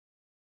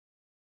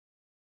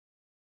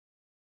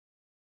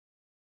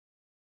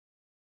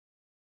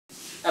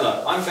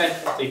Hello, I'm Ben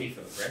from 3D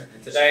Footprint,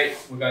 and today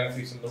we're going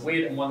through some of the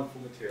weird and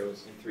wonderful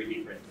materials in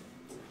 3D printing.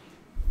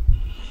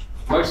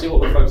 Mostly what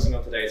we're focusing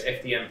on today is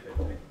FDM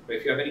printing, but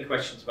if you have any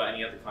questions about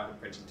any other kind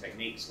of printing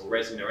techniques or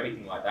resin or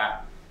anything like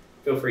that,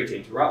 feel free to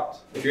interrupt.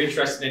 If you're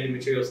interested in any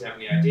materials and have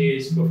any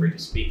ideas, feel free to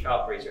speak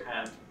up, raise your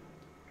hand.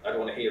 I don't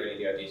want to hear any of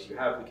the ideas you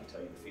have, we can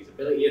tell you the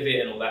feasibility of it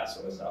and all that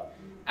sort of stuff.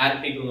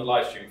 And people on the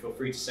live stream, feel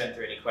free to send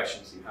through any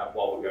questions you have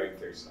while we're going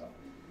through stuff.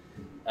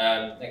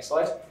 Next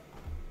slide.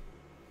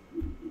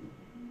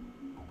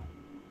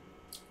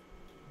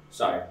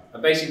 So, a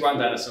basic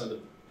rundown of some of the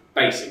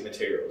basic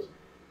materials.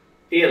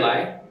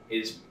 PLA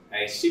is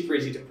a super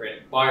easy to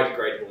print,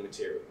 biodegradable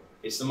material.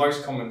 It's the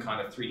most common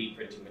kind of 3D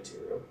printing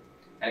material,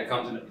 and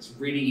it's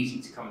really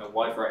easy to come in a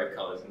wide variety of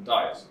colours and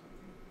dyes.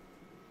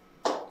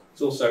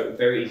 It's also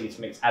very easy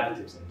to mix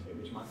additives into,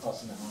 which might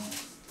pass in that one.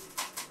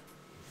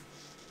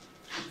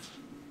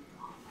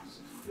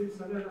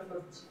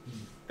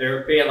 There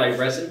are PLA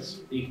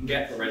resins that you can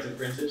get for resin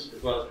printers,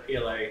 as well as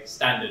PLA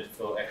standard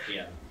for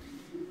FDM.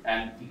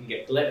 And you can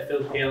get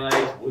glitter-filled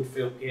PLAs,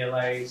 wood-filled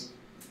PLAs,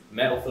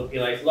 metal-filled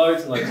PLAs,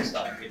 loads and loads of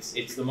stuff.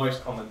 It's the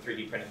most common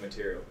 3D printing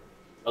material.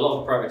 A lot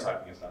of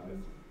prototyping is done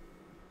with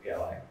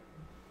PLA.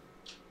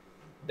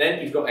 Then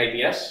you've got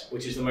ABS,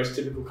 which is the most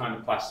typical kind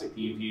of plastic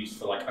that you've used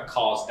for like a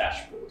car's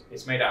dashboard.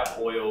 It's made out of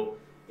oil.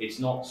 It's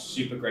not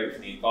super great for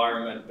the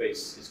environment, but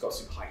it's got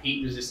super high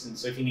heat resistance.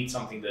 So if you need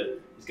something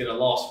that is going to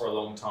last for a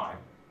long time,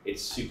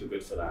 it's super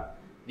good for that.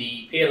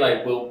 The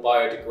PLA will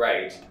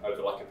biodegrade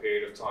over like a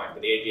period of time,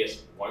 but the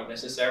ABS won't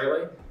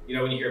necessarily. You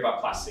know, when you hear about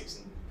plastics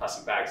and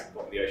plastic bags at the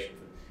bottom of the ocean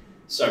for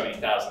so many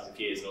thousands of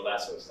years and all that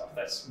sort of stuff,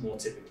 that's more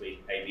typically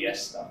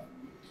ABS stuff.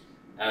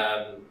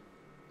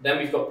 Then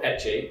we've got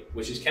PETG,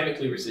 which is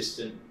chemically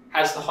resistant,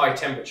 has the high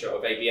temperature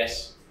of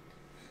ABS,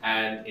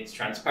 and it's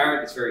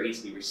transparent, it's very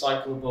easily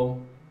recyclable.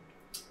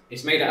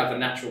 It's made out of a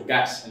natural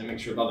gas and a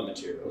mixture of other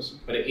materials,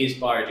 but it is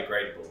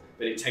biodegradable,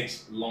 but it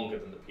takes longer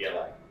than the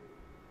PLA.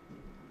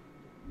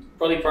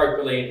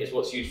 Polypropylene is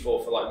what's used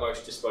for like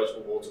most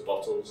disposable water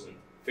bottles and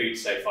food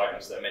safe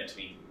items that are meant to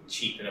be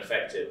cheap and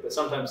effective, but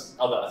sometimes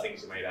other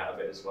things are made out of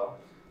it as well.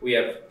 We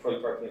have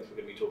polypropylene we're going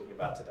to be talking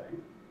about today.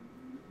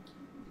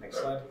 Next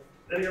slide.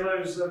 Any of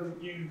those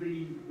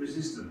UV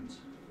resistant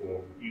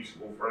or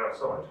useful for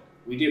outside?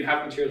 We do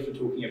have materials we're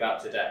talking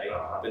about today,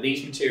 but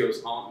these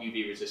materials aren't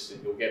UV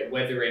resistant. You'll get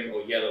weathering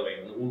or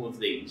yellowing on all of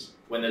these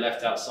when they're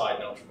left outside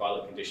in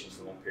ultraviolet conditions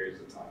for long periods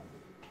of time.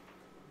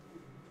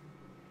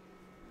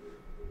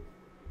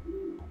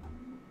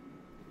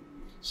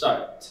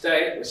 So,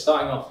 today we're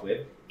starting off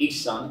with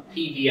East Sun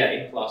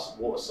PVA plus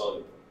water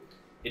soluble.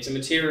 It's a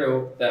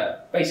material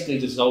that basically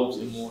dissolves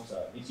in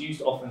water. It's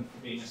used often for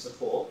being a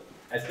support,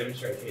 as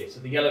demonstrated here. So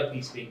the yellow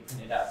piece being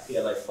printed out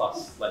PLA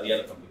plus, like the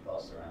other company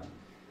passed around.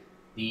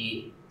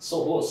 The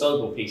water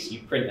soluble piece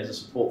you print as a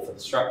support for the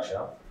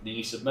structure, then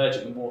you submerge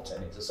it in water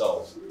and it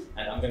dissolves.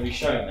 And I'm going to be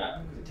showing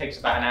that because it takes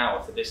about an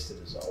hour for this to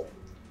dissolve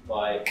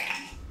by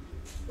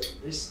putting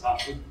this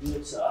up with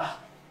water.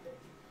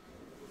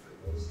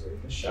 Doing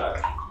the show.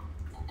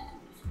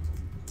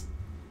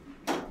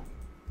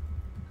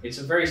 It's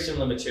a very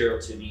similar material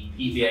to the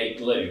PVA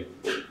glue.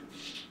 I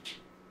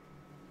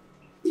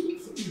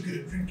thought you were going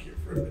to drink it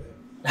for a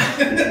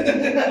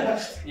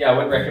minute. Yeah, I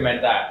wouldn't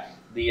recommend that.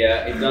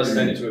 It does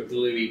turn into a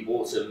gluey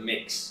water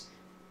mix,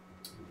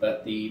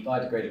 but the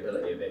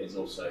biodegradability of it is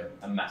also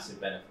a massive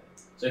benefit.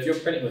 So if you're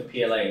printing with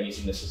PLA and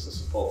using this as a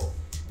support,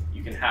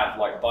 you can have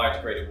like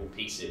biodegradable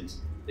pieces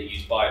that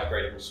use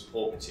biodegradable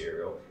support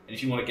material, and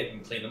if you want to get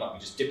them, clean them up, you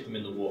just dip them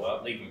in the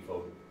water, leave them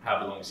for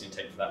however long it's going to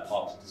take for that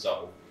part to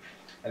dissolve,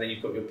 and then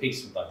you've got your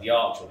piece with like the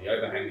arch or the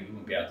overhang that you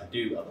wouldn't be able to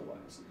do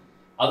otherwise.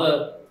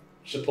 Other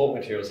support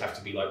materials have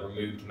to be like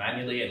removed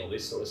manually and all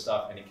this sort of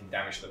stuff, and it can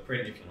damage the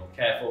print if you're not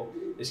careful.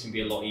 This can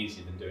be a lot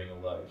easier than doing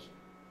all those.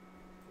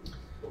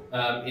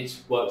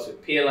 It works with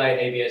PLA,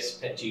 ABS,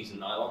 PETGs, and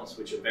nylons,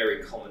 which are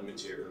very common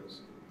materials.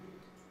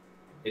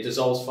 It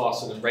dissolves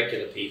faster than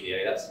regular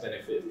PVA. That's the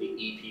benefit of the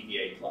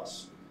ePVA+.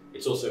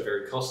 It's also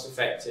very cost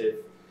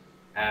effective,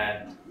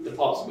 and the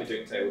parts that we're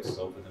doing today will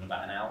dissolve within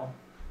about an hour.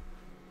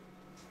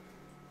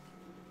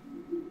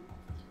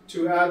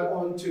 To add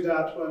on to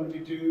that one, we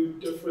do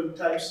different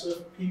types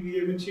of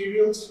PVA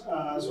materials.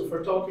 So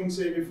for talking,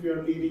 say if you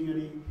are needing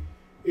any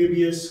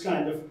ABS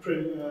kind of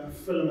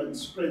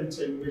filaments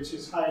printing, which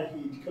is high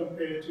heat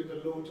compared to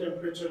the low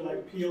temperature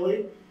like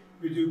PLA,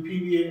 we do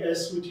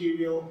PVA-S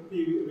material,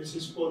 which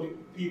is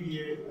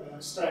PVA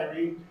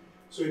styrene.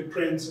 So it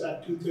prints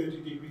at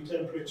 230-degree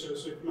temperature,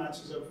 so it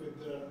matches up with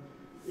the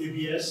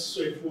ABS,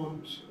 so it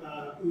won't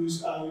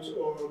ooze out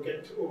or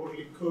get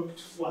overly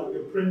cooked while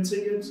you're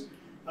printing it.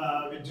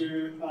 We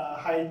do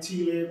high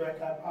TLA by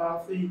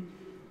Carpathy.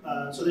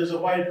 So there's a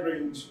wide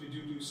range we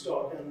do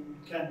stock and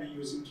can be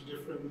used into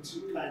different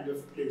kind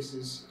of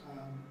places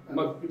and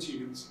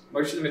materials.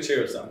 Most of the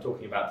materials that I'm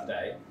talking about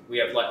today, we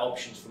have like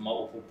options for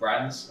multiple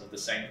brands of the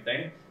same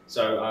thing.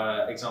 So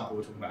example,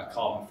 we're talking about a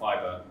carbon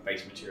fiber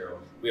based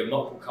material. We have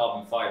multiple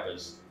carbon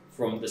fibers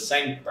from the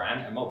same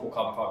brand and multiple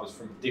carbon fibers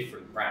from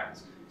different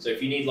brands. So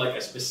if you need like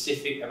a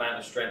specific amount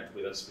of strength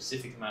with a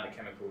specific amount of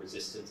chemical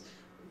resistance,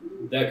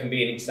 there can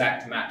be an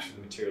exact match for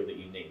the material that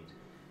you need.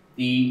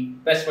 The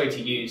best way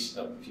to use,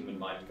 if you wouldn't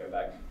mind to go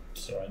back.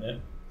 Sorry, no.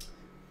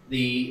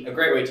 A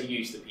great way to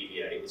use the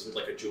PVA is with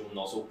like a dual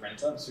nozzle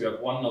printer. So you have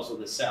one nozzle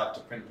that's set up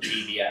to print the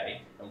PVA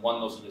and one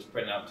nozzle that's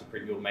printed up to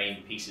print your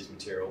main pieces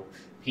material,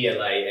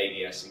 PLA,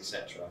 ABS,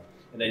 etc.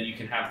 And then you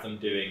can have them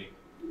doing,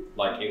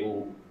 like it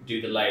will do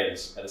the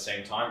layers at the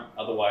same time.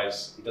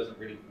 Otherwise, it doesn't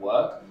really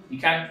work. You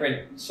can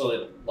print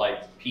solid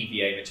like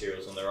PVA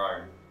materials on their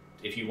own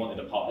if you wanted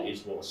a part that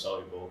is water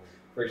soluble.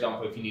 For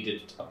example, if you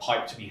needed a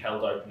pipe to be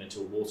held open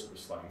until water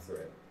was flowing through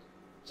it.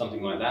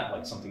 Something like that,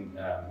 like something,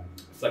 a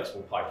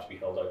flexible pipe to be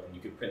held open.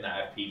 You could print that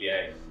out of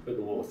PVA, put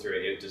the water through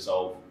it, it would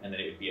dissolve, and then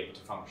it would be able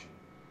to function.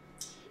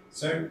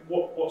 So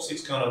what's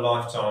its kind of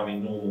lifetime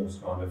in normal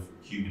kind of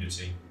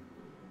humidity?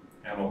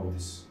 How long will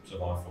this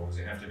survive for? Does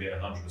it have to be at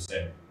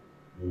 100%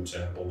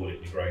 water, or will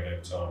it degrade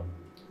over time?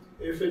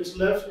 If it's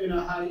left in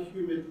a high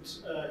humid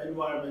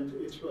environment,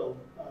 it will,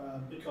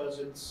 because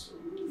it's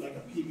like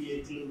a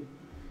PVA glue.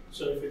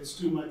 So if it's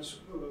too much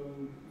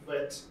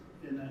wet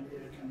in an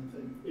air kind of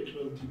thing, it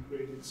will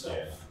degrade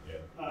itself.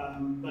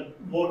 But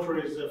water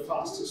is the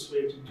fastest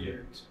way to do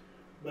it.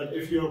 But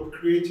if you're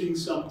creating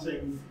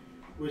something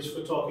which,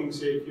 for talking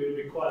sake,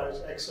 it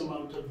requires X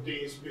amount of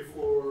days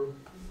before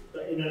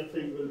the inner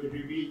thing will be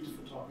revealed,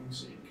 for talking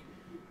sake.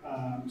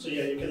 So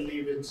yeah, you can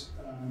leave it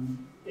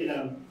in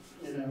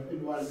an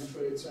environment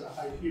where it's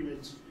high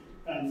humid,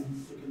 and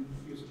you can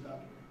use it that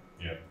way.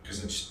 Yeah,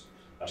 because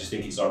I just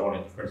think it's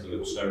ironic. You printed a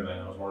little snowman.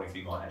 I was wondering if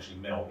he might actually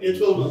melt. It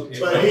will,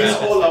 but he's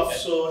Olaf,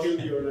 so he'll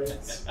be alright.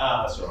 That's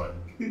all right.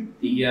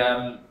 The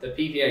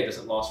PVA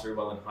doesn't last very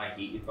well in high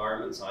heat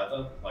environments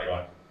either.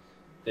 Like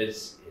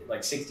there's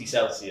like 60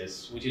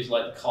 Celsius, which is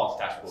like the car's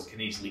dashboard can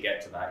easily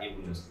get to that. It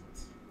will just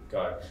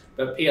go.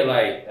 But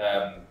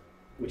PLA,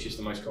 which is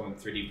the most common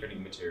 3D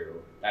printing material,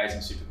 that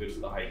isn't super good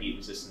for the high heat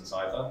resistance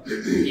either.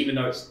 Even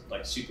though it's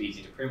like super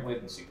easy to print with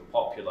and super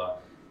popular,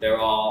 there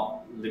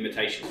are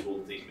limitations to all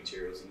of these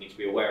materials you need to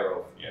be aware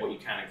of what you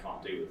can and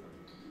can't do with them.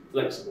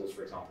 Flexibles,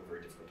 for example, are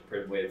very difficult to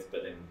print with,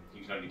 but then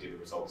you can only do the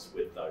results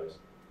with those.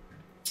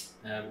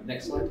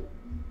 Next slide.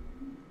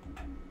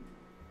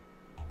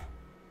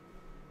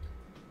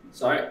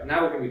 So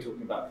now we're going to be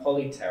talking about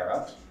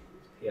Polyterra,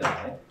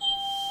 PLA.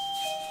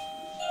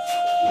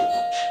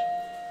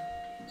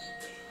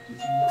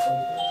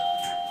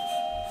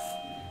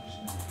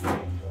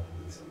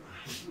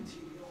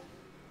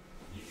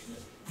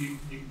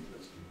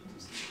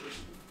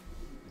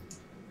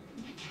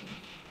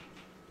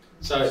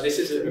 So this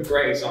is a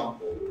great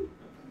example.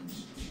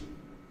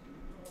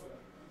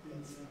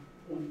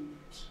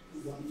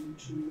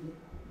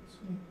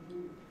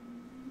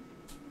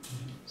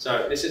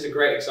 So this is a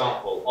great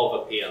example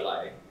of a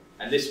PLA,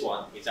 and this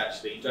one is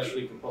actually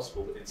industrially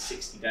compossible within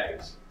 60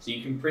 days. So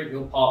you can print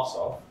your parts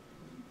off,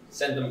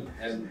 send them,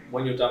 and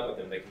when you're done with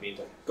them, they can be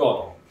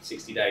gone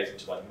 60 days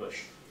into like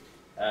mush.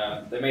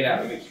 They're made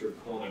out of a mixture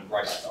of corn and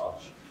rice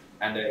starch,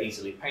 and they're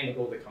easily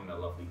paintable. They come in a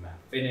lovely matte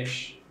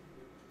finish.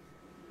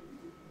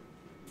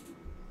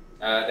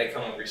 They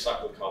come on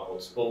recycled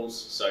cardboard spools,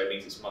 so it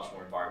means it's much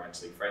more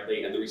environmentally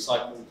friendly, and the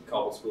recycled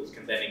cardboard spools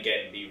can then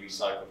again be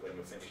recycled when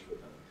you're finished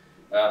with them.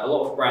 A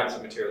lot of brands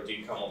of material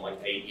do come on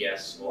like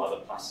ABS or other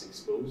plastic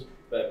spools,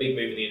 but a big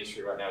move in the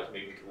industry right now is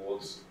moving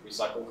towards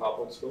recycled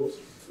cardboard spools.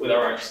 With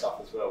our own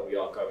stuff as well, we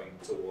are going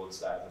towards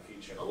that in the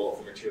future, and a lot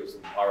of the materials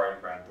that our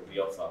own brand that we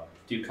offer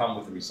do come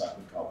with the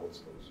recycled cardboard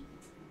spools.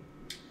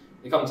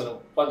 It comes in a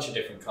bunch of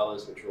different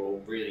colours, which are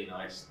all really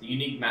nice. The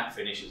unique matte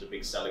finish is a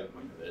big selling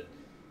point of it.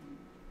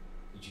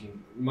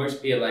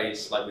 Most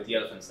PLAs, like with the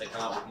elephants, they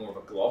come out with more of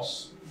a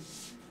gloss.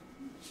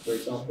 For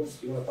example,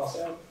 do you want to pass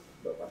it out?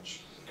 Not much.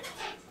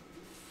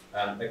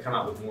 They come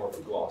out with more of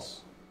a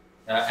gloss.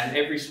 And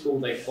every spool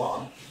they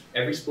plant,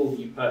 every spool that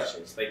you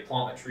purchase, they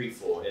plant a tree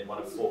for in one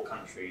of 4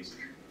 countries: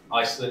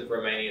 Iceland,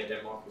 Romania,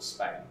 Denmark, or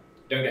Spain.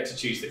 You don't get to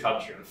choose the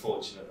country,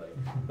 unfortunately,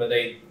 but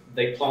they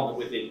plant them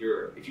within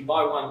Europe. If you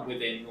buy one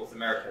within North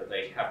America,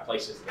 they have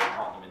places that they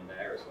plant them in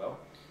there as well.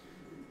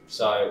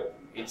 So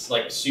it's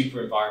like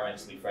super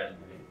environmentally friendly.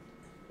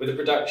 With the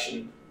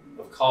production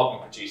of carbon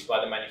produced by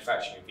the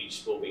manufacturing of each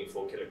spool being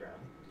 4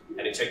 kilograms,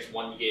 and it takes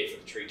 1 year for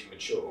the tree to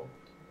mature,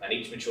 and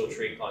each mature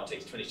tree plant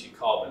takes 22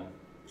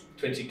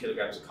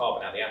 kilograms of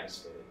carbon out of the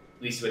atmosphere,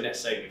 leads to a net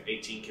saving of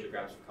 18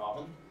 kilograms of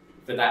carbon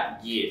for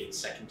that year, for the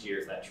second year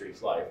of that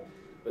tree's life.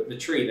 But the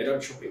tree, they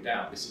don't chop it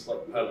down. This is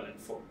like permanent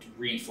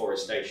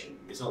reforestation.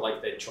 It's not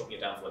like they're chopping it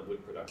down for like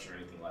wood production or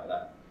anything like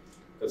that.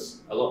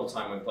 Because a lot of the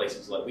time when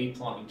places like we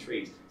planting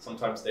trees,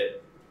 sometimes they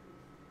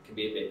can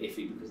be a bit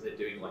iffy because they're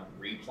doing like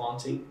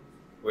replanting,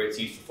 where it's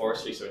used for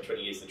forestry, so in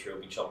 20 years the tree will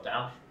be chopped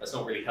down. That's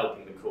not really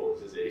helping the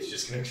cause, is it? It's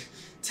just going to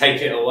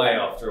take it away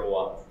after a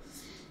while.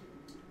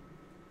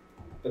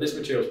 But this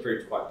material's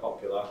proved quite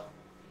popular,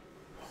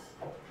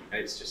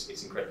 and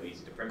it's incredibly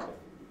easy to print with.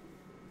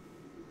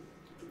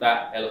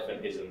 That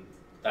elephant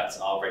that's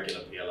our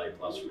regular PLA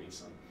plus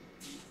resin,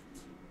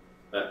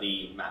 but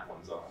the matte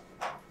ones are.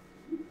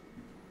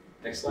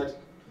 Next slide.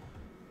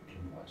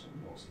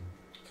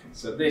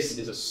 So this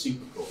is a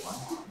super cool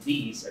one.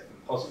 These are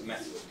composite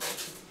metal.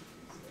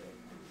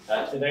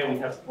 Today we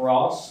have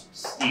brass,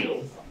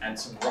 steel, and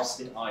some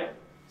rusted iron.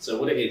 So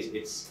what it is,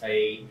 it's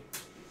a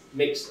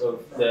mix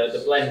of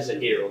the blends are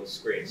here on the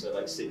screen, so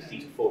like 60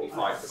 to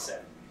 45%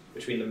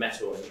 between the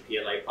metal and the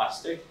PLA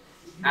plastic.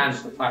 And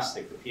the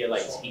plastic, the PLA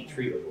is heat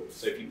treatable.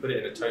 So if you put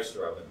it in a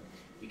toaster oven,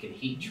 you can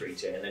heat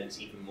treat it and then it's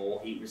even more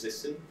heat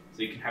resistant.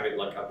 So you can have it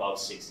like above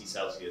 60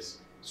 Celsius,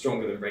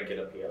 stronger than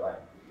regular PLA.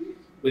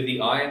 With the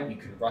iron, you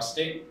can rust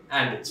it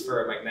and it's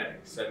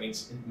ferromagnetic. So it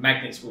means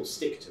magnets will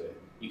stick to it.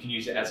 You can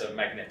use it as a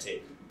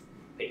magnetic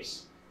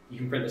piece. You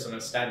can print this on a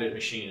standard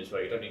machine as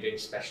well. You don't need any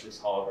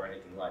specialist hardware or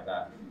anything like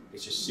that.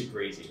 It's just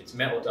super easy. It's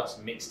metal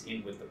dust mixed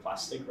in with the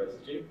plastic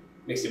residue,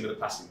 mixed in with the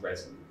plastic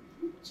resin.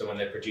 So when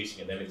they're producing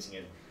it, they're mixing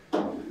it.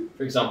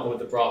 For example, with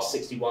the brass,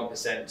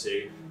 61%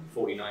 to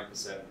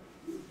 49%,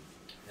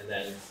 and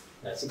then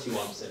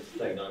 61% to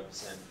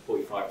 39%,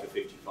 45 to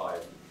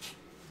 55,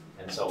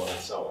 and so on and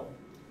so on.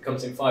 It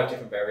comes in 5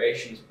 different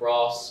variations: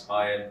 brass,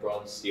 iron,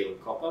 bronze, steel,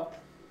 and copper.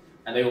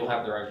 And they all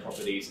have their own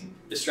properties, and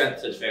the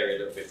strength does vary a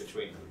little bit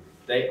between them.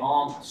 They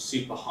aren't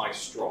super high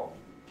strong.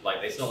 Like,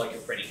 it's not like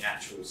you're printing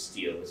actual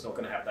steel. It's not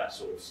going to have that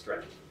sort of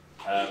strength.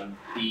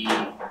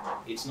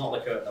 It's not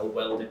like a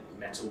welded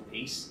metal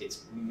piece.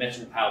 It's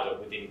metal powder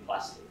within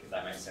plastic, if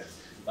that makes sense.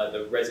 Like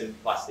the resin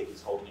plastic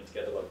is holding it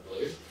together like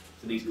glue.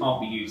 So these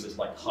can't be used as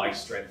like high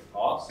strength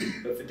parts.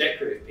 But for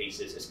decorative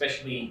pieces,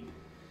 especially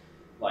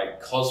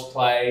like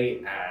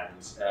cosplay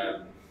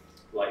and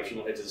like if you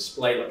wanted to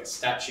display like a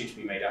statue to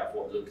be made out of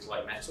what looks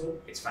like metal,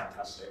 it's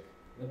fantastic.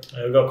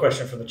 We've got a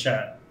question from the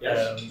chat.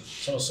 Yes.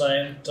 Someone's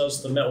saying,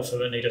 does the metal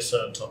filament need a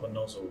certain type of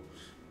nozzle?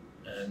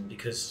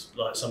 Because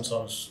like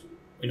sometimes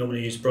we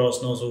normally use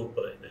brass nozzle,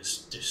 but it's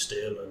just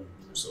steel and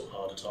sort of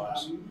harder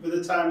types. With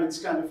the time, it's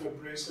kind of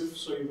abrasive,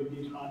 so you would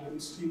need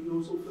hardened steel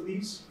nozzle for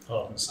these.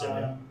 Hardened steel,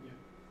 yeah.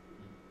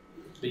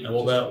 But And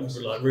what about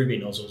like ruby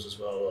nozzles as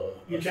well? Or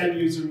You can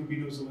use a ruby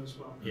nozzle as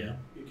well. Yeah.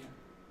 You can.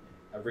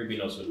 a ruby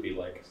nozzle would be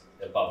like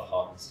above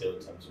hardened steel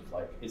in terms of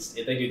like,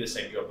 they do the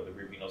same job, but the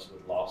ruby nozzle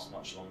would last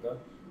much longer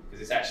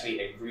because it's actually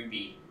a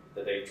ruby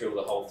that they drill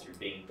the hole through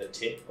being the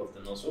tip of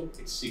the nozzle.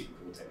 It's super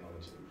cool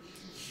technology.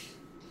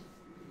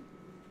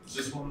 Is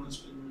this one that's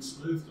been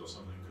smoothed or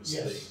something?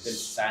 Yes. It's been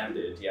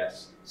sanded,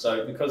 yes.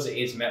 So because it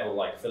is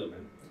metal-like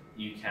filament,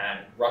 you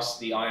can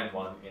rust the iron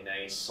one in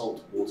a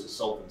salt water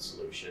solvent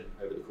solution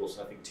over the course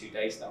of I think 2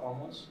 days. That one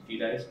was a few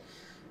days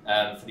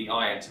for the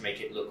iron to make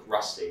it look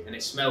rusty, and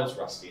it smells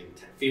rusty and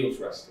feels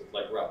rusty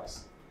like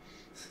rust.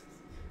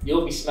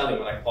 You'll be smelling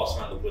when I pass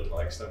around the wood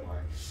likes, don't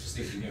worry. Just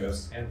thinking who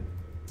else can.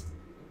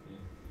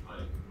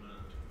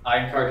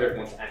 I encourage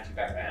everyone to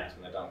anti-back their hands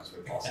when they're done because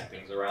we're passing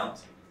things around,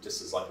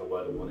 just as like a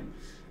word of warning.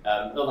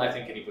 Not that I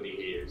think anybody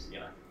here is, you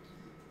know.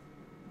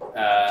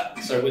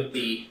 So with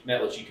the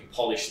metals, you can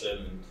polish them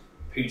and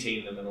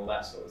poutine them and all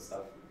that sort of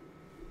stuff.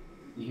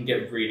 You can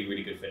get really,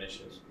 really good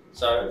finishes.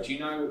 So do you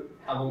know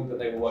how long that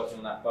they were working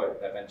on that boat,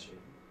 that venture?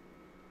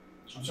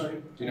 I'm sorry?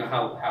 Do you know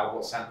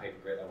what sandpaper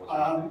grade that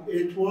was?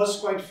 It was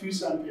quite a few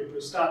sandpaper.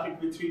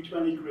 Started with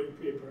 320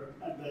 grit paper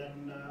and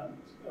then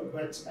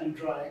wet and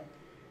dry,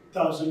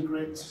 1000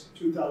 grit,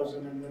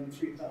 2000 and then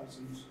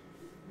 3000.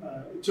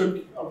 It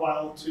took a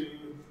while to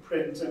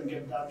print and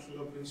get that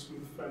lovely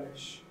smooth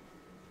finish.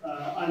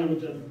 I never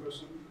done it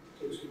personally,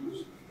 so it's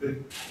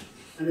good.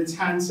 And it's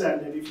hand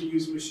sanded. If you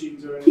use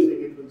machines or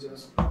anything, it will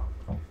just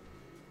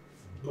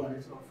glide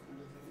it off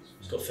kind of things.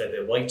 It's got a fair bit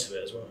of weight to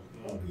it as well.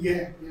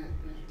 Yeah.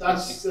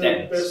 That's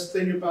the best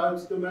thing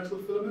about the metal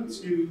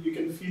filaments. You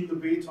can feel the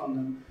weight on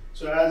them.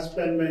 So as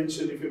Ben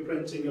mentioned, if you're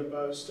printing a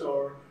bust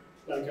or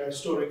like a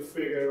historic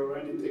figure or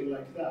anything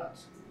like that,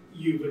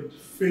 you would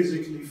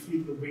physically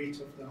feel the weight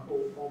of the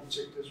whole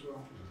object as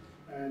well.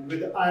 And with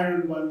the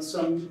iron one,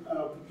 some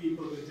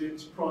people who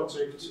did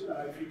project,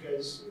 if you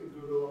guys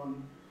Google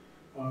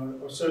on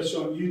or search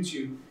on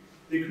YouTube,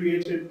 they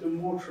created the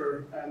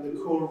motor and the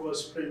core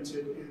was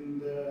printed in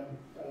the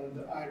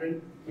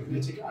iron,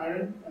 magnetic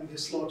iron, and they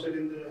slotted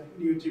in the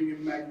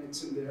neodymium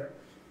magnets in there,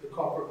 the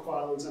copper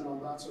coils and all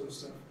that sort of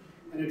stuff.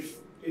 And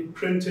it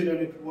printed and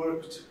it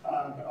worked,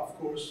 of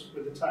course,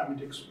 by the time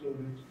it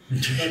exploded.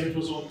 But it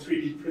was all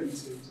 3D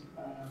printed.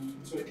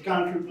 So it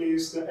can't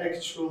replace the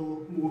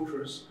actual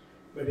motors,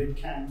 but it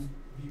can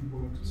be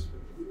worked.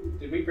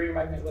 Did we bring a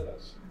magnet with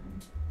us?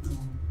 No.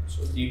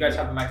 So do you guys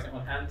have a magnet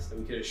on hand that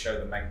we could just show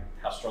the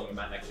how strong the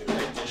magnetic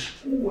is?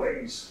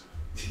 Always.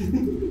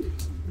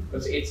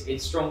 Because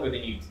it's stronger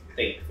than you'd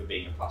think for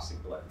being a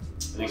plastic blend,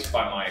 at least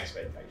by my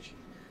expectation.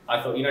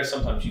 I thought, you know,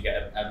 sometimes you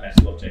get a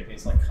metal object and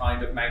it's like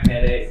kind of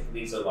magnetic.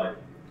 These are like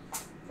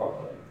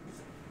properly.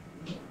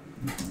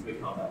 We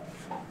can't have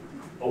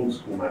Old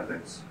school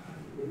magnets.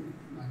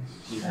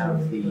 You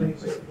have the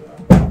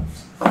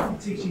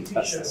TCT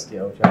that's show. the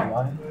steel gel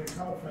line. Where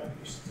car fan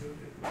used to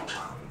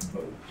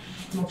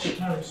lots of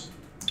times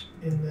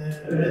in the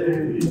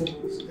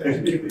models to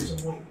give it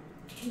some weight.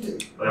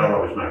 They are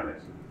always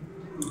magnets.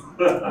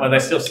 Well, they're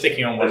still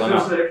sticking on well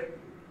enough. They're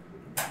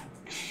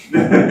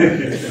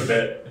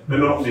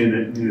not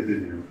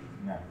neodymium.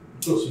 No.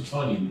 got some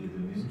tiny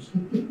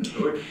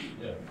neodymiums.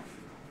 Yeah.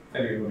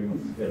 Everybody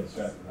wants to feel the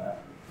strength of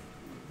that.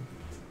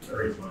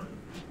 Very tiny.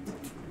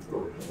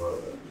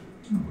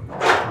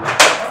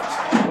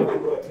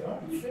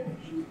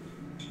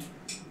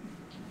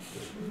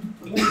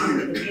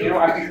 You know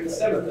what happened to the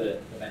stem of the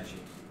benchy?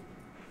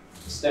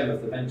 The stem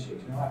of the benchy, do you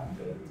know what happened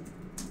to it?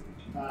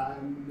 I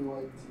have no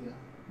idea.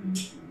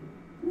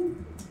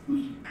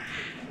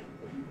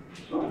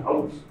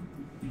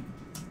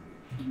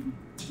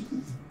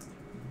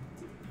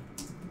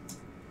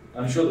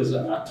 I'm sure there's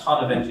a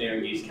ton of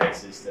engineering use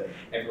cases that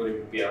everybody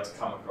will be able to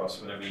come across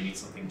whenever you need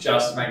something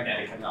just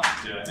magnetic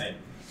enough to do it in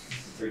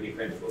 3D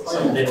printable.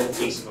 Some little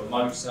piece of a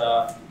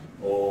motor,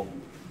 or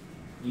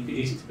you could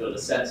use it to build a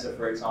sensor,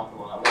 for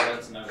example, on a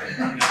lever to know when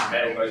a piece of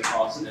metal goes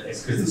past it.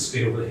 It's because the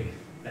steel there.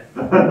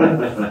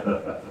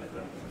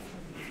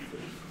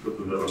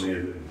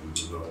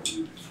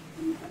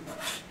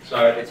 So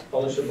it's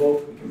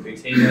polishable, you can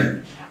preheat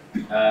it.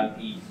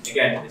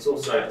 Again, it's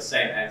also the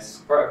same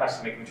as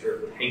protoplastic making material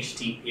called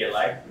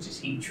HTPLA, which is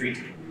heat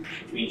treated,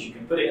 which means you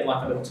can put it in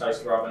like a little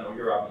toaster oven or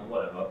your oven or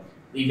whatever,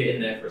 leave it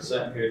in there for a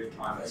certain period of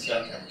time at a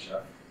certain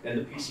temperature, then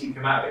the piece you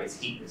come out of it is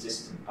heat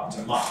resistant up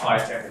to much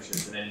higher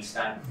temperatures than any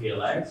standard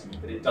PLA,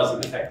 but it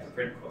doesn't affect the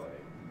print quality.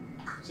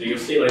 So you're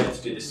still able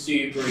to do the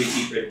super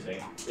easy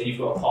printing. Then you've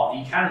got a part that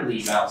you can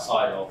leave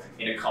outside of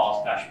in a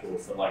car's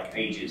dashboard for like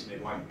ages, and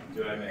it won't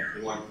do anything.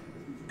 It won't.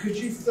 Could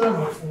you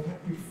thermoform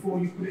it before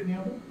you put it in the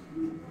oven?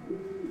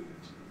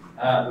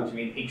 What do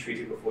you mean heat treat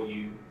it before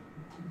you?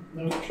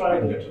 Never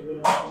tried it.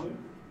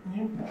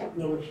 Yeah.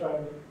 Never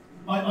tried it.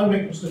 I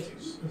make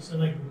prosthetics as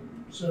enablement.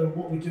 So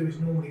what we do is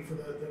normally for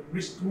the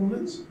wrist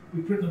gauntlets,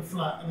 we print them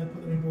flat and then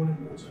put them in boiling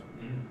water,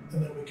 and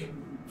then we can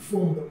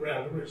form them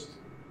round the wrist.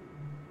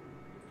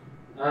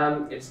 I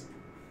don't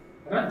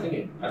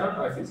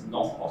know if it's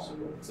not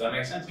possible. Does that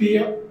make sense?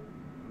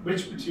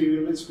 Which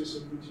material? Which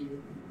specific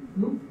material?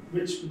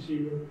 Which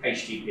material?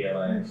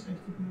 HTPLA.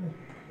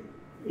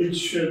 It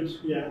should,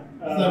 yeah.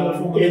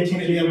 Thermoform it, 80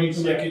 put it in the oven degrees,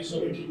 to make yeah, it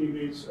solid. 80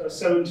 degrees,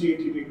 70,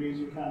 80 degrees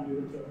you can do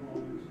the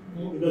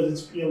thermal because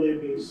it's PLA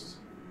based.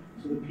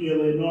 So the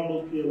PLA,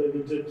 normal PLA,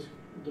 we did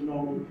the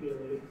normal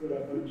PLA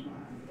without burnt my hand.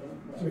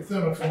 So we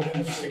thermoform it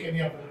and just stick it in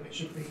the oven, and it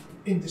should be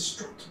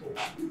indestructible.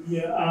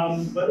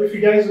 Yeah, but if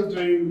you guys are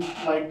doing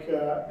like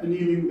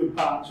annealing the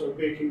parts or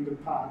baking the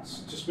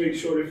parts, just make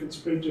sure if it's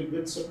printed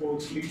with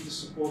supports, leave the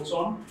supports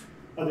on.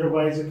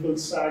 Otherwise, it will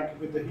sag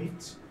with the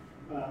heat.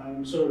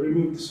 So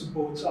remove the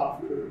supports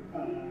after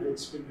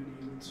it's been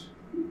annealed.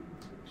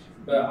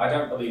 But I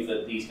don't believe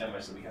that these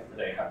demos that we have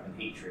today have been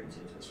heat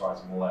treated, as far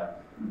as I'm aware.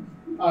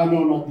 No,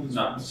 not these.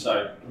 No,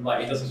 so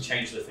like it doesn't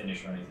change the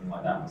finish or anything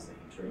like that once the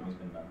heat treatment has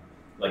been done.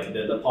 Like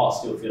the part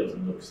still feels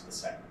and looks the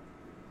same.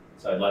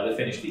 So like the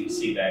finish that you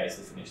see there is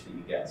the finish that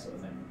you get, sort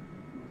of thing.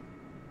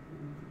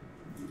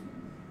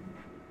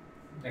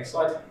 Next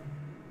slide.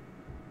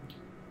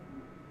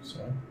 So,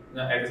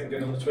 No, everything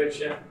good on the Twitch,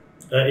 yeah?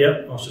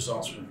 yeah, I was just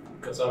answering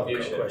What's our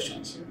viewership?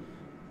 questions.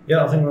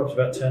 Yeah, I think we're up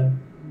to about 10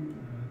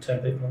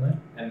 people on there.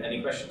 And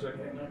any questions or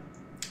anything?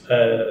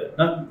 No?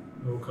 No,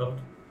 we're all covered.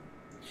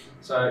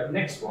 So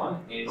next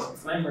one is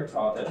flame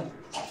retardant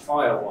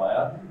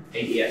firewire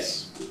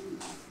ABS.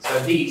 So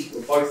these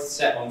were both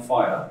set on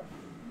fire.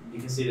 You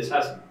can see this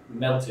has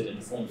melted and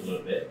deformed a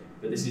little bit,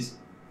 but this is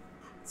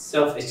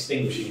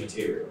self-extinguishing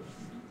material.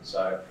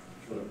 So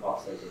if you want to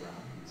pass those around.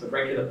 So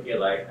regular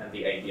PLA and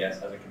the ABS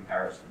as a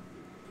comparison.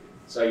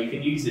 So you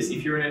can use this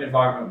if you're in an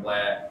environment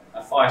where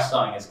a fire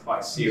starting is quite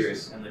a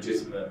serious and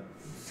legitimate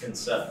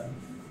concern.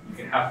 You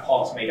can have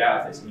parts made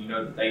out of this, and you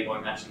know that they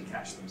won't actually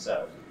catch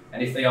themselves.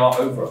 And if they are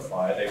over a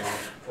fire, they will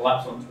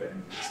collapse onto it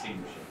and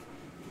extinguish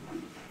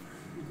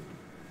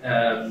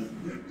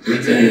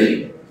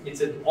it.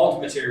 It's an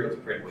odd material to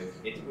print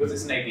with. Because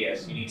it's an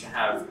ABS, you need to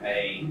have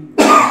a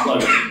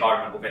closed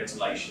environmental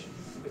ventilation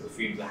because the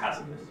fumes are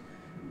hazardous.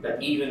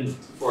 But even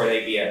for an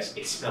ABS,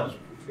 it smells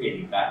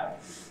really bad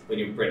when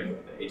you're printing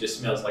with it. It just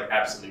smells like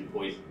absolute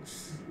poison.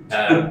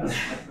 When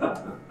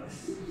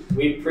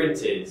we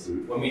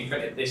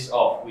printed this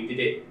off, we did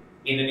it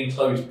in an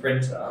enclosed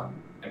printer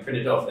and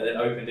printed it off and then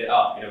opened it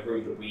up in a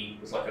room that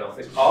was like an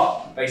office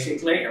part,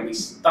 basically, and we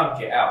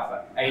stunk it out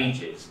for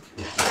ages.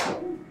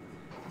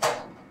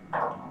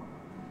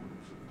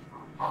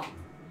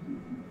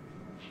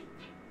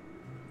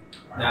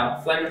 Now,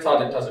 flame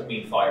retardant doesn't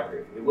mean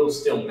fireproof. It will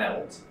still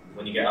melt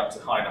when you get up to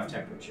high enough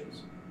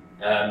temperatures.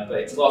 But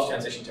its last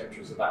transition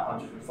temperature is about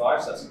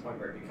 105, so that's the point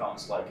where it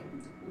becomes like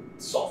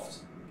soft.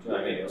 Do you know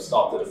what I mean? It'll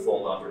start to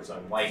deform under its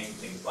own weight and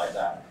things like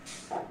that.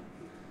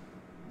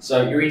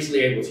 So you're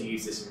easily able to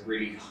use this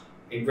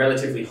in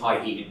relatively high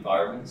heat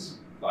environments,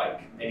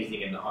 like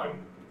anything in the home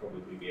would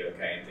probably be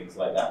okay and things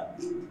like that.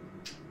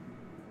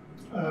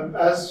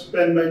 As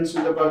Ben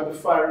mentioned about the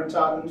fire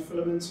retardant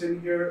filaments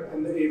in here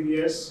and the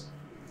ABS,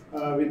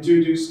 we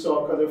do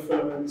stock other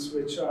filaments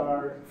which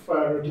are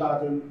fire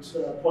retardant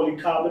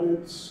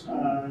polycarbonates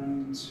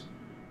and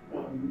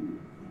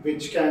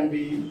which can be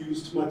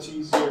used much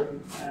easier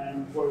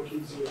and work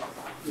easier.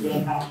 You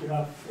don't have to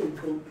have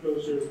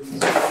enclosures and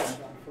stuff like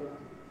that for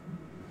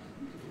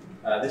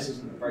This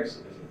isn't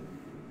abrasive, is it?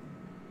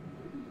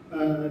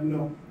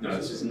 No. No,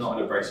 this is not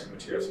an abrasive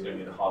material, so you don't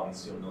need a hardened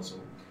steel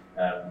nozzle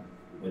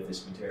with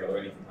this material or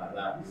anything like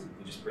that.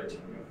 You just print it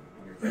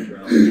on your printer.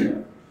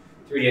 And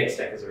 3DX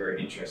Tech is a very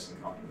interesting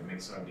company that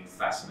makes so many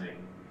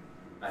fascinating.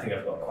 I think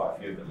I've got quite a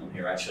few of them on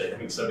here actually. I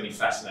think so many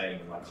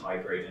fascinating like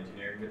high-grade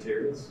engineering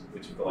materials,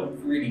 which have got like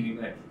really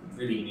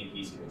unique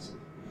use cases.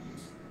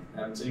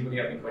 Does anybody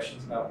have any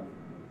questions about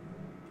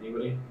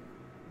anybody?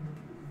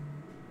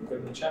 Go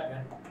in the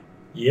chat,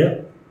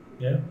 Yeah.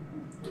 Yeah.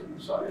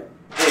 So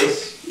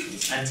this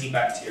is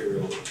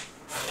antibacterial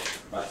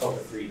by Copper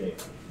 3D.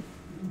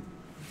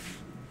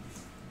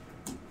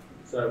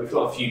 So we've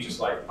got a few just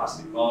like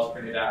plastic bars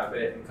printed out of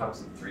it. It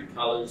comes in 3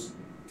 colours.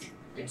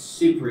 It's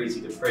super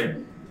easy to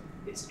print.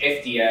 It's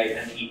FDA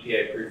and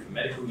EPA approved for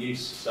medical use.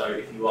 So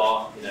if you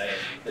are,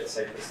 let's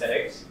say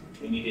prosthetics,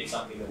 you needed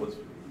something that was,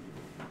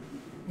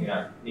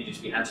 needed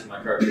to be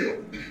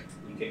antimicrobial,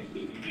 you can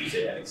use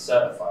it and it's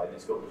certified and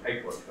it's got the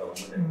paperwork to go on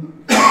with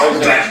it.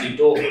 Those are actually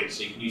door hooks,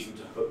 so you can use them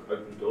to hook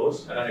open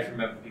doors. I don't know if you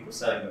remember people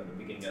selling them at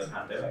the beginning of the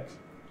pandemic.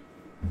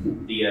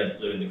 The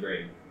blue and the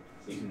green.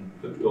 So you can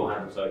hook door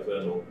handles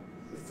open or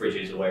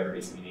fridges or whatever it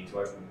is that you need to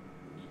open.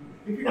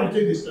 If you're going to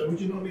do this though, would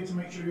you not need to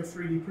make sure your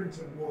 3D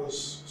printer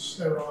was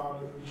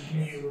sterile and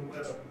new and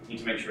whatever? You need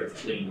to make sure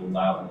it's cleaned all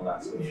out and all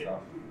that sort of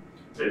stuff.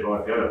 If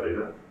I go do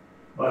that.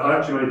 I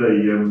actually made a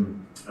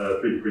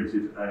 3D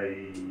printed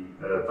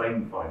a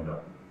vein finder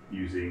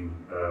using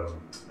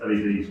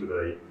LEDs with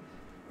the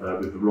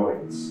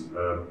right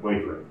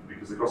wavelength,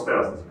 because they cost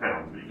thousands of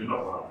pounds, but you can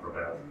knock one up for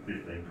about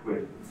 15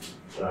 quid.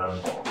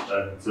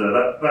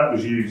 That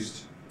was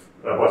used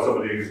by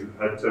somebody who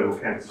had terminal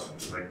cancer,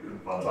 and they couldn't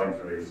find a vein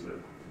very easily.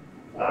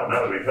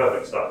 That would be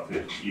perfect stuff to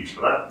use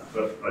for that,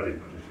 but I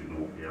didn't. I just did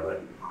normal PLA.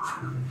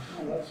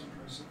 Oh, that's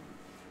impressive.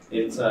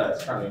 It's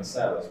currently on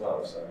sale as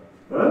well, so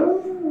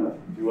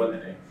if you want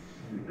any.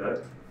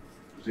 Okay.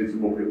 Just need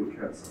some more people with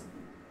cancer.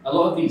 A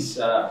lot of these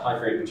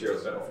high-grade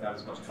materials don't often have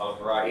as much colour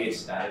variety as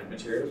standard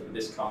materials, but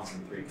this comes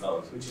in 3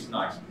 colours, which is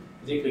nice,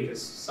 particularly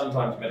because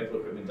sometimes medical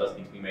equipment does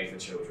need to be made for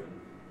children,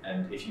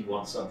 and if you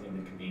want something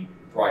that can be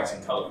bright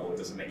and colourful, it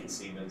doesn't make it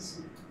seem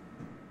as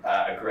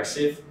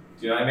aggressive,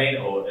 do you know what I mean,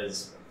 or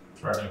as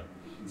threatening.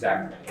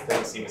 Exactly, it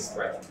doesn't seem as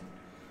threatening.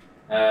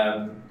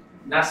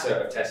 NASA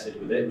have tested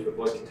with it to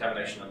avoid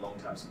contamination on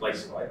long-term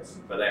space flights,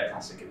 but they have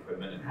plastic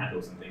equipment and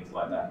handles and things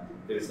like that,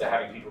 because they're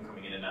having people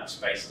coming in and out of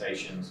space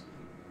stations,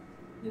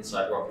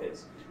 inside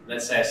rockets.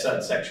 Let's say a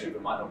certain section of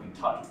it might not be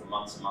touched for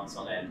months and months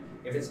on end.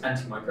 If it's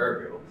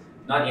antimicrobial,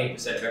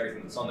 98% of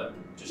everything that's on there will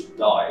just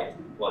die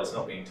while it's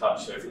not being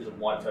touched. So if it isn't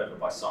wiped over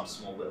by some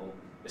small little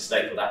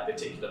mistake or that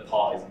particular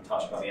part isn't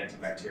touched by the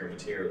antibacterial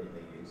material that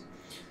they use,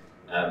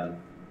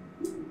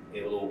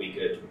 it will all be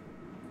good.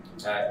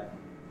 So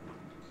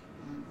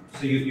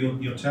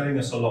you're telling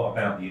us a lot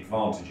about the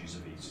advantages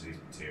of each of these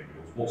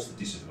materials. What's the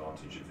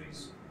disadvantage of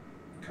these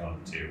kind of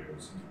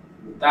materials?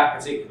 That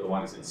particular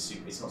one is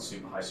it's not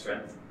super high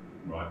strength.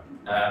 Right.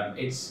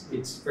 It's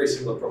very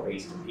similar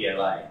properties to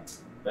PLA,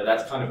 but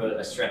that's kind of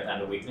a strength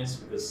and a weakness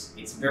because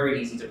it's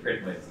very easy to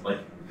print with. Like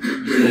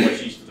you can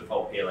always use the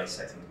default PLA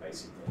settings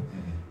basically,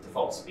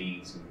 default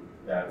speeds, and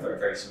very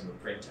very similar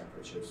print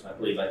temperatures. I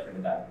believe I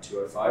printed that at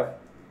 205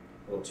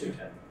 or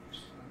 210.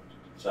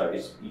 So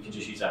you can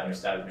just use that on your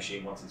standard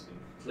machine once it's been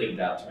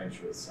cleaned out to make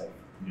sure it's safe.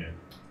 Yeah.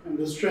 And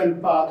the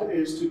strength part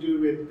is to do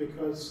with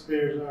because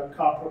there's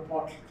copper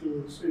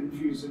particles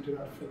infused into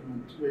that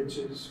filament, which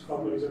is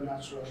copper is a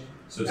natural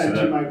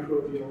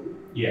antimicrobial.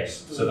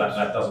 Yes, so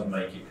that doesn't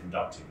make it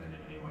conductive then in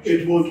any way.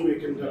 It won't be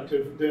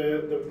conductive.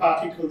 The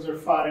particles are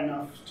far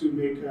enough to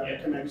make a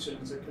connection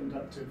as a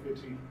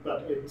conductivity,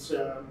 but it's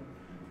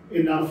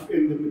enough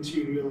in the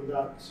material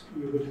that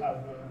you would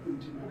have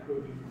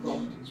antimicrobial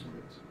properties with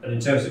it. And in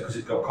terms of, because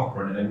it's got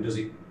copper in it, then does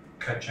it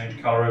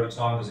change colour over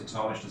time? Does it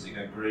tarnish? Does it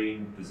go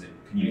green?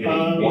 Can you get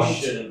it white? It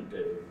shouldn't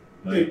do.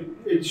 No?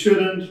 It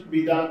shouldn't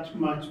be that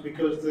much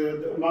because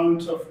the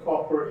amount of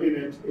copper in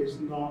it is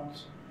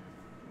not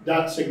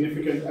that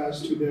significant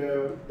as to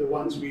the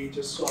ones we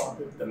just saw,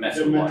 the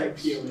metal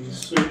whites. PLAs,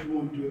 so it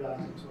won't do that at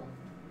all.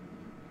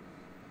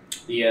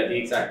 The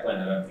exact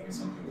blend, I don't think is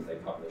something that they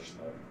published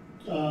though.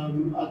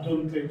 I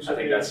don't think so. I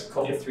think that's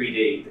Copper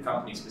 3D. The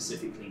company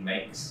specifically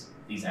makes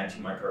these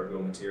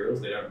antimicrobial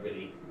materials. They don't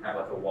really have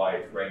like a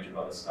wide range of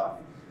other stuff.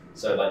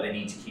 So like they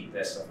need to keep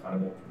their stuff kind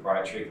of more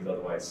proprietary because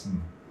otherwise,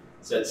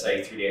 so let's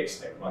say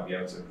 3DX Tech might be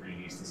able to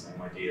reuse the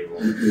same idea or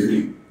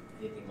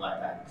anything like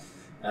that.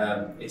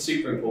 It's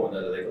super important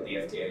though that they've got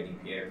the FDA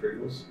and EPA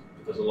approvals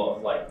because a lot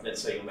of like,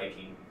 let's say you're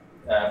making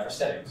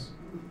prosthetics,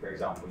 for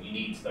example, you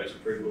need those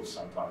approvals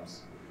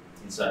sometimes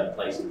in certain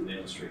places in the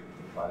industry,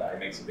 things like that. It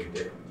makes a big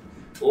difference.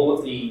 All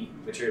of the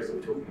materials that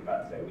we're talking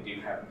about today, we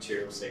do have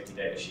material safety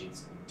data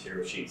sheets,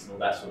 material sheets, and all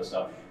that sort of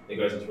stuff. It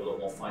goes into a lot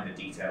more finer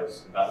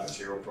details about the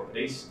material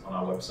properties on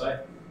our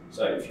website.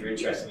 So if you're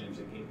interested in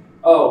thinking,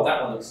 oh,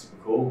 that one looks super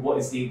cool, what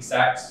is the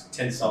exact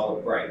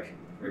tensile break,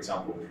 for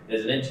example?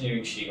 There's an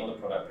engineering sheet on the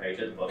product page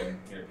at the bottom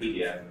in a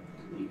PDF.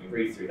 You can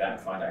read through that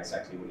and find out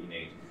exactly what you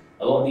need.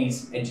 a lot of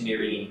these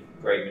engineering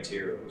grade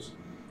materials,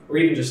 or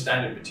even just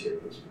standard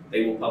materials,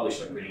 they will publish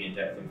like really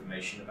in-depth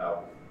information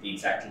about the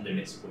exact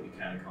limits of what you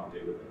can and can't do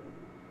with it.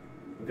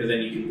 Because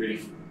then you can really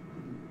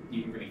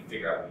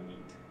figure out what you need.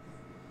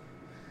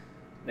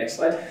 Next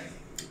slide.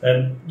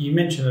 You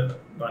mentioned that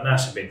like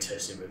NASA have been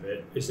testing with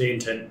it. Is the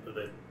intent that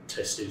the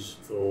test is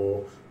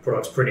for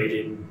products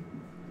printed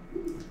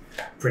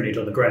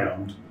on the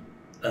ground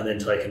and then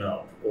taken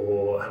up,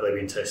 or have they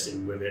been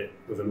testing with it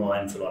with a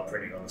mind for like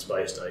printing on the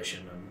space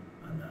station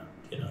and that?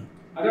 You know.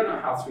 I don't know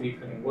how 3D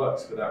printing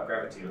works without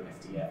gravity on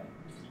FDM.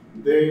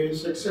 They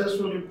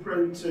successfully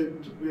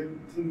printed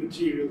with the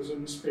materials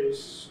in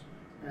space,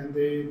 and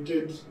they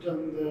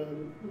done the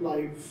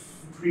live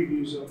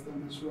previews of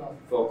them as well.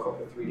 For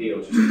copper 3D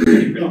or just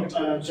 3D No,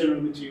 printing?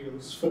 general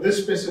materials. For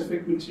this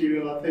specific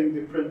material, I think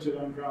they printed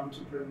on ground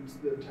to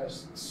print the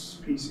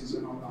test pieces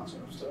and all that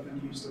sort of stuff,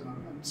 and use them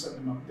and send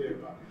them up there.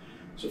 But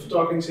so for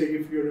talking, say,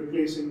 if you're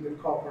replacing the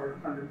copper,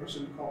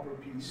 100% copper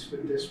piece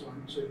with this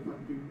one, so it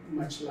might be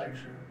much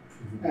lighter.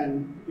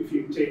 And if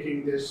you're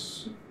taking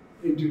this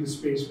into the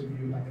space with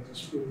you, like as a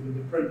spool with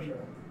the printer,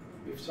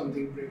 if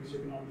something breaks, you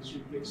can always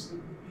replace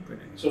them.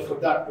 So for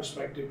that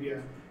perspective,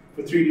 yeah.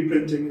 For 3D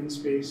printing in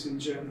space in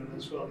general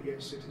as well,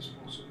 yes, it is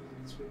possible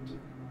that it's been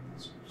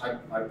done.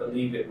 I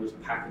believe it was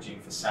packaging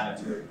for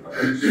sanitary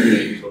products,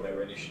 is what they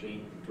were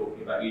initially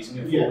talking about using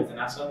it for with the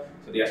NASA.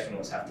 So the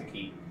astronauts have to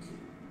keep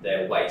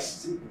their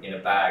waste in a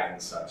bag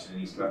and such, and it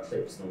needs to have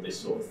clips and all this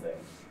sort of thing.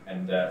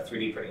 And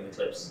 3D printing the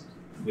clips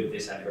with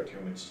this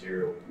antibacterial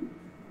material,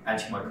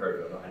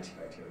 antimicrobial, not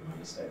antibacterial, my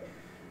mistake,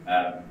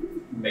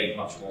 made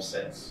much more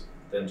sense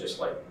than just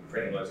like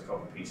printing loads of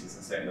copper pieces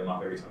and setting them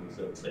up every time these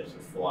little clips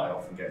would fly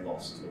off and get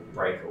lost or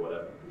break or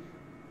whatever.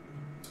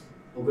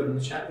 All good in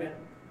the chat, yeah?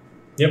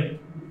 Yep.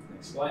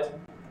 Next slide.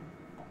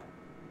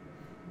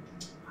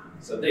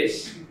 So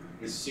this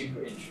is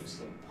super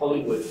interesting.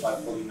 Polywood by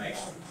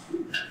Polymation.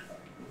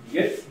 You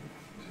good?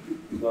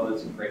 As well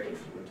as breakage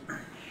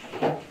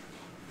wood.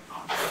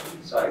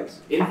 So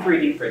in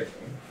 3D printing,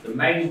 the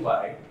main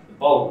way, the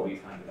bulb that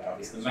we've handed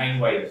out, is the main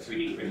way that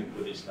 3D printing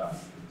wood is done.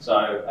 So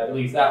I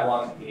believe that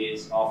one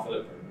is our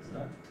Philip print,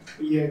 isn't it?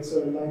 Yeah, it's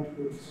a light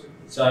wood.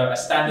 So a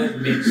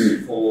standard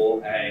mix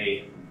for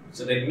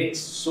so they mix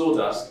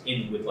sawdust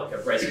in with like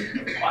a resin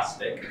of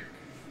plastic.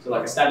 So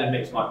like a standard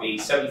mix might be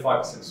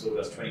 75%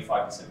 sawdust,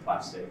 25%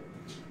 plastic.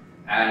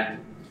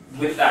 And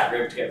with that,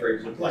 you're able to get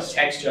very good like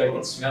texture,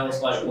 it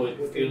smells like wood,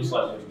 it feels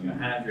like wood in your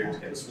hand, you're able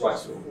to get this right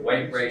sort of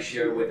weight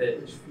ratio with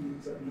it.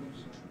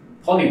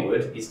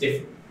 Polywood is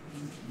different.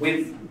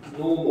 With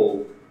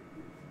normal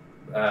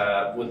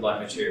wood-like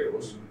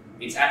materials,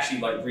 it's actually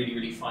like really,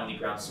 really finely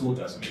ground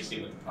sawdust mixed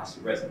in with the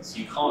plastic resin. So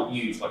you can't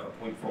use like a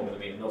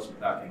 0.4mm nozzle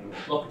without getting all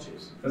the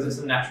blockages. Because it's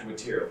a natural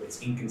material,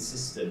 it's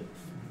inconsistent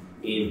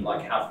in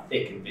like how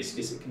thick and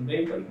viscous it can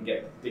be. Like you can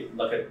get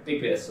like a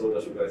big bit of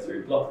sawdust will go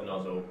through, block the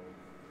nozzle.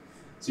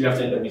 So you have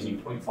to end up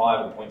using 0.5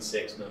 or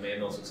 0.6mm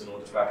nozzles in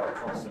order to have a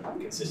constant,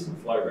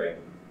 consistent flow rate.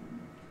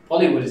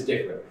 Polywood is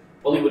different.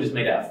 Polywood is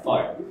made out of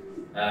foam.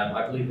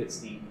 I believe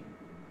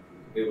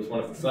it was one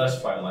of the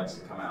first foam lines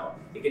to come out.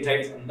 It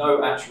contains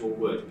no actual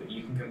wood, but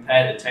you can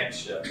compare the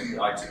texture of the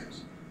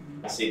items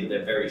and see that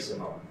they're very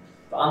similar.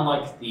 But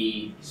unlike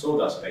the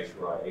sawdust-based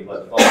variety, like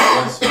the bulb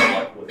does smell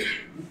like wood.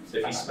 So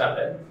if you smell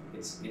it,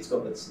 it's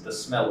got the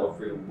smell of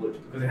real wood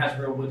because it has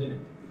real wood in it.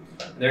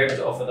 And they're able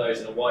to offer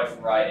those in a wide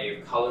variety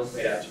of colours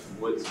made out of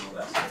different woods and all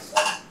that sort of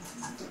stuff.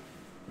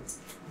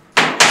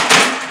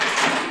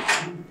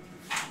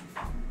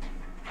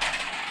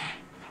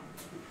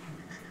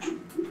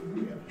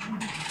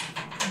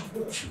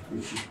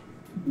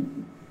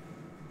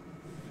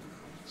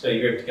 So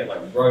you're able to get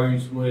like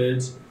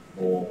rosewood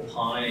or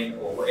pine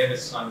or whatever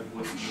kind of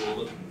wood you're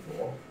looking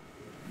for.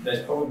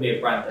 There's probably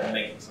a brand that are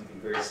making something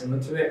very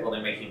similar to it, or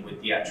they're making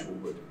with the actual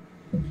wood.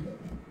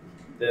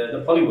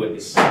 The polywood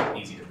is super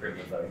easy to print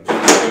with though.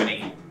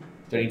 You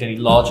don't need any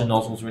larger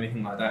nozzles or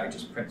anything like that. It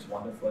just prints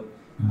wonderfully.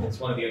 It's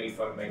one of the only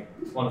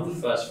it's one of the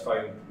first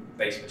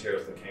foam-based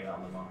materials that came out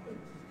on the market.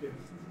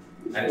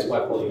 And it's by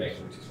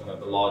Polymation, which is one of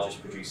the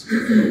largest producers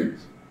of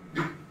films.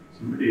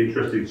 Some really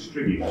interesting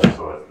stringing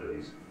inside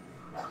these.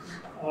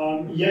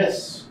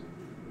 Yes.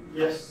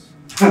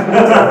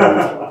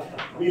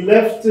 We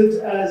left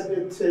it as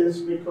it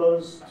is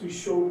because to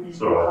show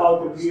people how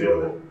the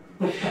real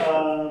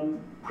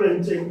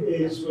printing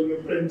is when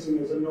you're printing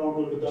as a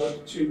normal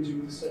without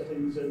changing the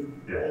settings and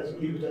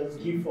leave it as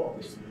default.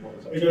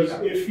 Because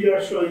if you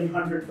are showing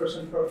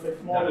 100%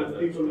 perfect model,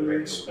 people will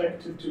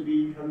expect it to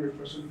be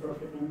 100%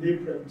 perfect when they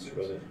print it.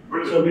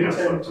 So we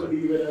tend to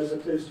leave it as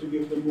it is to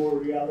give them more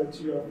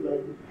reality of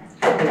like,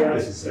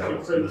 if you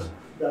print,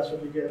 that's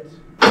what you get.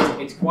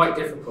 It's quite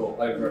difficult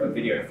over a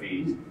video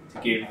feed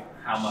to give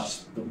how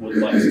much the wood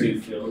lights do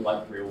feel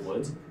like real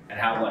wood and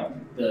how like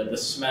the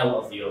smell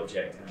of the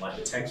object and like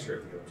the texture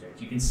of the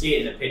object. You can see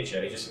it in a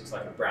picture, it just looks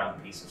like a brown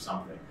piece of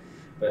something.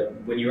 But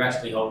when you're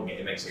actually holding it,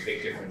 it makes a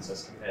big difference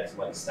as compared to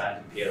like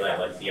standard PLA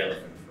like the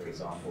elephant, for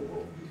example,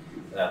 or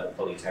the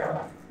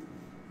polyterra.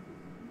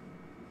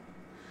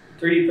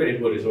 3D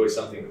printed wood is always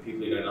something that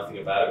people who know nothing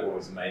about it are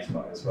always amazed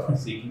by as well.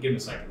 So you can give them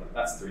something like,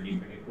 that's 3D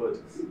printed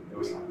wood. They're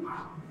always like,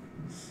 wow.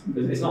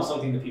 But it's not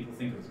something that people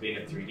think of as being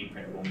a 3D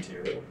printable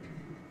material.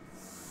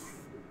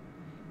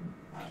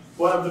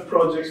 One of the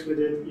projects we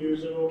did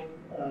years ago,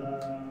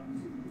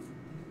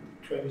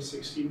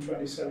 2016,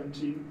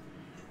 2017,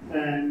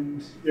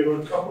 and there were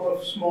a couple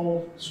of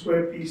small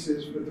square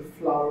pieces with a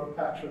flower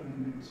pattern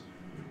in it,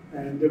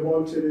 and they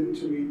wanted it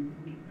to be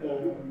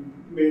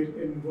made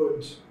in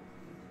wood.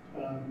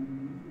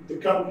 The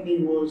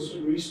company was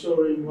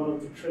restoring one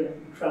of the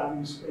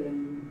trams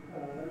in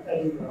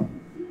Edinburgh,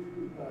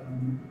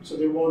 so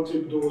they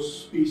wanted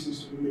those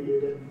pieces to be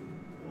made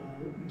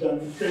and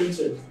done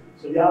printed.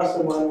 So we asked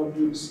them why not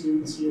do the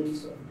CNC and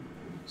stuff.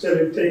 So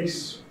it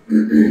takes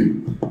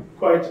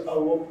quite a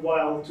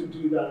while to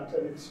do that,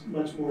 and it's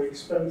much more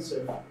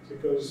expensive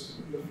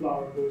because the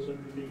flower goes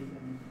underneath,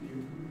 and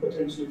you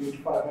potentially need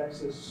 5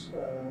 axis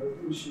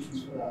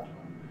machines for that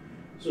one.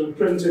 So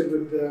printed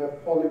with the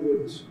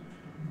polywood,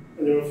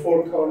 and there are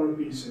 4 corner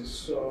pieces.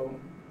 So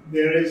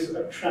there is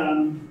a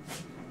tram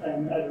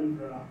in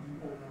Edinburgh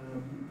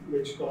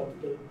which got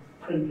the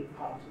printed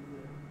part in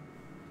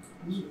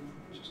there.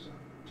 So just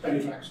a tiny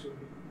backstory.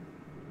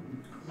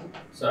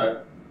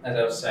 So, as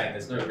I was saying,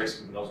 there's no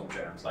risk of nozzle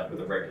jams like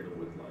with a regular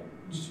wood line,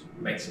 which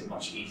makes it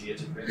much easier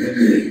to print with.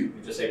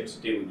 You're just able to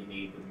do what you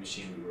need with the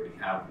machine that you already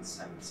have with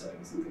standard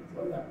settings and things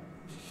like that.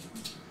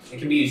 It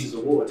can be used as a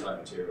watertight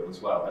material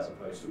as well, as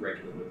opposed to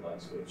regular wood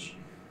lines, which,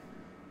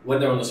 when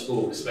they're on the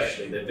spool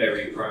especially, they're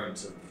very prone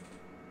to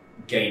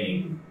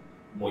gaining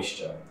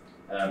moisture.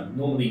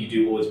 Normally you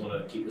do always want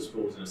to keep the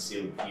spools in a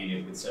sealed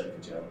unit with silica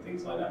gel and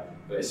things like that,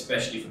 but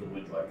especially for the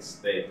wood lights,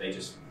 they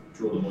just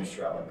draw the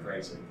moisture out like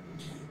crazy.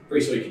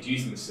 Pretty sure you could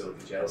use them as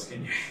silica gels,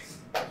 can you?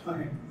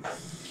 Okay.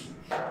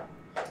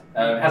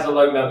 It has a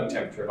low melting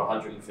temperature of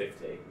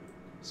 150,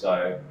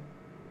 so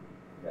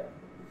yeah.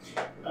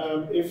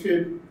 If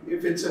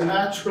it's a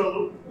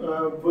natural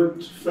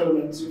wood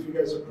filament, if you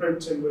guys are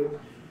printing with,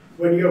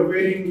 when you're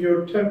varying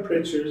your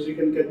temperatures, you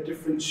can get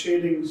different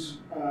shadings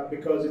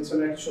because it's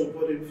an actual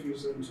wood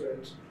infused into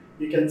it.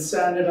 You can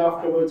sand it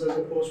afterwards as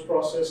a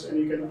post-process, and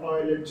you can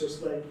oil it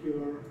just like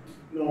your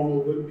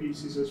normal wood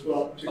pieces as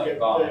well to Like get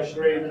varnish, the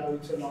grain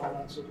out and all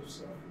that sort of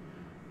stuff.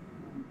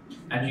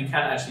 And you can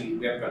actually,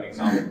 we have got an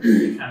example,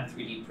 you can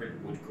 3D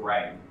print wood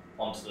grain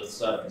onto the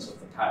surface of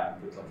the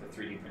pad with like a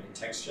 3D printed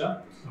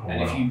texture. Oh,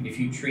 And wow. if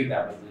you treat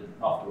that with it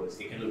afterwards,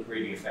 it can look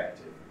really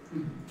effective.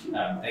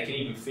 And it can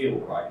even feel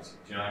right. Do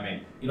you know what I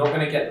mean? You're not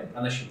going to get,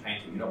 unless you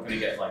paint it, you're not going to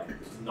get like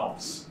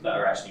knobs that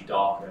are actually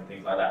darker and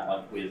things like that,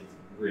 like with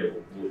real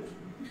wood.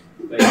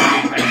 But if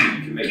you paint it,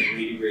 you can make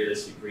really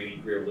realistic,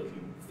 really real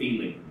looking,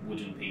 feeling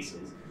wooden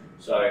pieces.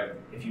 So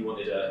if you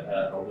wanted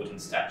a wooden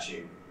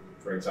statue,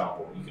 for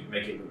example, you could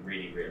make it look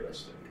really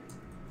realistic.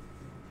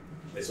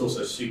 It's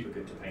also super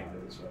good to paint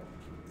with as well.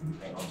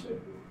 Paint onto.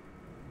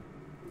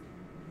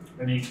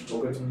 Any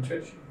all good on the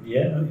Twitch?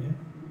 Yeah, oh yeah.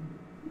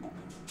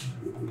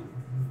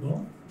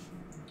 What?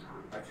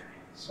 Okay,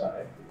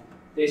 so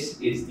this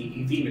is the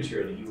UV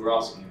material that you were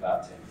asking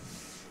about, Tim.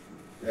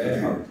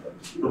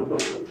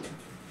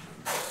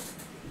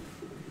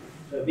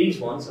 So these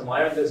ones are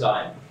my own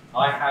design.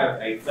 I have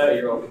a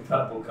 30-year-old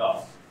convertible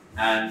car,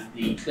 and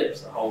the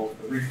clips that hold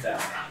the roof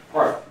down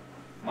broke.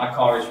 My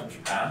car is from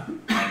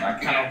Japan, and I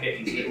cannot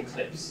get these little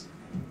clips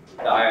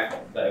that are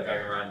going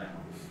around now.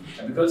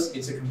 And because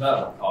it's a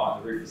convertible car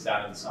and the roof is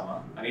down in the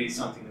summer, I needed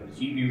something that was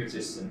UV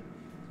resistant,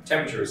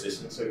 temperature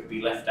resistant, so it could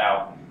be left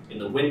out in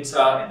the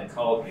winter, in the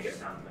cold, when it gets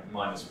down to like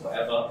minus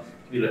whatever.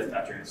 It could be left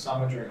out during the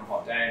summer, during a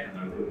hot day, and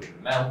I know it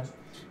would melt. So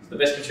the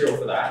best material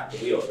for that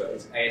we offer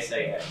is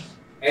ASA.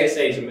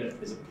 ASA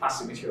is a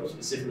plastic material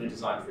specifically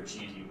designed for its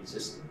UV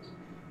resistance.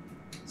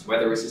 It's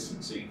weather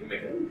resistant, so you can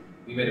make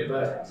we made a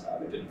birdhouse out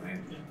of it, didn't we?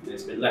 And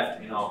it's been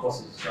left in our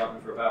boss's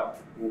garden for about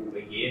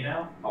a year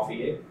now, half a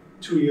year.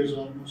 2 years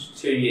almost.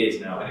 2 years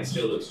now, and it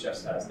still looks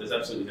just as. There's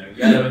absolutely no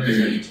yellow, and there's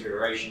no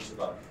deterioration to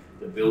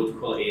the build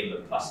quality and the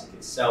plastic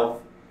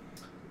itself.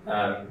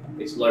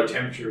 It's low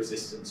temperature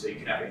resistant, so you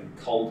can have it in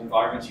cold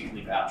environments. You can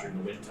leave it out during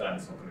the winter, and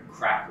it's not going to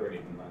crack or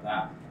anything like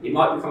that. It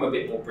might become a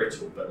bit more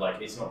brittle, but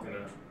like it's not going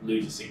to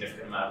lose a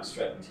significant amount of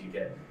strength until you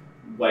get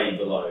way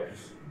below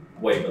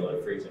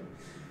freezing.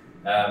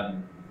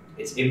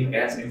 It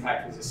has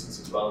impact resistance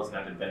as well as an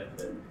added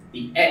benefit.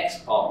 The X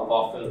part of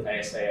our Philip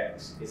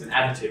ASAX is an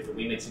additive that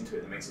we mix into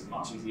it that makes it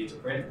much easier to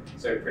print.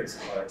 So it prints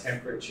at lower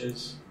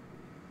temperatures,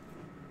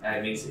 and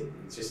it means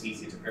it's just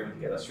easier to print when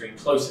you get that string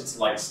closer to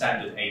like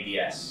standard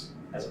ABS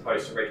as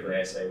opposed to regular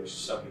ASA, which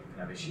some people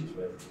can have issues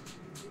with.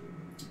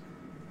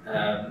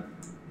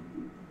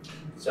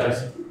 So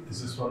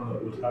is this one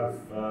that would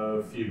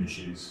have fume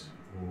issues?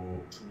 Or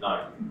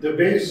no. The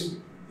base,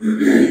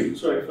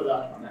 sorry for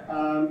that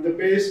one. The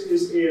base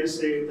is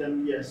ASA,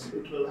 then yes,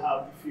 it will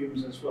have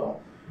fumes as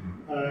well.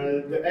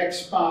 The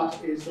X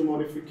part is the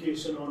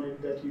modification on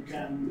it that you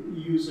can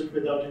use it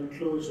without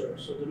enclosure.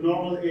 So the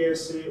normal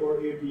ASA or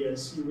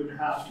ABS, you would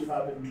have to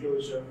have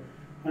enclosure,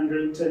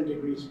 110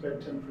 degrees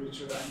bed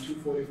temperature and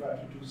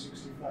 245 to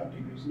 265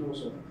 degrees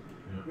nozzle.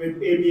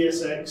 With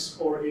ABSX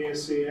or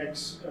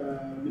ASAX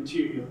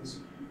materials,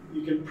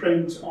 you can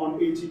print on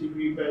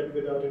 80-degree bed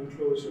without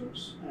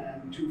enclosures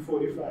and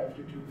 245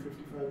 to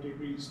 255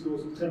 degrees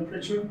nozzle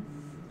temperature,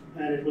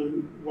 and it will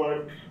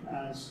work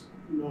as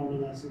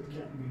normal as it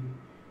can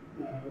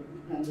be.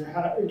 And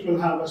it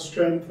will have a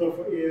strength of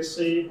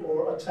ASA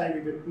or a tiny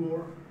bit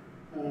more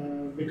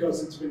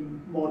because it's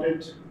been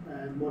modded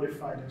and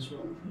modified as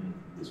well.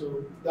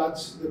 So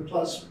that's the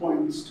plus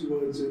points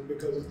towards it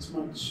because it's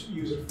much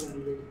user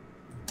friendly.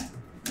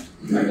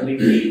 I believe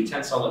the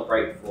tensile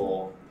break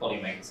for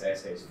Polymaker's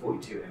ASA is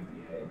 42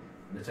 MPa,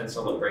 and the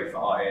tensile break for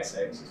our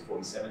ASX is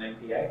 47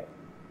 MPa.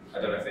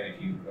 I don't know if any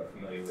of you are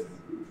familiar with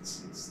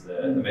it's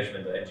the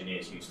measurement that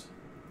engineers use to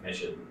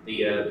measure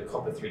the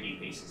copper 3D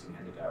pieces we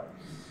handed out,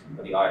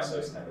 or the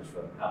ISO standards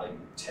for how they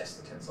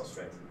test the tensile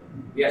strength of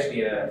them. We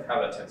actually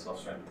have a tensile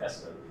strength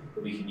tester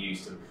that we can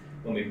use to,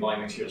 when we buy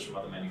materials from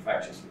other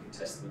manufacturers, we can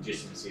test the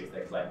legitimacy of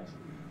their claims.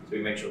 So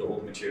we make sure that all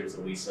the materials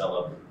that we sell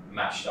are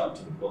matched up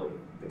to the quality,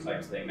 the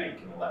claims they make,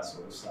 and all that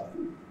sort of stuff.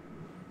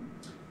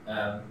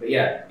 But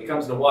yeah, it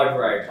comes in a wide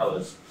variety of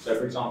colours. So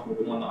for example,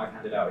 the one that I've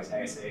handed out is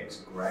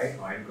ASAX grey,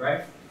 iron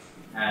grey,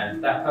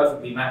 and that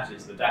perfectly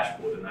matches the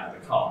dashboard and that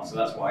of the car, so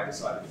that's why I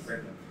decided to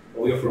print them.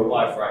 But we offer a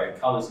wide variety of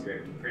colours that you're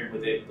able to print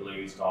with it: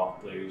 blues,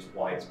 dark blues,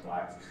 whites,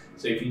 blacks.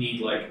 So if you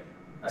need like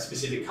a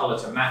specific colour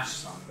to match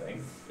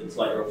something that's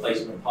like a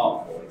replacement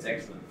part for, it's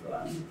excellent for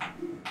that.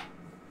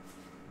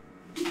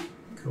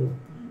 Cool.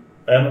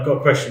 I've got a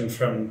question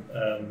from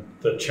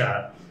the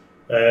chat.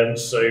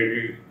 So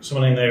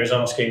someone in there is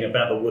asking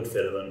about the wood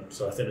filament,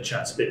 so I think the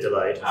chat's a bit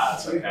delayed.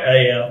 That's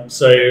okay.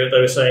 So they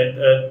were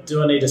saying,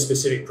 do I need a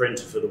specific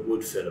printer for the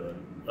wood filament?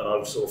 And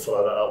I've sort of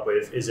followed that up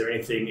with, is there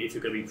anything, if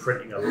you're going to be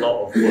printing a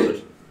lot of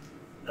wood,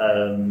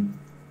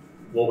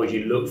 what would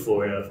you look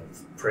for in a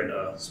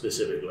printer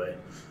specifically?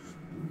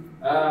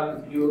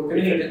 You're going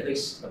to need at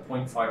least a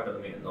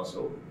 0.5mm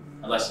nozzle,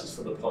 unless it's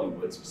for the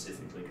polywood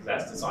specifically, because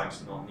that's designed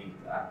to not need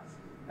that.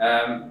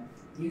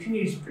 You can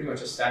use pretty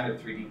much a standard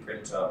 3D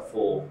printer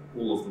for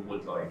all of the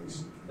wood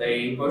lines.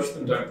 Most of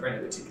them don't print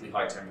at particularly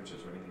high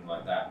temperatures or anything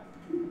like that.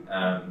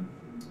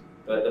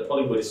 But the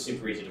polywood is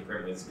super easy to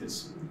print with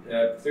because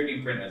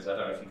 3D printers, I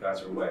don't know if you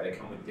guys are aware, they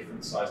come with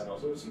different size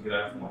nozzles. You can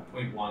go from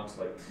like 0.1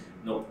 to like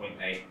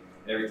 0.8,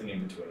 everything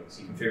in between.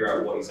 So you can figure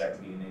out what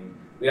exactly you need.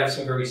 We have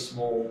some very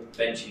small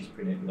benches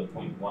printed with a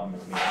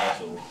 0.1mm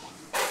nozzle.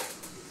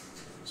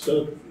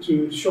 So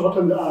to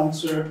shorten the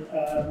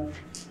answer,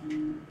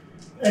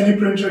 any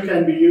printer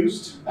can be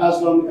used as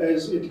long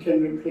as it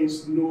can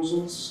replace the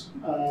nozzles.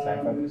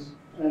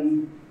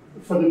 And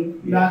for the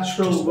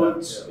natural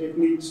woods, it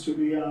needs to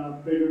be a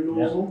bigger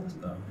nozzle.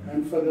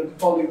 And for the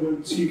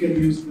polywoods, you can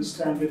use the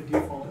standard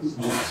default.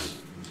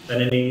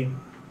 And any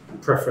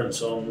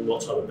preference on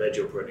what type of bed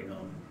you're printing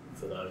on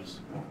for those?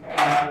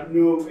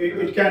 No,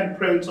 it can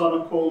print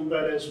on a cold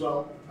bed as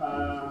well.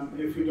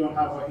 If you don't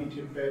have a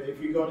heated bed.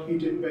 If you got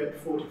heated bed,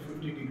 40 to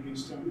 50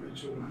 degrees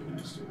temperature would be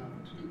nice to have it.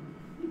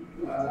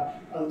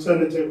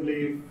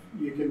 Alternatively,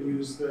 you can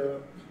use the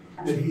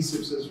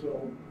adhesives as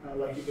well,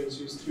 like you guys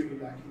use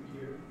 3D lacking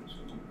here. So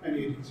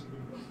any adhesive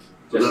will work.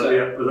 Was that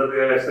the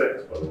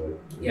ASX, by the way?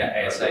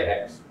 Yeah,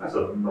 ASAX. That's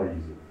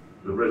amazing.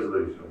 The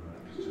resolution on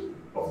that is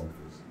just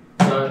bonkers.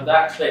 So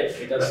that clip,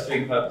 it does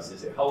three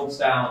purposes. It holds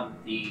down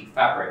the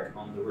fabric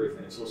on the roof,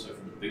 and it's also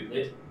from the boot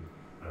lid.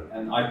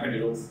 And I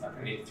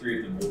printed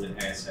three of them all in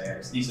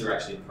ASAX. These are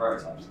actually the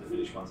prototypes. The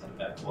finished ones had a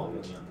better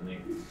quality on the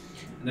underneath.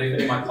 And they've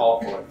been in my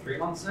car for like 3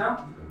 months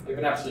now. They've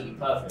been absolutely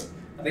perfect.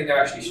 I think they're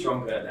actually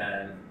stronger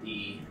than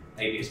the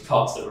ABS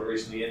parts that were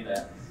originally in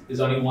there.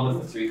 There's only one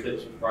of the 3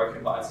 clips was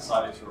broken, but I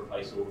decided to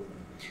replace all of them.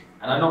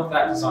 And I knocked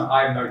that design.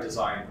 I have no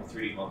design or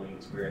 3D modeling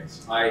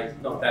experience. I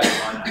knocked that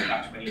design out in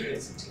about 20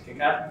 minutes in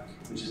Tinkercad,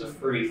 which is a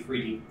free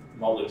 3D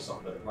modeling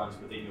software that runs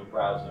within your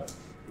browser.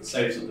 It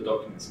saves all the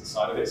documents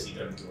inside of it, so you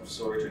don't have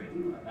storage or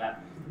anything like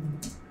that.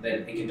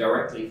 Then it can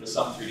directly, for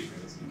some 3D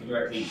printers, you can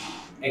directly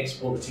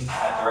export the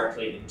Tinkercad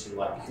directly into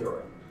like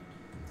Cura.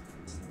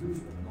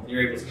 And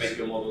you're able to make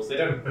your models. They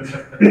don't.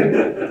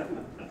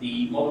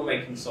 The model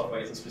making software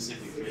isn't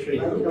specifically.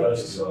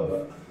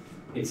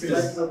 It's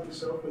just. Help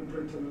yourself and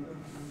print another.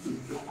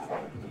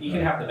 You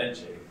can have them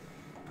eventually.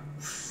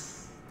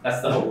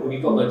 That's the whole.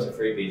 We've got loads of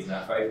freebies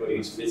now for everybody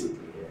who's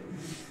physically here.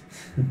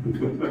 And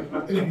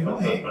if you're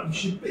not here, you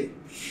should be.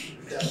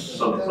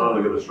 Some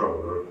are going to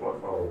struggle, they're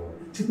quite far away.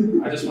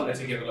 I just wanted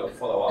to give a little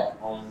follow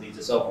up on the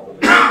dissolve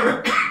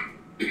model.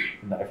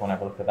 Let everyone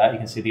have a look at that. You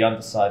can see the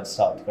underside is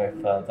starting to go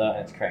further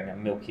and it's creating a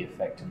milky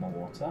effect in the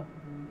water.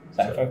 Is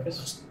that in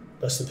focus?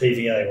 That's the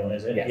PVA one,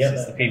 is it?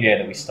 Yes, it's the PVA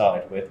that we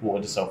started with,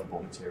 water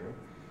dissolvable material.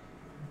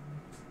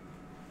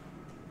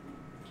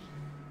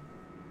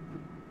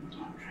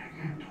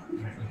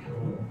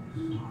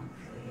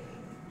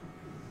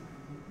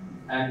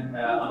 And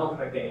I'm not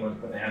going to get anyone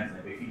to put their hands in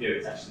it, but if you do,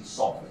 it's actually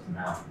softer than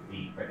now,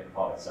 the printed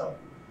part itself.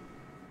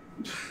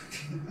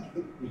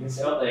 You can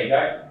see, oh, there you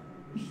go.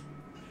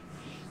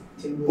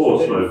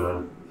 Poor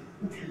snowman.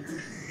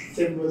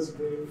 Tim was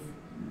brave.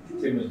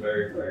 Tim was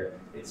very brave.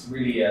 It's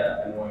really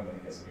annoying when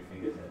it gets on your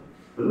fingertip.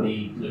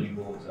 The glue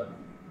water.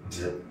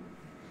 Yeah.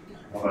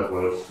 I've had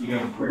worse. You go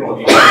for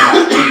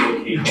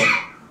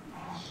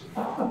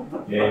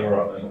Yeah, you're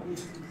right, mate.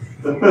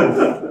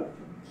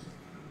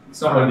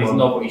 It's not one of these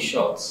novelty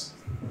shots.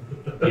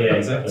 Yeah,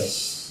 exactly.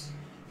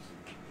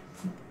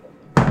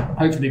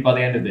 Hopefully by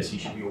the end of this you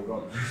should be all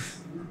gone.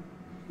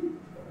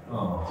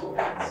 Oh.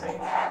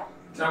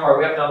 Don't worry,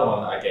 we have another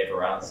one that I gave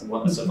around, so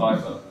one the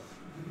survivor.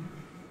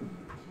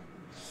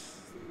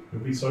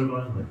 It'll be so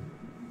lonely.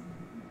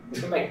 We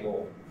can make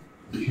more.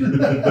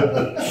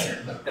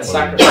 And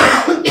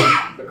sacrifice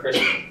for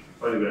Christmas.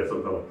 Only we had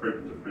some kind of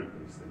printer to print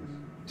these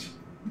things.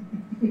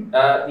 The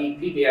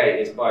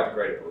PVA is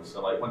biodegradable,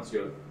 so like once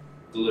your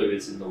glue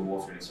is in the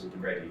water and it's all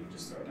degraded, you can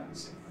just throw it down the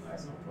sink.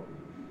 That's not a problem.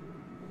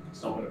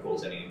 It's not going to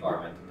cause any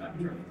environmental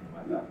damage or anything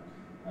like that.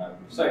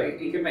 So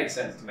it could make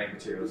sense to make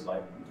materials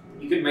like,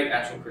 you could make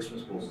actual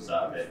Christmas balls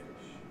out of it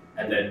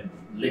and then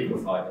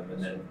liquefy them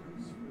and then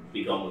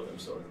be gone with them,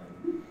 sort of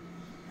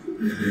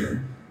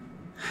thing.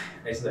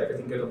 Is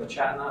everything good on the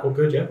chat now? All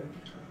good, yeah.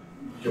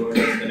 Do you want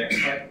to go to the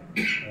next slide?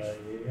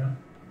 Yeah.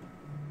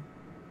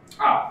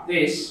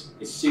 This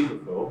is super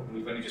cool.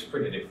 We've only just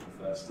printed it for the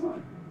first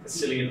time.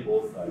 Facilian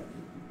Ortho.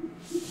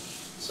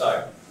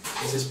 So,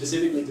 this is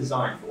specifically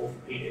designed for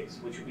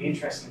orthopedics, which will be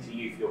interesting to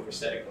you for your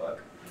prosthetic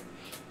work.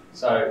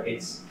 So,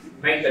 its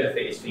main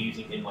benefit is for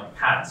using in like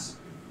pads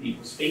for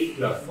people's feet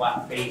who have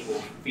flat feet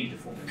or feet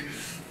deformity.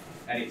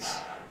 And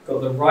it's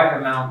got the right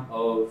amount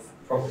of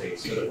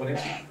properties so that when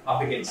it's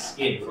up against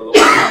skin for a long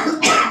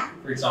time,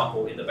 for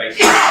example, in the base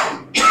of a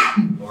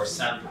shoe or a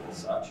sandal or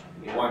such,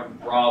 it won't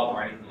rub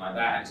or anything like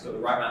that, and it's got the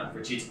right amount of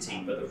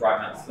rigidity but the right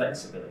amount of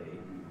flexibility.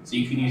 So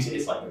you can use it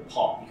as like a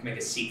pot. You can make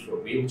a seat for a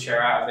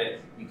wheelchair out of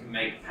it. You can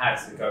make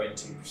pads that go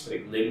into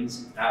prosthetic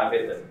limbs out of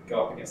it that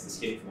go up against the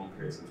skin for long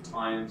periods of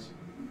times.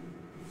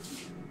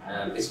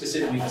 It's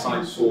specifically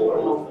designed for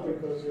all of them.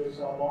 Because there's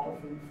a lot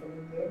of info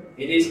in there.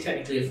 It is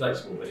technically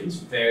flexible, but it's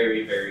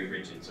very, very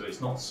rigid, so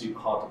it's not super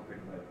hard to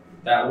print with.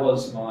 That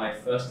was my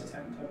first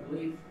attempt, I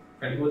believe,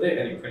 printing with it,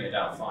 and it printed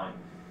out fine,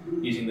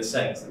 using the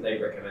settings that they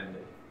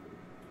recommended.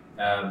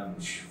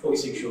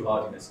 46 short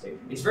hardiness stick.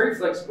 It's very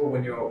flexible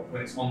when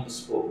it's on the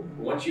spool,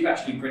 but once you've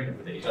actually printed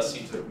with it, it does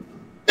seem to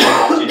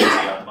rigidity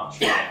up much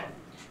higher.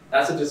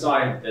 That's a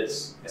design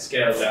that's a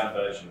scaled down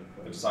version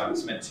of a design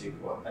that's meant to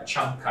a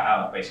chunk cut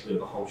out basically of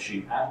the whole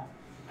shoe pad.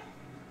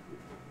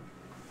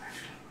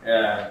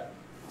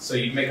 So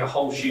you'd make a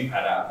whole shoe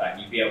pad out of that,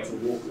 and you'd be able to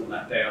walk on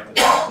that day after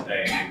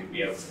day, and you would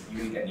be able to, you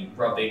wouldn't get any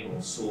rubbing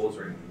or sores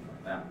or anything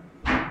like that.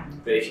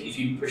 But if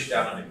you push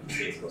down on it, you can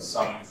see it's got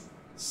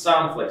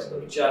some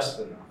flexibility, just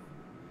enough.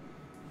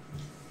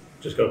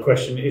 Just got a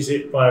question, is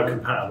it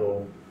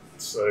biocompatible?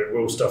 So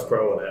will stuff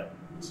grow on it?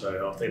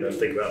 So I think they'll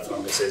think about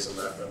funguses and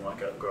that, they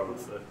might grow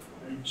off it.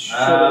 It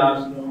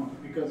shouldn't, no,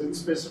 because it's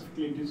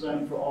specifically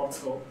designed for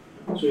ortho,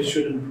 so it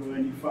shouldn't grow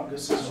any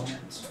funguses on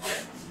it.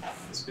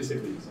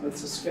 Specifically designed.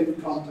 It's a skin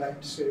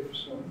contact safe,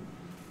 so.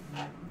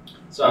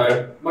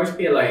 So most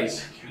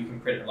PLAs you can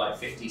print at like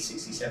 50,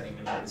 60, 70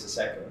 millimeters a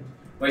second.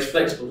 Most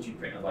flexibles you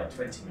print at like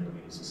 20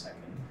 millimeters a second.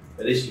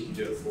 But this you can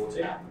do at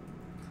 40.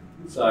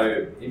 So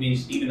it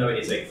means even though it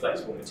is a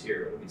flexible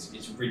material,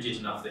 it's rigid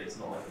enough that it's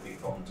not like a big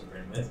problem to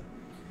print with.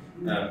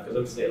 Because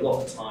obviously a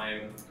lot of the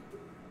time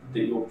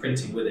that you're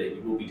printing with it,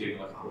 you will be doing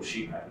like a whole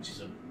shoe pad, which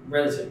is a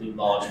relatively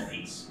large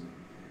piece.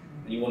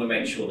 And you want to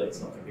make sure that it's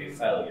not going to be a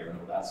failure and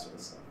all that sort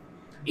of stuff.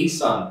 East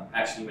Sun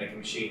actually make a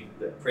machine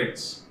that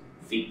prints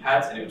feet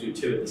pads, and it will do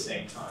two at the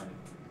same time,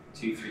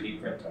 2 3D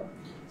printer.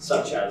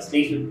 Such as,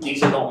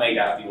 these are not made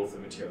out of the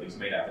ortho material, these are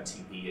made out of a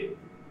TPU.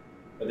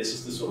 But this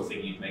is the sort of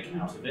thing you'd make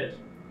out of it.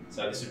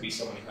 So this would be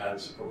someone who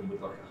has probably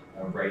with like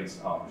a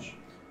raised arch.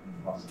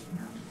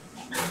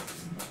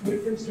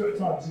 With prints two at a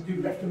time, does it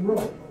do left and right?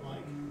 Or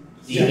like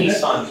The East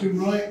Sun, to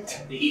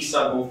right? the East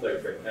Sun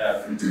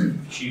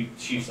ortho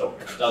shoe sole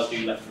printer does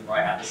do left and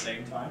right at the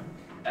same time.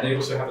 And they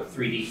also have a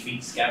 3D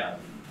feet scanner.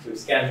 So it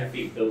scans your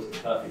feet and builds the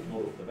perfect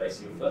model for the base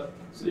of your foot,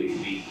 so that you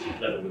can be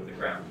level with the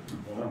ground.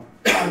 Wow.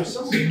 There was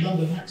someone in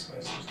London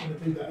Hackspace that was going to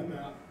do that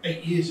about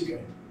 8 years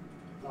ago.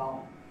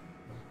 Now,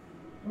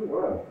 Oh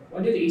wow.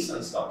 When did East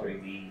Sun start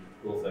doing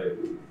the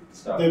ortho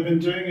stuff? they've been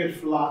doing it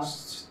for the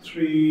last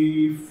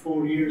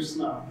 3-4 years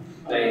now.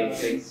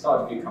 They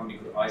started a new company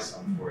called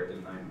iSun for it,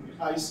 didn't they?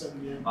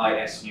 ISON, yeah.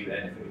 ISUN,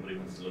 if anybody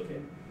wants to look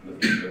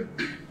into it.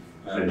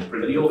 So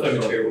But the ortho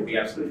material would be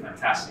absolutely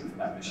fantastic for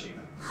that machine.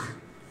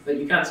 But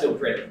you can still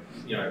print,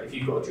 you know, if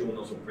you've got a dual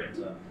nozzle printer,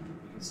 you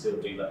can still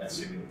do that,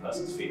 assuming the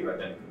person's feet are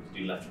identical, you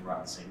can do left and right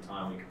at the same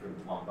time, you can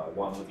print one by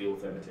one with the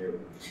ortho material.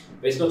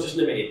 But it's not just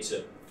limited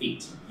to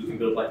feet, you can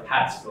build like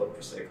pads for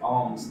prosthetic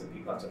arms that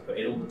people have to put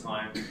in all the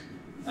time.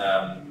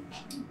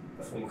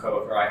 A former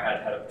co-worker I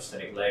had a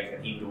prosthetic leg,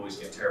 and he would always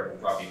get terrible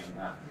rubbing and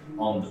that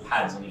on the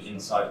pads on the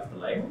inside of the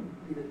leg.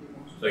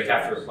 So you'd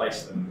have to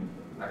replace them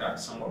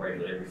somewhat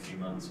regularly every few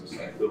months or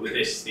so. But with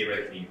this,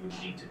 theoretically, you would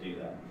need to do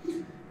that.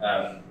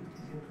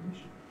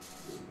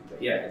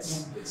 But yeah,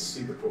 it's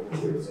super cool.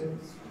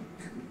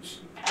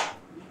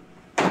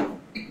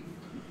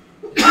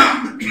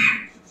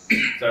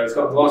 So it's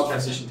got a glass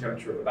transition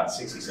temperature of about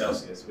 60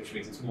 Celsius, which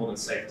means it's more than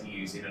safe to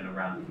use in and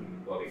around the human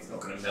body. It's not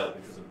going to melt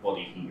because of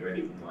body heat or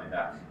anything like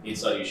that. The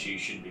inside of your shoe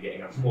shouldn't be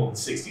getting up more than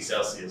 60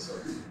 Celsius,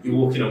 or you're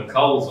walking on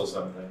coals or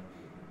something.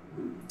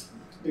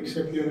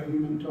 Except you're a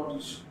human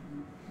tortoise.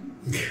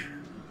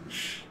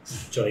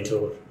 Johnny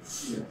Todd.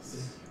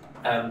 Yes.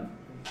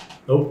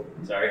 Oh,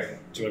 Sorry.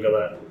 do you want to go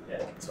there?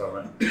 Yeah.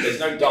 Sorry, mate. There's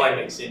no dye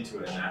mixed into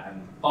it in that,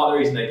 and part of the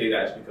reason they do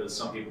that is because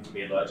some people can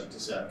be allergic to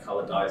certain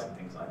colour dyes and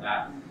things like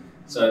that.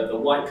 So the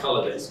white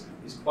colour that is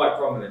quite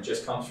prominent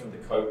just comes from the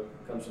coat,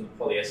 comes from the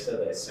polyester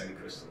that is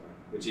semi-crystalline,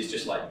 which is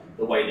just like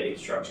the way that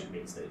it's structured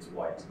means that it's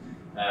white,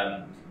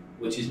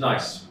 which is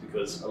nice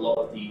because a lot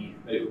of the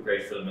medical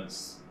grade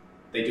filaments,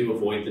 they do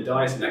avoid the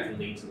dyes, and that can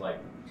lead to like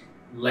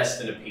less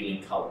than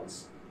appealing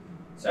colours.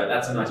 So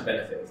that's a nice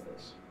benefit of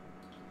this.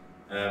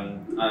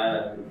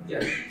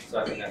 Yeah, so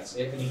I think that's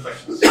it. Any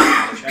questions in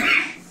the chat?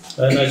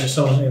 No, just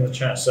someone in the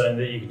chat saying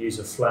that you could use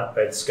a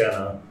flatbed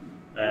scanner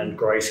and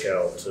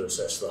grayscale to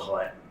assess the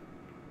height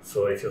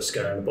for if you're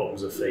scanning the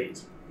bottoms of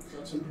feet.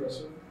 That's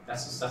impressive.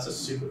 That's a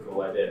super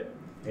cool idea.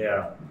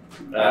 Yeah.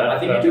 I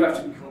think you do have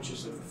to be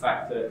conscious of the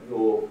fact that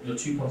your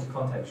 2 points of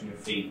contact on your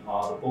feet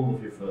are the ball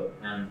of your foot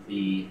and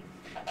the,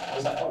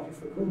 what's that part of your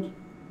foot called?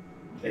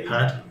 The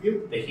pad.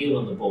 The heel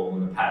and the ball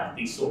and the pad.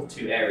 These sort of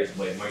two areas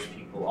where most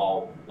people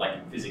are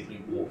like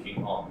physically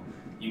walking on.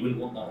 You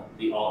wouldn't want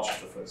the arch of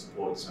the foot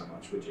supported so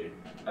much, would you?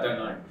 I don't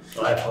know.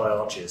 I have high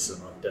arches,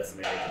 and I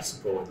definitely need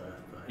support there.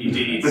 You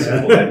do need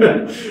support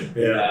there.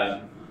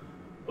 Yeah.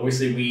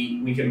 Obviously,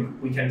 we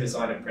can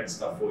design and print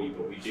stuff for you,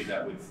 but we do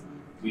that with,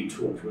 we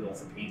talk to an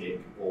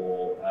orthopedic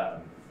or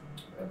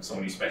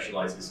someone who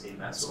specialises in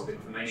that sort of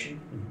information.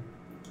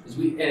 Because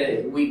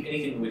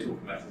anything that we're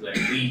talking about today,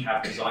 we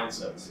have design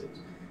services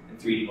and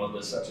 3D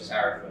modelers such as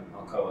Arifin,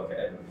 our co-worker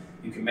Evan,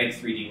 who can make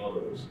 3D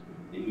models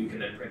that you can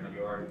then print on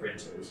your own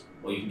printers,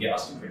 or you can get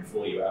us to print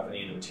for you out of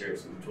any of the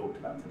materials that we've talked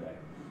about today.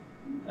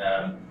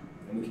 And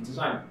we can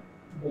design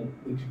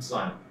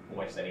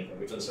almost anything.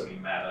 We've done so many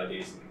mad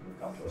ideas that people have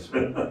come to us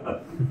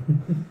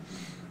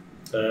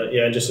with.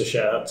 Yeah, and just a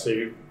shout out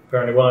to,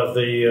 apparently one of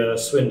the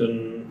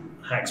Swindon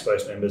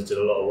Hackspace members did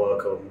a lot of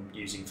work on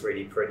using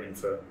 3D printing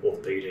for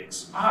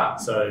orthopedics. Ah,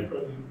 so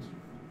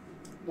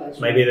Nice.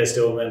 maybe they're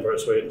still a member at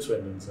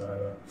Swindon.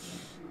 So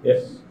yeah,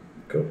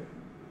 cool.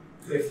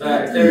 if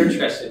they're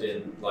interested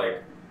in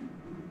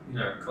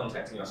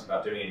contacting us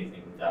about doing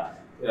anything with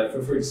that,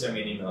 feel free to send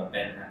me an email at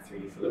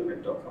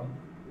ben@3dfillerprint.com.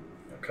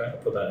 Okay, I'll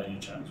put that in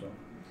your chat as well.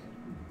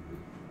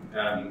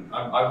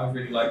 I would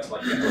really like to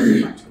get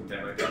a practical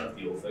demo done of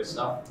the ortho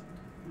stuff.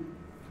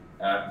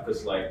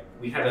 Because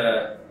we had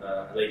a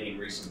lady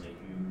recently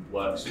who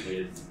works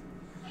with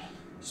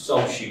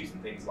sole shoes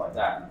and things like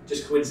that.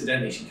 Just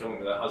coincidentally, she came in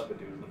with her husband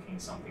who was looking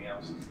at something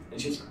else,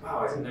 and she was like, "Wow,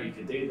 I didn't know you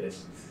could do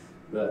this."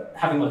 But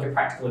having a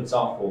practical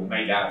example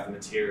made out of the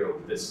material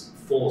that's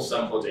for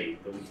somebody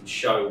that we can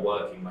show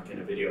working in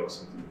a video or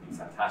something would be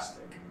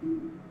fantastic.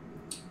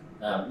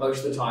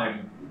 Most of the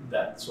time,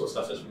 that sort of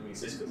stuff doesn't really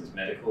exist because it's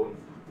medical and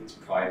it's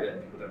private,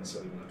 and people don't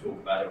necessarily want to talk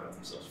about it or have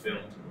themselves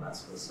filmed and all that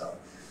sort of stuff.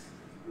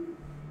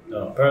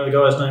 No, apparently the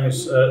guy's name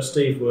is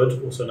Steve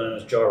Wood, also known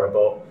as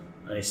Gyrobot,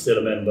 and he's still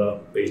a member,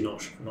 but he's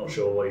not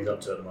sure what he's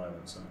up to at the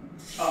moment. So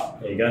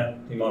there you go.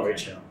 He might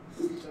reach out.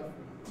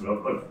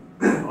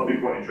 I'd be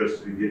quite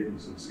interested in getting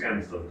some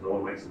scans done because I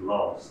want to make some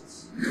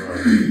lasts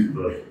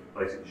for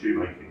basic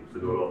shoemaking to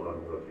do a lot of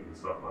woodworking and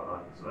stuff like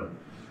that. So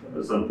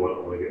at some point I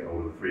want to get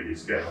hold of a 3D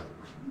scanner.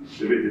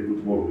 It's a bit difficult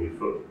to model your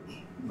foot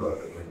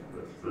perfectly.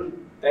 But,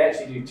 They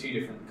actually do two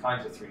different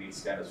kinds of 3D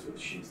scanners for the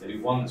shoes. They do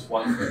one that's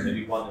one foot, and they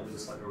do one that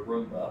looks like a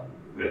Roomba,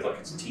 with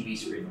it's a TV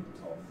screen on the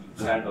top. You can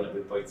stand on it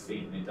with both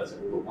feet, and it does it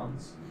all at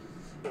once.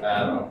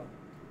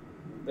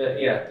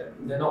 But yeah,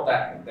 they're not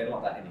that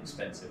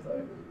inexpensive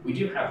though. We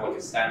do have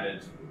a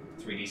standard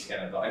 3D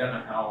scanner, but I don't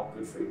know how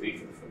good it would be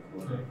for the foot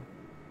quality.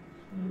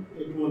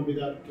 It won't be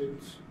that good.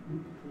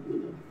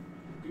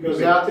 Because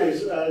that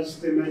is, as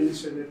they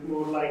mentioned, it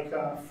more like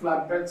a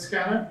flatbed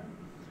scanner.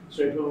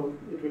 So it will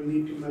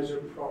need to measure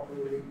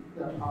properly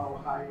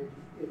how high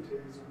it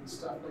is and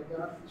stuff like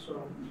that.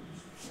 So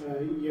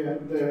yeah,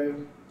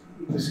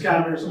 the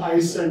scanners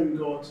Ison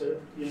got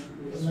it. Yeah,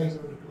 Laser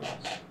with a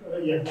glass.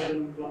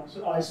 glass. So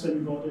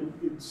Ison got it.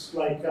 It's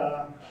like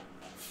a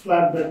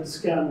flatbed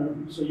scanner.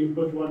 So you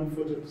put one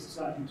foot at the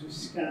time to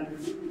scan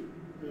it.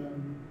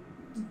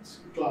 It's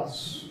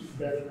glass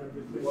bed and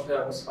everything.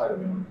 What side are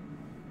we on?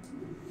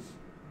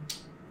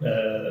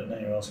 Now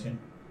you're asking.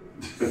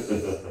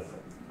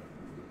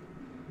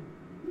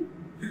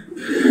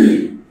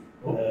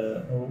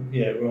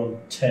 Yeah, we're on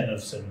 10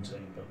 of 17,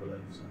 I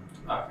believe. So.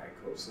 Okay,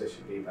 cool. So they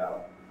should be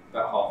about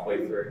halfway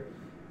through.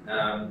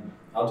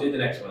 I'll do the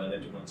next one, and then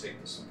do you want to take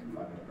just like a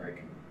 5-minute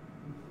break?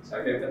 Is that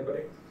okay with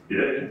everybody?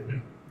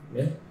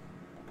 yeah.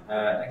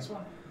 Next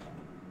one.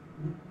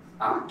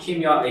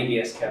 Kimya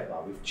ABS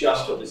Kevlar. We've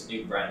just got this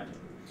new brand.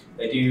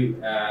 They do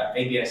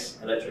ABS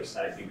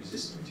electrostatically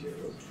resistant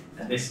materials,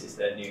 and this is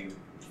their new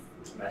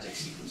magic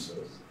secret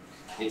sauce.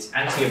 It's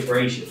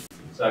anti-abrasion,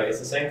 so it's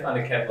the same kind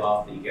of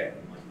Kevlar that you get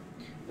in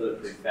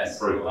bulletproof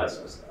vests and all that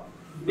sort of stuff.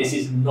 This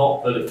is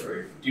not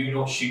bulletproof. Do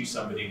not shoot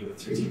somebody with a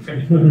 3D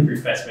printed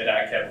bulletproof vest made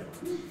out of Kevlar.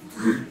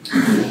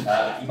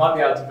 You might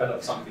be able to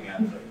develop something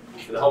out of it.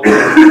 But the whole point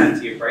is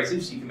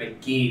anti-abrasive, so you can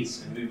make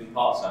gears and moving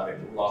parts out of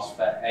it that will last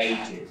for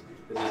ages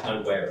because there's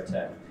no wear or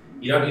tear.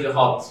 You don't need a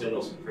hardened steel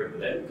nose to print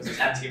with it because it's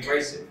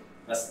anti-abrasive.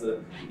 That's the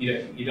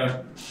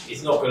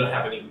it's not going to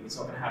have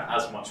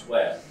as much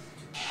wear.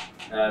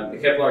 The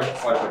Kevlar is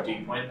provided by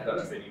Dew Point. I don't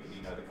know if any of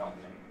you know the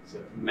company. It's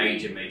a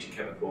major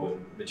chemical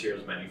and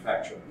materials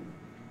manufacturer.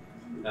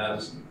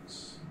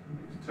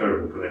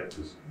 Terrible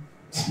collectors.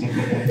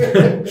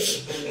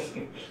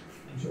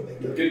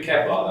 Good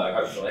Kevlar though,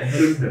 hopefully.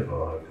 Good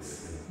Kevlar.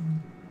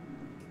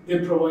 They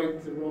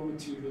provide the raw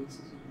materials as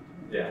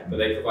well. Yeah, but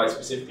they provide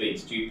specifically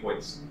to Dew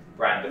Point's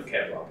brand of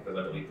Kevlar because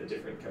I believe the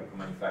different chemical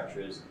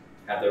manufacturers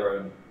have their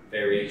own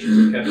variations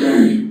of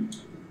Kevlar.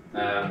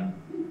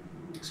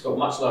 It's got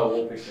much lower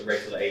warpage than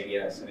regular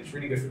ABS, and it's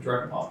really good for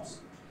drone parts.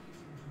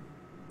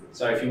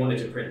 So if you wanted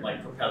to print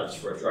like propellers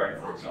for a drone,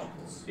 for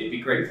example, it'd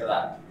be great for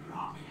that.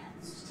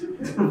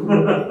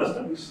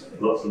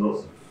 Lots and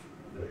lots of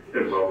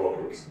Kevlar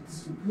rockets.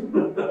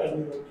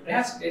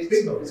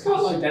 It's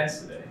got low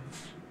density.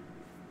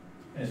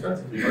 It's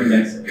relatively low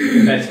density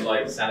compared to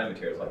like standard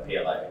materials like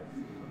PLA.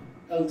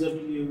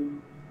 LW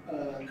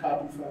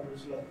carbon fiber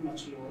is like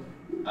much lower.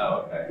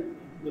 Oh, okay.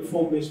 The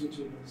foam-based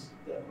materials,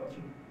 they're quite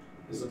low.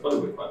 Is the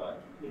polywood quite light?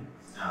 Yeah.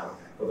 Oh,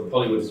 okay. Well, the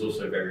polywood is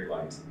also very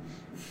light.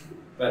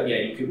 But yeah,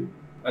 you could,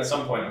 at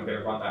some point I'm going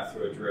to run that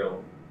through a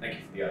drill. Thank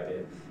you for the idea.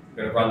 I'm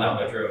going to run that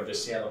on a drill and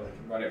just see how long I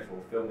can run it for,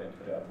 film it, and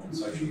put it up on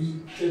socials.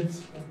 It's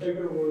a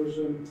bigger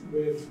version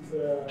with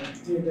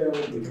data.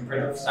 We can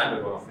print a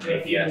standard one off an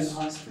ABS,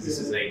 because this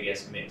is an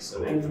ABS mix, so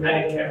they've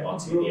added Kevlar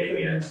to the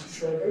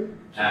ABS.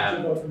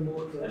 And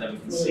then we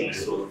can see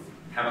sort of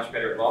how much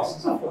better it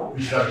lasts.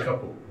 We should have a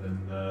couple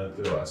and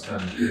do like a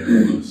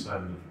standard,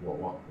 standard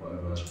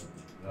whatever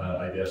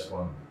ABS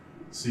one.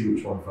 See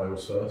which one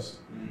fails first.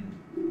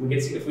 We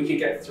could see if we could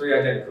get 3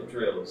 identical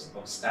drills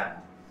on stand.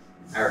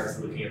 Aaron's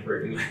looking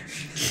approvingly.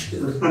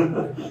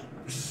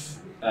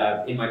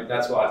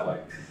 That's what I'd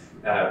like.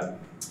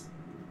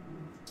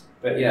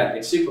 But yeah,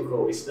 it's super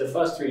cool. It's the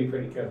first 3D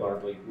printed Kevlar I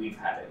believe we've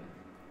had it.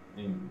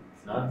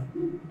 No?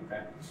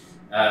 Okay.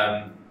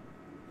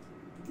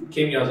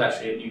 Kimya is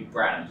actually a new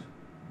brand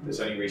that's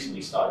only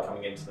recently started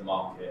coming into the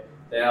market.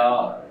 They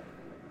are.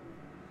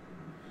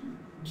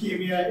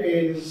 Kimya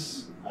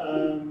is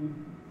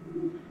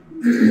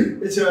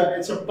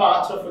it's a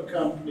part of a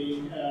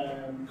company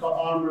called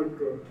Armor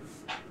Group,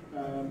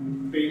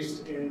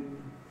 based in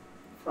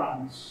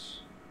France,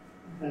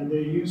 and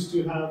they used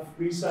to have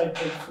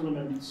recycled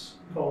filaments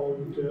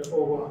called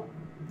OVA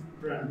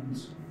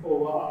brands,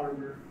 OVA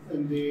Armor,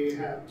 and they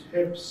had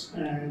hips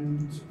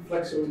and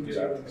flexible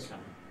materials.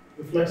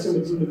 The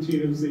flexible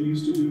materials they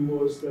used to do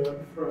was the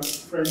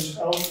French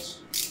Alps.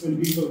 When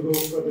people go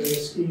for the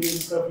skiing and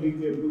stuff, leave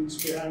their boots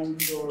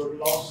behind or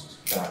lost,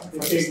 they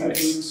take the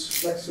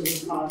boots, flexible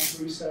parts,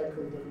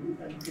 recycle them,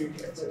 and create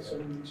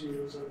flexible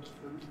materials out of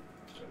them.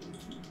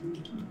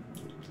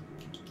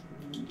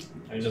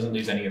 And it doesn't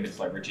lose any of its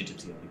like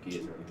rigidity on the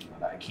gears or anything like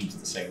that. It keeps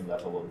the same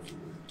level of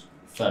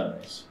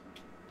firmness.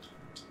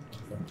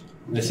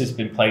 This has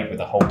been played with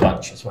a whole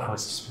bunch as well.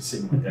 It's just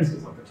sitting on my desk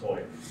as like a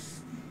toy.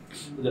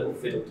 A little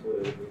fiddle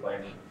toy that we're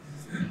playing with.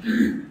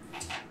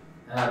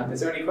 Is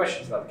there any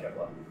questions about the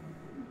Kevlar?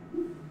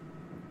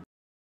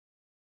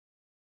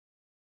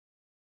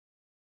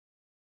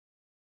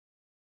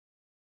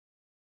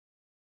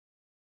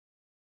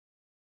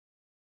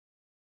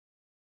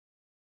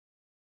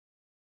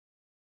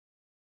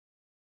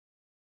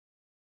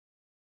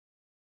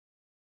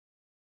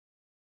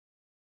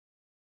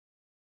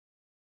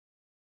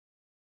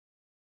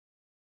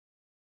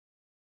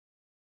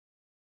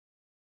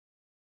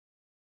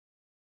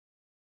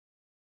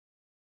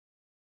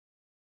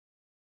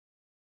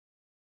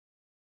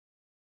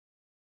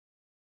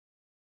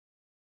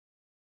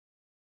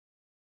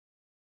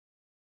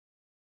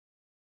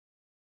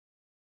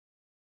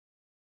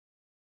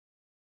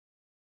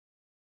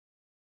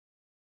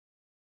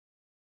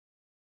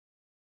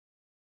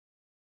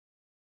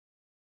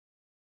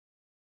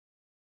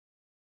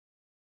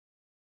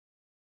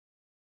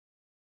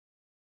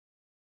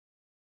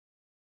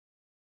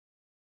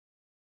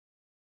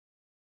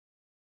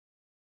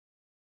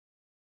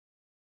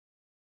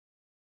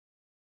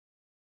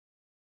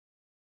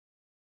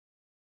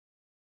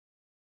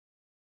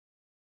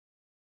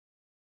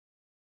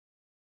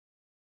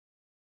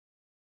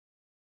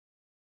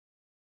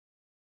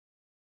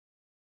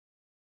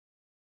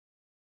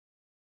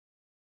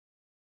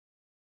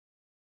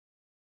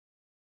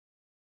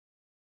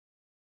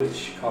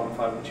 Which carbon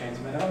fiber chains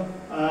are made out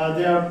of?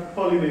 They are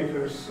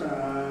polymakers,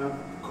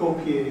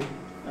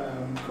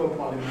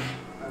 copolymer.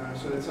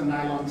 So it's a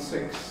nylon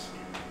 6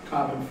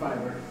 carbon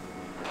fiber.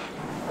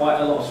 Quite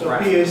a lot of So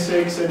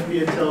PA6 and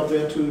PA12,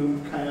 they're two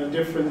kind of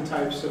different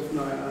types of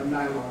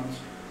nylons.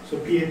 So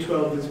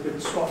PA12 is a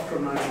bit softer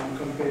nylon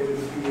compared to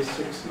the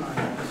PA6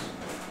 nylons.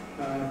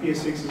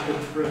 PS6 is a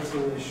bit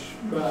brittle-ish,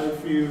 but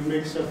if you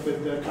mix up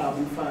with the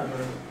carbon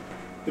fiber,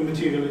 the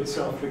material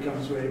itself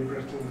becomes very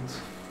brittle.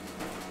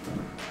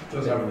 It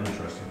does have an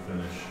interesting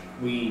finish.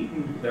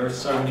 There are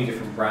so many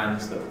different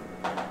brands that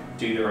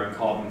do their own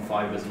carbon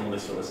fibers and all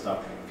this sort of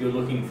stuff. If you're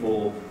looking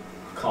for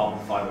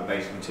carbon fiber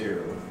based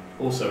material,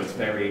 also it's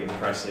very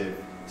impressive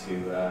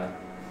to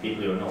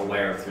people who are not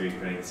aware of 3D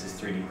printing. This is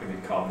 3D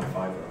printed carbon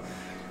fiber.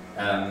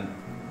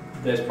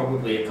 There's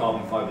probably a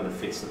carbon fiber that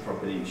fits the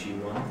properties you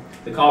want.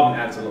 The carbon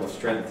adds a lot of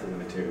strength to the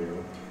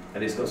material,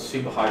 and it's got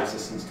super high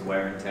resistance to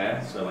wear and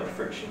tear, so like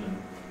friction and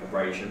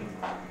abrasion.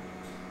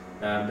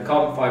 The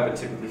carbon fiber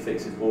typically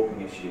fixes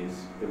warping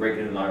issues that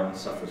regular nylon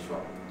suffers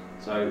from.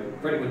 So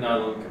printing with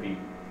nylon can be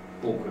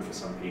awkward for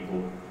some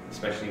people,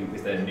 especially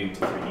if they're new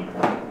to 3D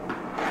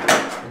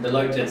printing. And the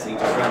low density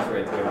to strength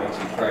ratio makes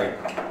you great,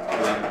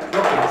 like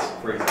rockets,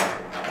 for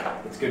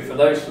example. It's good for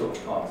those sort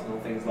of parts and all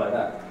things like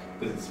that,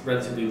 because it's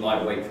relatively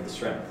lightweight for the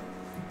strength.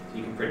 So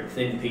you can print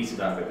thin pieces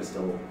out of it, but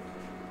still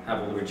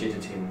have all the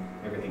rigidity and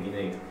everything you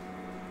need.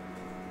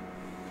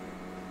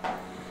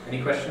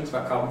 Any questions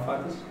about carbon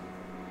fibers?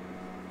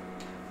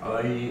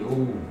 Are they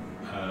all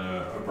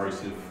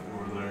abrasive,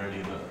 or are there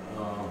any that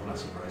are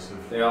less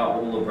abrasive? They are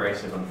all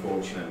abrasive,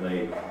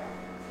 unfortunately,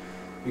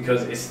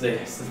 because it's the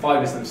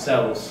fibers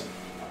themselves.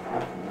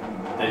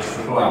 They're It's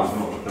the rough. fibers,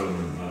 not the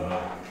filament.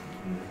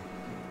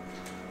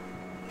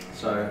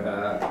 So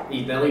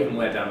they'll even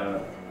wear down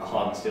a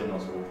hardened steel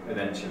nozzle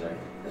eventually,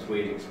 as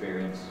we'd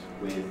experienced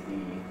with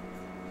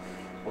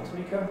the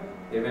Automica.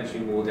 They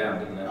eventually wore down,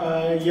 didn't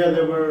they? Yeah,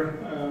 they were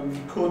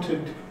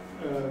coated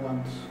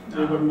ones.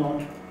 They were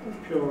not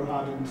pure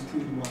hardened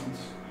steel ones.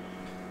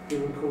 They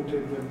were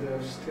coated with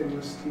the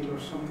stainless steel or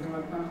something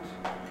like that.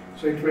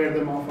 So it wear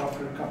them off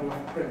after a couple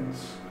of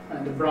prints,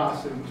 and the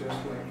brass is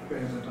just like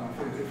wears it off.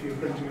 If you're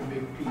printing a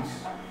big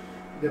piece,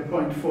 the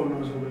 0.4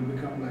 nozzle will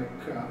become like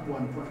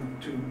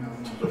 1.2 mil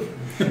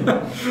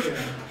nozzle.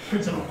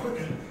 Prints a lot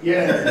quicker.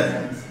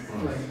 Yeah,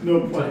 like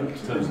no point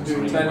in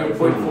doing Turn your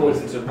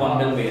 0.4s into 1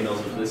 millimeter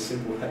nozzle for this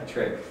simple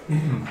trick.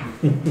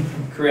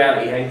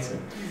 Creality hates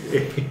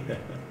it.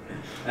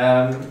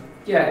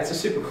 Yeah, it's a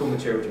super cool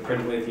material to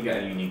print with. You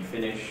get a unique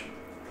finish.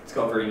 It's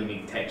got a very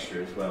unique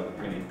texture as well, the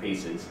printed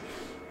pieces.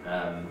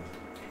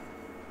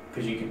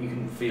 Because you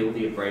can feel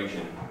the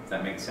abrasion, if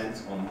that makes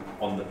sense,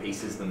 on the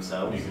pieces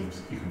themselves.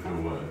 You can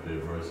feel like the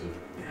abrasive.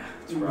 Yeah,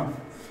 it's rough.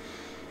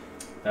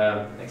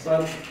 Next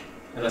slide.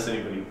 Unless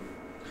anybody.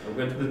 All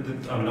good?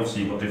 I mean,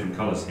 obviously you've got different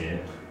colours here.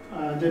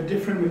 The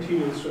different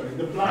materials, sorry.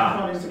 The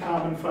black one is the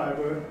carbon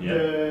fiber.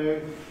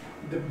 Yeah.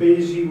 The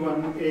beigey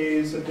one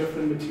is a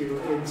different material.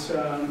 It's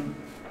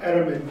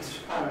Aramid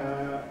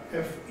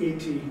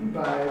F80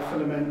 by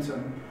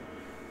Filamentum.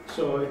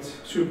 So it's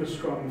super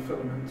strong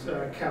filament,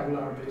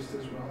 Kevlar based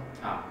as well.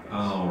 Ah, yes.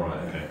 Oh,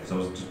 right, okay. Because I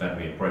was just about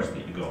to be impressed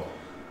that you got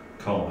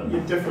carbon,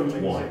 Yeah, different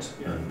white, layers,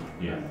 yeah. and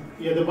yeah.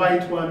 Yeah, the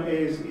white one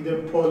is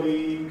either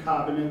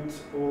polycarbonate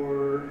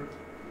or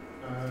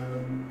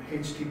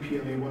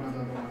HDPLA, one of the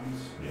other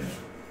ones. Yeah.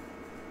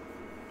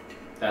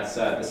 That's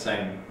the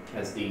same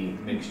as the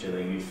mixture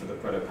they use for the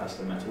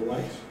protopasta metal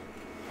white.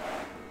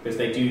 Because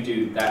they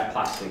do that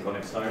plastic on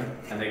its own,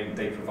 and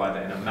they provide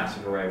that in a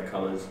massive array of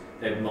colours.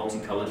 They have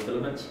multicoloured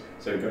filaments,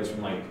 so it goes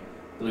from like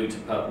blue to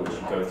purple as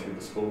you go through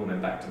the spool, and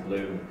then back to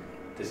blue, and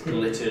there's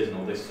glitters and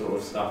all this sort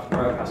of stuff.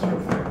 Protopasta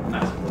offer a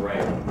massive array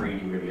of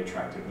really, really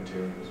attractive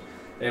materials.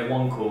 They have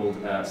one called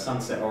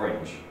Sunset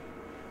Orange.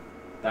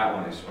 That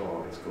one is,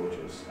 it's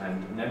gorgeous.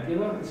 And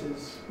Nebula, this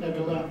is?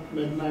 Nebula,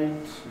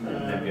 Midnight,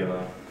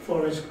 Nebula.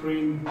 Forest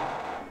Green,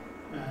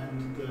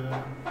 and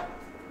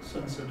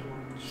Sunset Orange.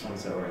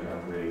 Sunset Orange,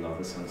 I really love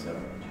the Sunset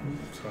Orange.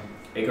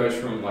 It goes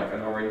from like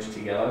an orange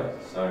to yellow,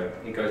 so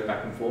it goes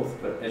back and forth,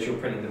 but as you're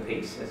printing the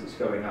piece, as it's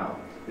going up,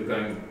 you're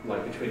going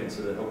like between it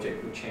so the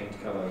object will change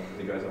colour as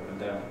it goes up and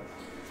down.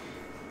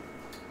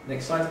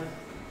 Next slide.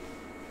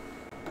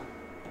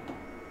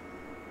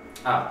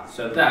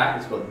 So that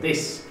is what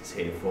this is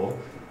here for.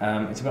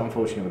 It's a bit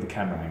unfortunate with the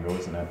camera angle,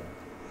 isn't it?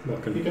 You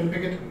can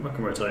pick it. I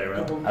can rotate it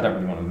around. I don't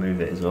really want to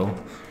move it as well.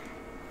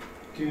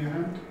 Do you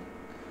hand?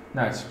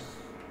 No, it's...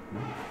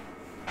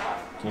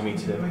 Do you need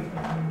to... I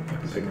can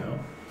pick it up.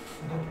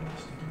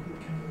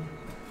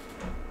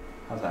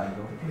 How's that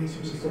angle? A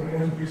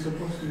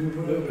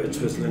little bit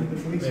twisting.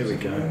 There we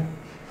go.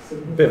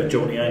 Bit of a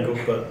jaunty angle,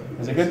 but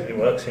Is it good? it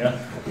works, yeah.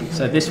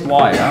 So this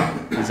wire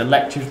is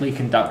electrically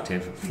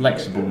conductive,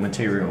 flexible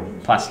material,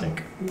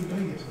 plastic.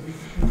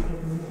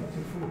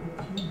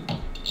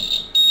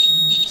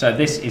 So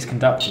this is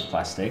conductive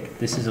plastic,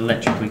 this is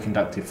electrically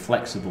conductive,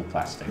 flexible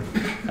plastic.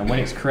 And when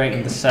it's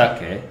creating the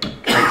circuit,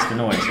 it creates the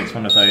noise. So it's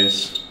one of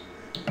those,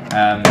 you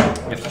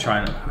have to try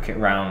and hook it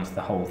around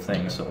the whole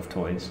thing sort of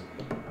toys.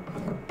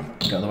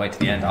 Go all the way to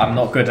the end. I'm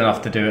not good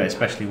enough to do it,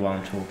 especially while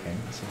I'm talking.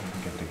 Let's see if I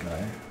can give it a go.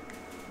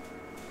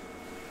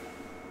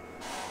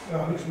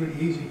 Oh, it looks really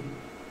easy.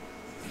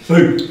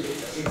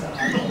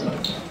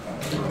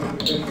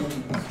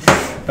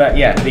 But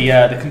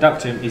yeah, the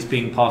conductor is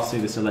being passed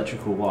through this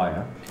electrical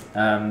wire.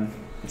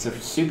 It's a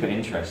super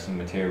interesting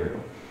material.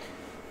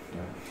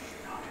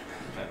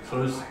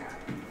 So is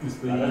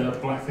the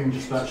black thing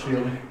just actually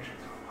on?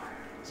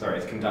 Sorry,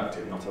 it's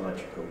conductive, not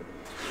electrical.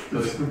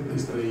 Is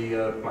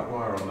the black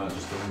wire on that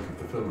just a link of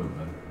the filament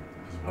then,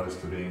 as opposed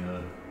to being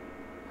a?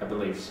 I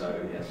believe so,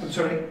 yes. I'm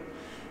sorry.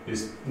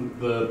 Is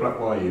the black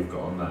wire you've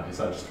got on that? Is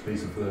that just a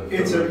piece of the?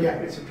 It's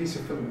filament? it's a piece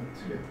of filament.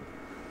 Yeah.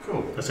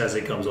 Cool. That's as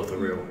it comes off the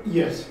reel.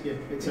 Yes, yeah,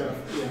 it's a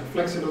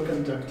flexible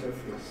conductive.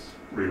 Yes.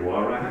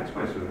 Rewire our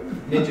Hackspace with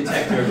it. Ninja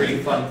Tech do a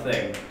really fun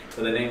thing,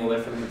 where they name all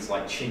their filaments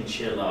like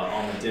chinchilla,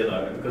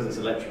 armadillo, and because it's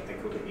electric, they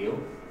call it eel.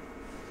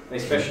 They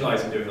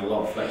specialise in doing a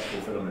lot of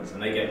flexible filaments,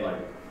 and they get like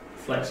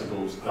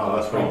flexibles. That Oh,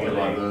 that's are probably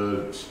like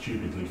the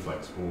stupidly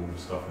flexible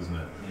stuff, isn't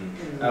it?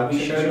 We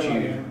showed Chinchilla,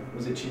 you. yeah.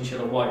 Was it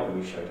chinchilla white that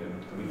we showed him?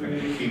 We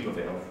printed a cube of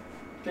it off.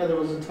 Yeah, there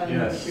was a tiny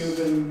Yes. cube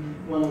in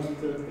one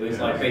of the. It was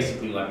Yeah. like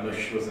basically like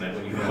mush, wasn't it,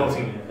 when you were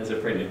holding it as a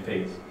printed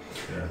piece.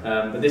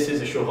 Yeah. But this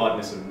is a shore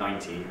hardness of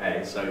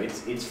 90A, so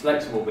it's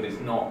flexible, but it's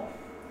not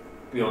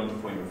beyond the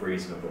point of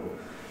reasonable.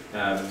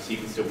 So you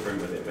can still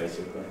print with it,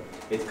 basically.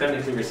 It's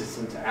chemically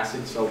resistant to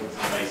acid, solvents,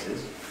 and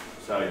bases,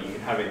 so you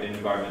can have it in an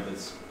environment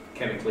that's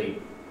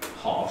chemically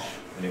harsh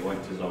and it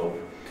won't dissolve.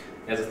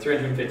 It has a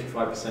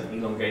 355%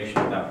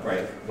 elongation without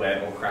break,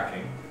 wear, or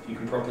cracking. So you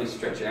can properly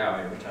stretch it out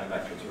and return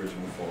back to its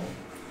original form.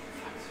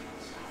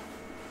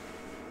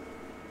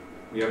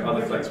 We have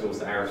other flexibles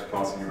that Arab's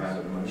passing around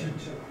at the moment.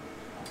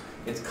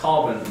 It's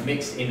carbon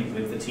mixed in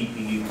with the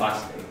TPU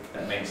plastic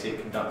that makes it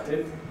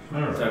conductive.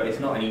 Alright. So it's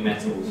not any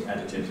metals,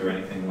 additives, or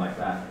anything like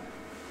that.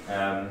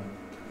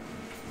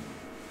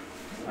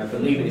 I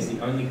believe it is the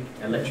only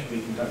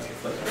electrically conductive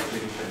flexible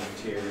 3D printed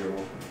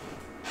material,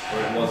 or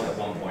it was at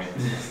one point.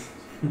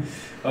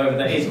 However,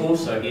 there is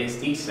also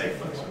ESD safe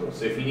flexible.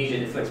 So if you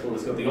needed a flexible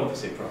that's got the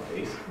opposite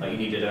properties, like you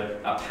needed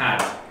a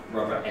pad,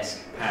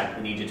 rubber-esque pad,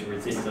 you needed to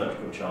resist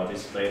electrical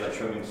charges, so the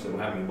electronics that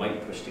were having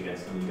weight pushed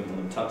against them, you didn't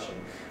want them touching.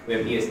 We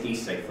have ESD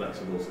safe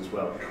flexibles as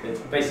well. It's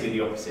basically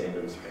the opposite end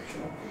of the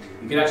spectrum.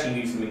 You could actually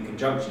use them in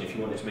conjunction if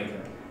you wanted to make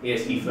an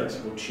ESD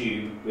flexible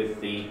tube with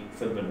the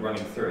filament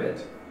running through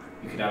it.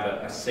 You could have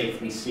a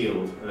safely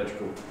sealed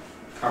electrical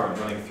current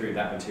running through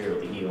that material,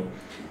 the eel,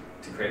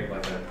 to create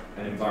like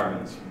an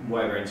environment,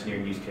 whatever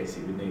engineering use case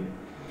it would need.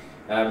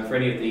 For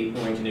any of the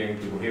more engineering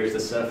people, here is the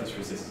surface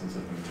resistance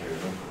of the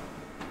material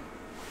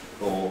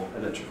for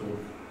electrical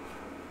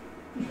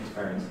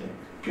transparency.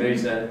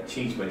 Those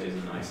cheese wedges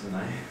are nice, aren't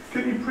they?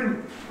 Can you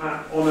print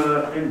that on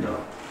an ender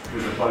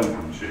with a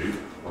clothing tube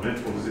on it,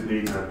 or does it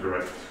need to have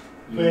direct?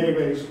 Very,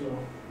 very slow.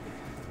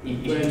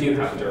 If you do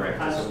have direct, It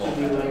has it's a to lot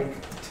be better.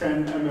 like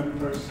 10 mm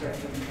per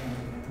second.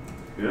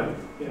 Yeah.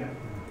 Yeah.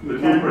 But You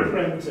it can will print.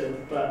 print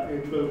it, but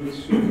it will be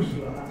super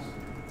slow.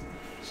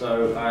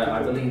 So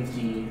I believe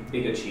the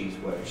bigger cheese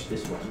wedge,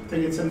 this one, I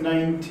think it's a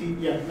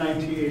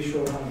 90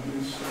 short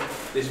hardness.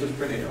 this was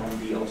printed on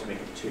the Ultimate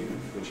 2,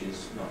 which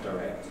is not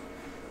direct,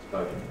 it's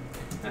bone.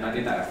 And I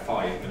did that at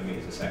 5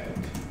 millimeters a second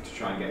to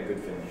try and get a good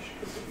finish,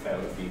 because it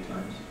failed a few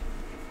times.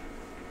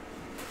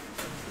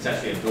 It's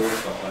actually a door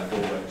stop, like a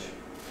door wedge.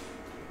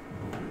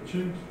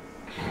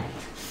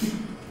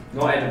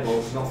 Not edible,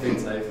 it's not food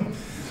safe.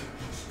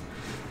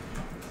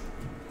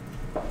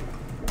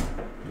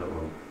 That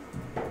one.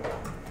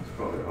 It's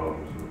quite a bit hard,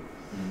 isn't it?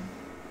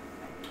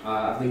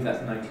 I believe that's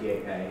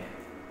 98A.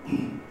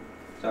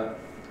 So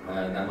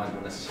that might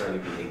not necessarily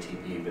be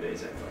ATP, but it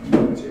is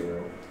flexible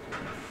material.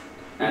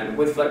 And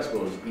with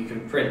flexibles, you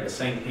can print the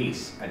same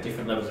piece at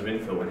different levels of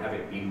infill and have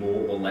it be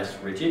more or less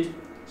rigid.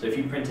 So if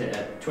you print it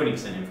at 20%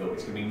 infill,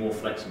 it's going to be more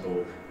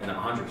flexible than at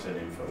 100%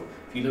 infill.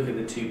 If you look at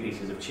the two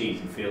pieces of cheese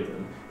and feel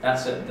them,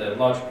 that's at the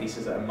larger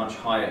pieces at a much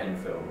higher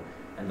infill,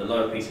 and the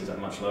lower pieces at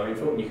much lower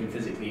infill. You can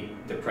physically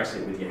depress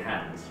it with your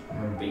hands,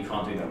 but you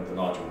can't do that with the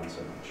larger ones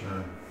so much.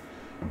 No.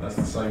 That's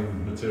the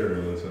same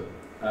material, is it?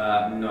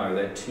 No,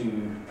 they're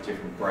two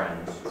different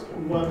brands.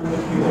 One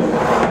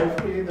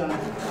would be the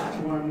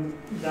 5A,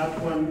 that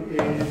one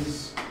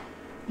is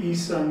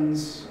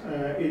Eason's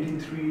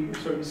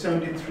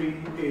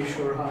 73A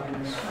shore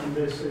hardness, and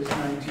this is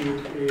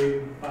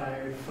 98A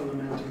by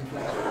filament and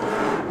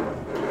flexible.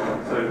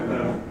 So,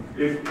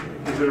 is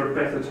there a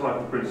better type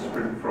of print to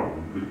print from?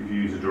 Would you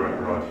use a direct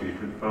drive? Can you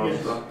print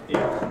faster?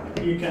 Yes,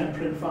 yeah, you can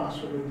print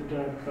faster with the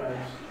direct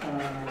drives.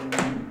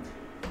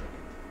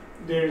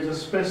 There is a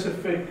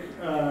specific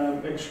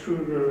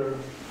extruder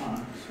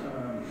part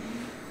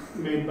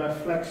made by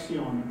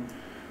Flexion.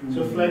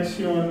 So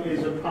Flexion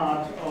is a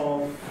part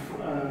of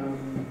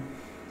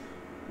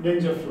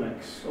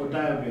NinjaFlex or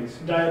Diabase.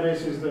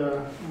 Diabase is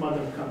the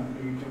mother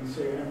company, you can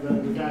say, and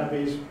then the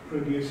Diabase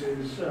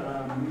produces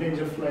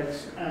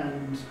NinjaFlex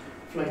and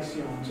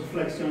Flexion. So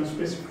Flexion is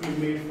specifically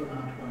made for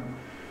that one.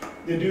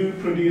 They do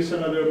produce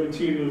another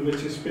material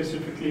which is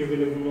specifically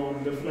available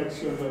on the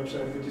Flexion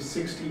website, which is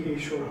 60A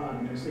shore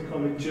hardness. They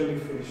call it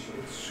jellyfish.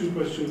 It's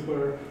super,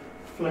 super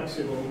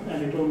flexible,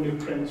 and it only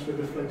prints with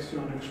the Flexion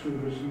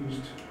extruders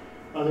used.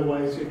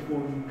 Otherwise, it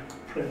won't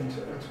print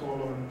at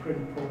all or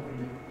print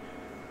properly.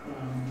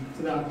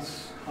 So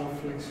that's how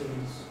flexible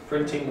it is.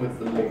 Printing with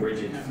the more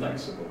rigid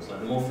flexibles. Like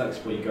the more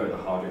flexible you go, the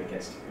harder it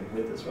gets to print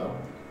with as well.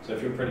 So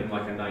if you're printing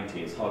like a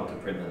 90, it's harder to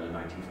print than a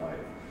 95.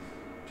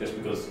 just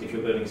because if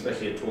you're building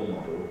especially a tall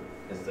model,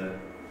 as the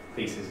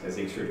pieces, as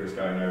the extruder is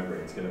going over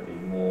it, it's going to be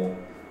more.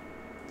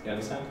 You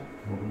understand?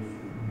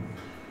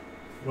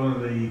 One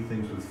of the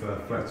things with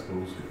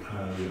flexibles,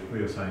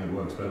 we were saying it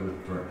works better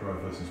with direct drive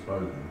versus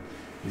Bowden.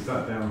 Is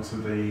that down to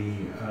the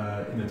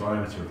inner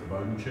diameter of the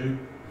Bowden tube?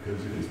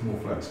 Because if it's more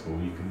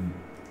flexible, you can.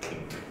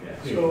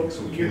 Yeah.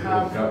 So you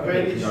have a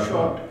very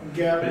short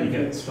gap. But you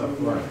get stuff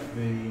like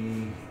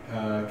the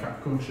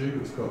Capricorn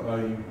tube. It's got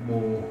a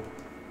more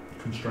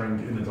constrained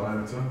inner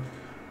diameter.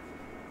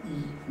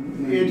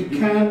 It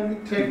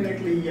can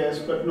technically, yes,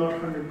 but not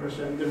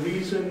 100%. The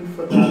reason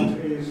for that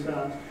is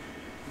that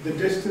the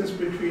distance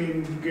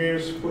between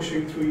gears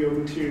pushing through your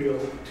material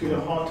to the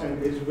hot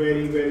end is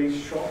very, very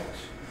short.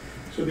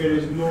 So there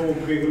is no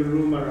wiggle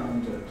room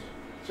around it.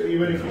 So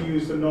even if you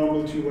use the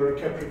normal tube or a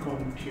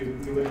Capricorn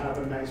tube, you will have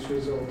a nice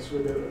results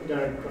with a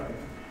direct drive.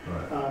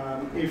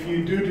 Right. If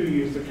you do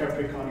use the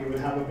Capricorn, you will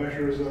have a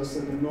better results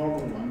than the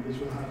normal one, which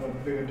will have a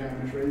bigger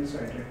diameter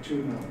inside, like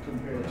 2 mil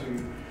compared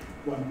to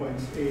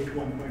 1.8,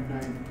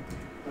 1.9.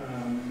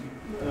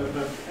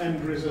 But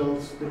end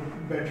results, the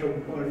better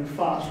and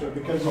faster,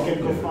 because you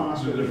can go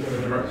faster. The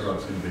direct drive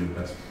is going to be the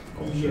best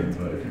option,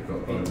 but if you've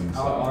got Bowden,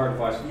 Our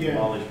advice with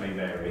mileage may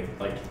vary.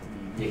 Like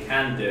you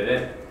can do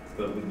it,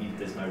 but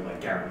there's no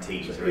like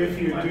guarantees or if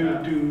anything you like do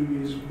that.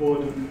 use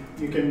Bowden,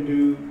 you can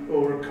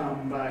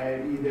overcome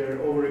by either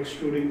over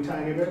extruding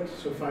tiny bit,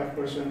 so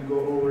 5% go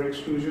over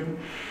extrusion,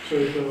 so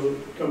it will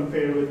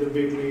compare with the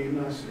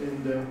wiggliness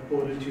in the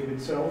Bowden tube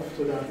itself,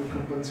 so that will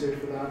compensate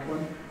for that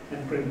one,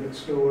 and print it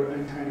slower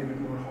and tiny bit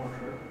more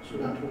hotter, so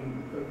that will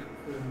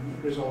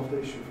resolve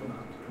the issue for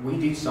that. We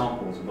do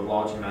samples of a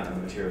large amount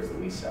of materials that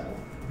we sell.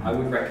 I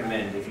would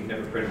recommend, if you've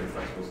never printed with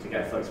flexibles, to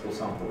get a flexible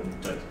sample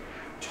and to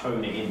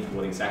tone it into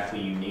what exactly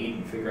you need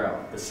and figure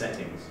out the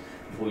settings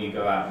before you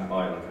go out and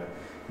buy like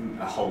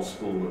a whole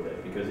spool of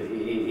it, because it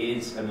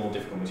is a more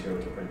difficult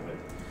material to print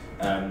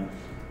with.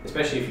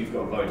 Especially if you've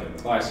got a Bowden,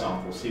 buy a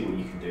sample, see what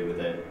you can do with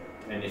it,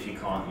 and if you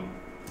can't,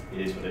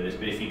 it is what it is.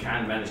 But if you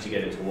can manage to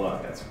get it to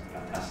work, that's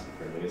fantastic,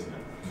 really, isn't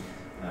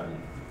it?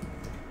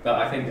 But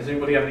I think, does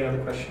anybody have any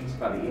other questions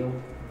about the eel,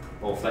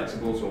 or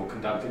flexibles, or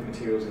conductive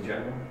materials in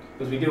general?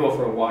 Because we do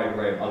offer a wide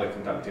array of other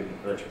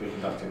electrically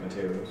conductive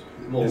materials,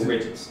 more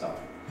rigid stuff.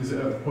 is it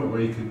at the point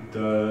where you could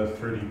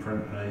 3D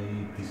print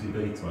a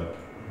PCB type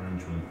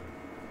arrangement?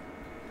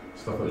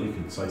 Stuff that you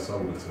could say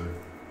solder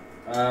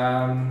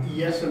to?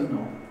 Yes and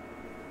no.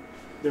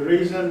 The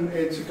reason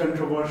it's a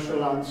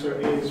controversial answer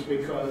is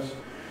because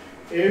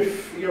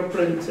if you're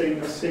printing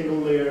a single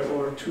layer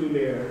or 2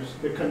 layers,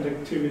 the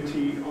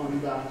conductivity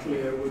on that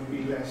layer would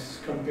be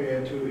less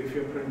compared to if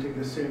you're printing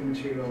the same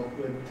material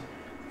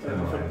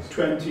with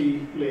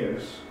 20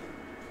 layers.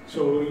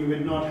 So you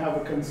would not have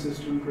a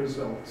consistent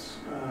results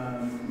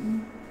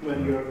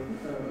when you're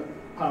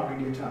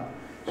powering it up.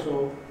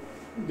 So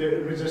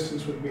the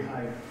resistance would be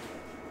higher.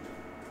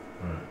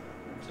 Right.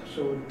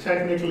 So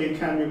technically it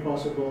can be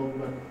possible,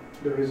 but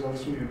the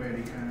results may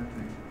vary, kind of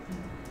thing.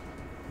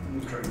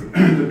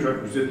 The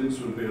track resistance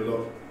would be a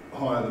lot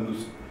higher than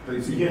the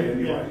PCB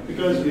anyway. Yeah,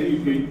 because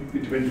it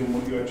depends on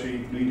what you're actually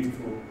needing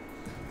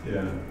for.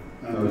 Yeah.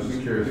 I was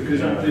just curious.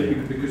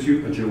 Because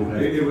you, a dual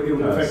head, it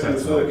will affect the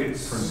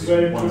circuits.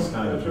 very one true.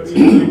 standard. So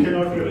you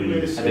cannot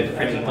replace. And then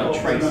printing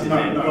like traces in.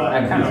 No,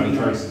 can be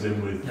traces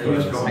in with.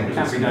 it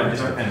can be done, it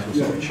just depends what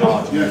sort of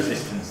charge and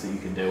resistance that you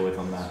can deal with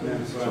on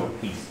that sort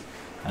of piece.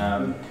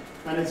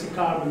 And it's a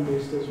carbon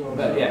based as well.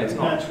 But so yeah, it's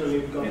not. naturally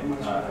got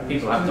much higher.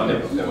 People have done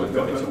it before and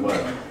got it to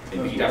work.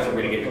 You'd have to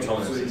really get your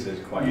tolerances as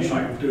quite issue.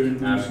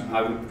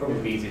 I would probably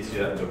be easier to do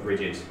that with a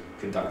rigid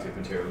conductive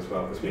material as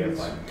well, because we have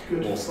like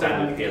more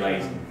standard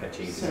PLAs and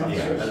PETGs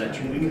and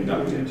electrically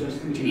conductive,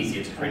 which are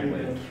easier to print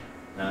with.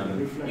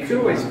 You could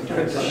always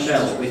print the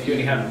shell, if you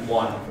only have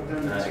one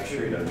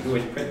extruder, you could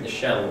always print the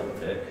shell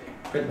of it,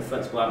 print the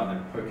flexible out and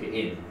then poke it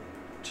in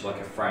to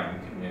like a frame,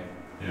 couldn't you?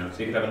 Yeah. So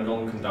you could have a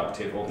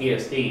non-conductive or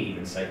ESD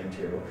even safe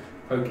material,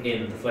 poke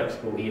in the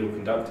flexible EO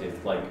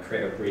conductive, like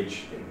create a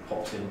bridge that it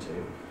pops into,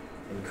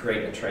 and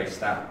create a trace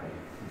that way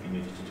if you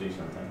needed to do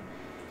something.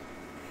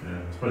 Yeah,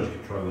 I suppose you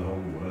could try the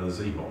whole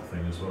Z-bot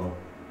thing as well.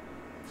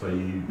 So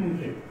you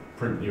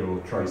print your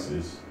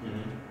traces,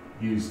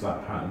 use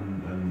that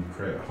pattern and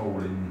create a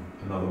hole in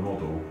another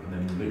model,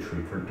 and then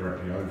literally print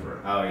directly over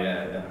it. Oh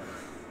yeah, yeah.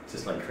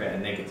 Just like create a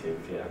negative,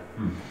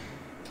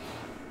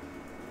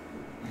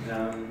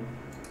 yeah.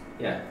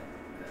 Yeah.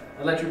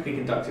 Electrically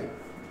conductive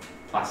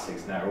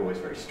plastics now are always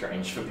very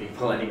strange for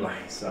people anyway,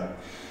 so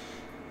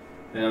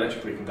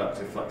electrically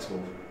conductive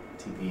flexible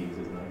TPUs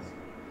is nice.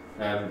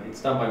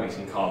 It's done by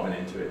mixing carbon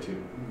into it to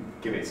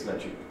give it its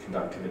electric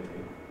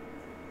conductivity.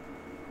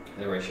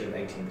 The ratio of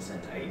 18%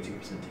 to 82%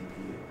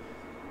 TPU.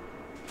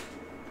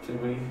 So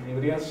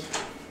anybody else?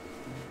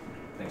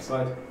 Next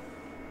slide.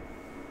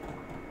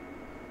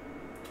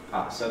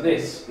 So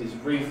this is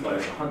Reflow,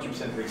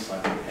 100%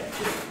 recycled PET.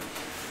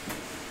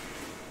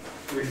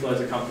 Reflow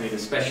is a company that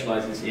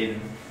specialises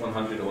in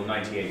 100 or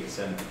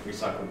 98%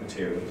 recycled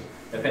materials.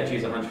 Their PET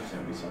is 100%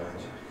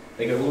 recycled.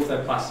 They get all of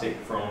their plastic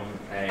from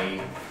a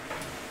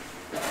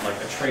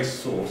like a trace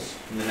source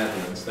from the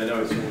Netherlands. They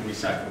know it's all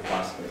recycled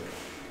plastic.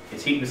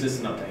 It's heat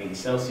resistant up to 80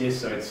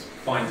 Celsius, so it's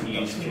fine to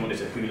use if you wanted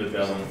to hula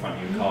girl on the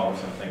front of your car or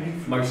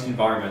something. Most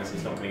environments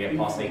it's not going to get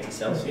past 80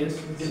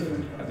 Celsius.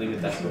 I believe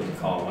the decibel of the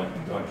car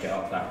won't get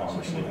up that hot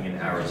unless you're living in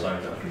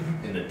Arizona,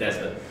 in the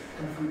desert.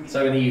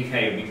 So in the UK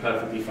it would be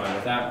perfectly fine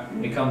with that.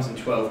 It comes in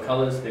 12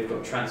 colours. They've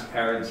got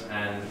transparent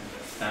and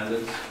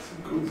standards.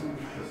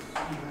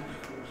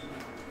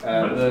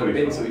 The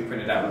bins that we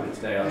printed out with it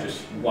today are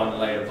just one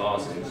layer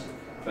vases,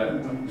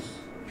 but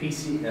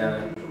PETG.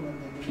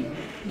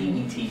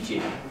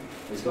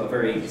 It's got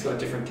a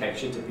different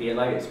texture to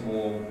PLA. It's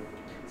more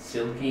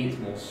silky. It's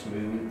more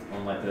smooth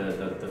on like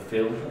the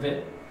feel of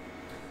it.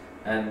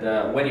 And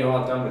when you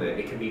are done with it,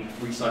 it can be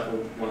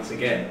recycled once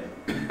again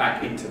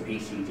back into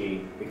PCG.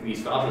 It can be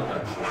used for other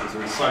purposes. It's a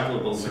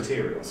recyclable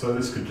material. So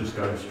this could just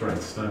go straight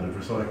to standard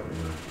recycling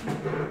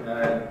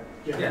then?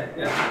 Yeah.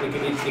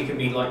 It can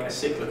be like a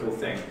cyclical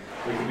thing.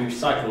 Where it can be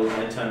recycled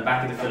and then turned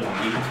back into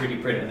filament. You can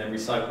 3D print and then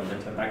recycle and then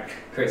turn back.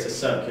 Creates a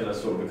circular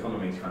sort of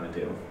economy kind of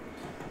deal.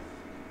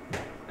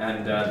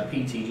 And the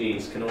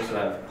PTGs can also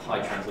have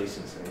high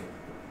translucency.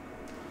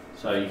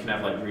 So you can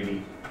have like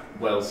really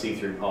well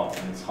see-through parts,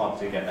 and it's hard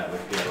to get that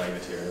with PLA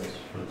materials.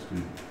 That's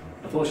good.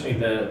 Unfortunately,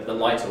 the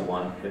lighter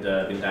one had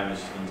been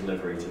damaged in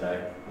delivery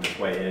today on its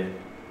way here.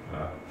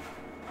 But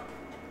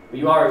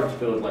you are able to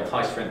build like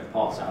high-strength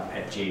parts out of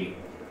PETG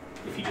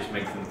if you just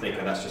make them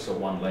thicker. That's just a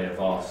one-layer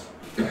vase.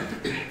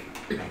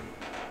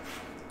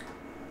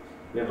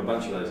 We have a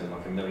bunch of those in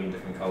like a million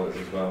different colours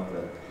as well,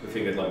 but we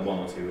figured like one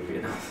or two would be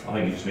enough. I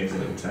think it just needs a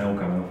little tail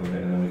coming off of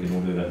it, and then we can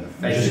all do that.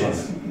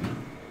 Faces.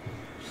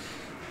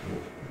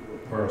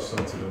 Where I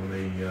started on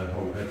the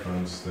whole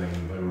headphones thing,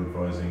 they were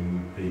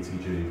advising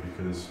PTG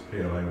because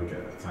PLA would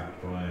get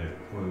attacked by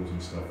oils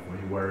and stuff when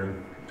you're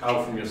wearing.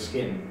 Oh, from your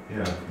skin.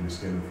 Yeah, from your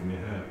skin and from your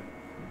hair.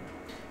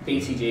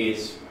 PTG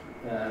is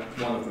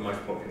one of the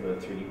most popular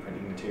 3D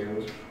printing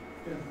materials.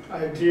 Yeah.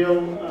 Ideal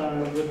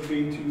would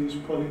be to use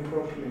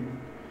polypropylene.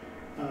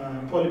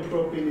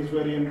 Polypropylene is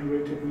very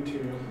underrated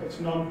material. It's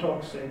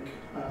non-toxic.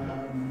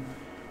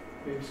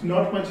 It's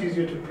not much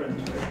easier to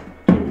print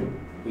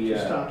to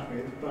start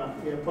with, but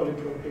yeah,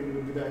 polypropylene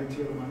would be the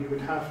ideal one. You would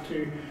have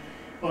to,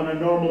 on a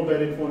normal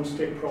bed it won't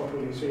stick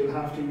properly, so you'll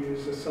have to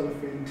use a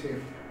cellophane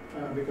tape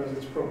because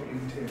it's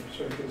propylene tape,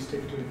 so it will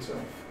stick to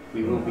itself.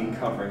 We will be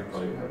covering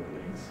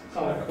polypropylenes.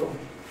 Oh, cool.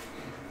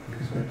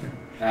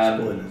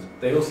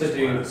 They also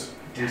do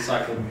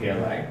recycled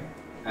PLA,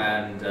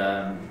 and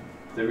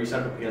the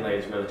recycled PLA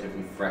is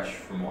relatively fresh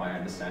from what I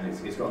understand.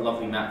 It's got a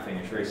lovely matte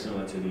finish, very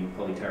similar to the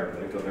Polyterra,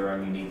 but they've got their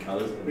own unique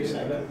colours.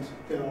 Recycled.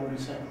 They're all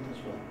recycled as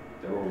well.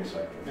 They're all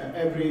recycled. Yeah,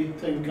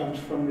 everything comes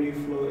from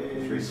reflow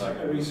is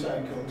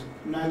recycled.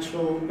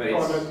 Natural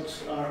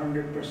products are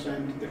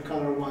 100%, the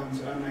color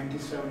ones are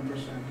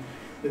 97%,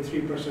 the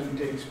 3%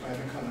 takes by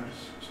the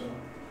colors. So.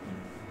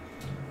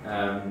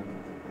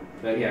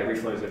 But yeah,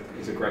 Reflow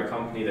is a great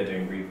company. They're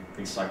doing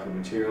recycled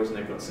materials, and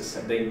they've got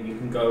you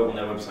can go on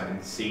their website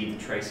and see the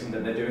tracing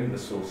that they're doing, the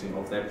sourcing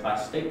of their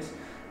plastics.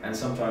 And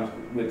sometimes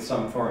with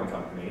some foreign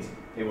companies,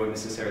 they won't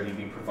necessarily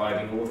be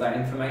providing all of that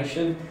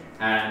information,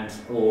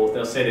 or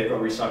they'll say they've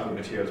got recycled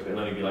materials, but it'll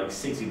only be like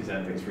 60%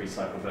 of it's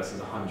recycled versus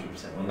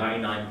 100% or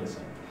 99%.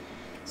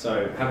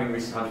 So having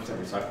 100%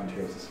 recycled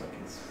materials is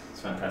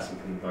it's fantastic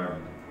for the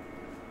environment.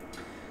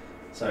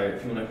 So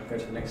if you want to go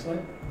to the next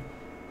slide.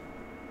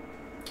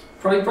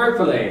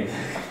 Polypropylene.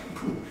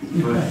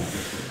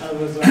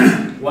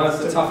 One of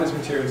the toughest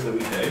materials that we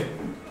do.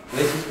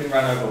 This has been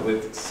run over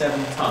with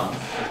 7 tons,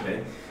 hasn't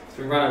it? It's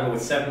been run over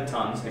with 7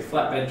 tons, a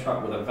flatbed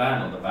truck with a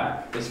van on the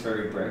back, this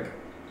very brick.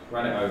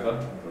 Ran it over,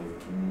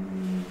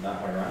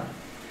 that way around.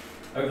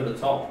 Over the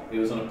top, it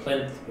was on a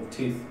plinth of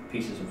 2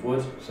 pieces of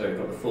wood, so it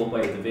got the full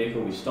weight of the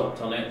vehicle. We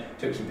stopped on it,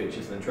 took some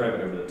pictures, then drove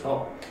it over the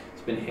top.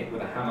 It's been hit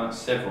with a hammer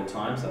several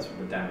times, that's what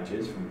the damage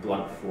is, from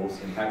blunt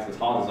force impacts, as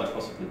hard as I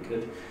possibly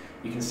could.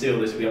 You can see all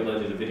this, we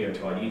uploaded a video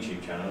to our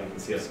YouTube channel, you can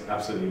see us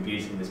absolutely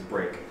abusing this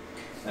brick.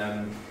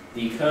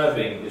 The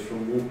curving is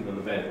from walking on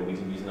the bed where we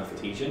didn't use enough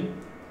adhesion.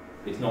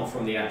 It's not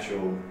from the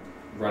actual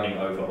running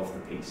over of the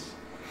piece.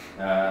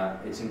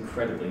 It's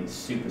incredibly,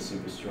 super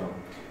strong.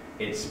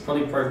 It's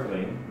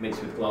polypropylene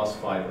mixed with glass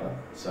fibre,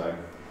 so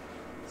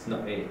it's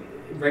not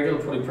regular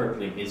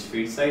polypropylene is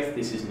food safe.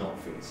 This is not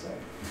food safe.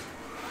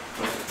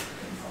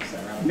 Pass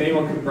that around. If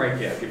anyone can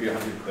break it, I'll give you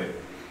 100 quid.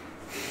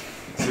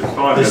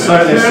 There's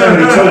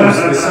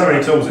so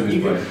many tools in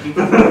this place. You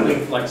can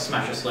probably like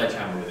smash a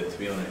sledgehammer with it, to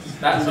be honest.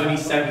 That's only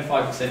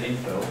 75%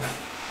 infill.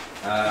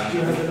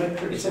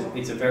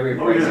 It's a very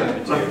abrasive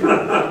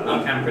material.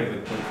 You can print it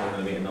with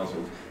 0.4mm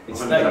nozzles.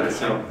 It's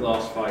 30%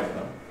 glass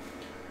fibre.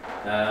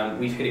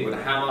 We've hit it with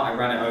a hammer. I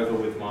ran it over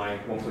with my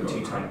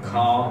 1.2 ton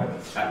car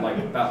at like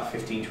about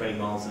 15-20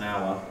 miles an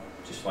hour.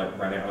 Just like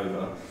ran it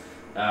over.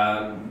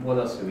 What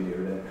else did we do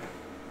with it?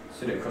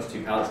 Stood it across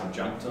 2 pallets and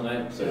jumped on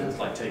it. So it's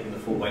like taking the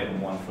full weight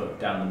on 1 foot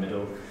down the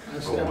middle. I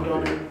stepped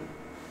on it.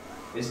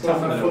 It's tough.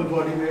 Full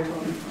body weight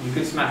on it. You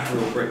could smash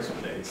real bricks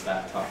with it. It's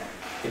that tough.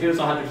 If it was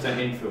 100%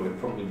 infill, it would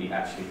probably be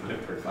actually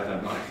bulletproof. I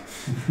don't know.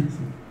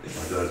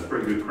 It's a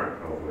pretty good crack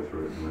halfway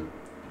through, isn't it?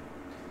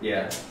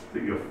 Yeah. I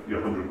think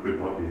your 100 quid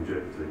might be in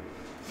jeopardy.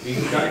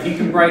 If you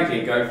can break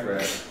it, go for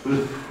it.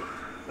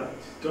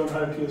 Don't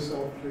hurt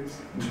yourself, please.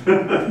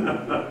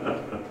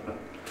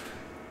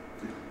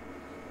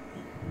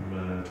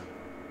 Mad.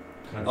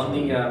 On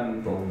the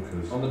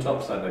bonkers. on the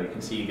top side though, you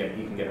can see you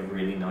can get a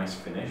really nice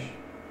finish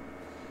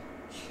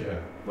Yeah.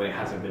 when it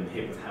hasn't been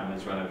hit with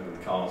hammers, run over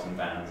with cars and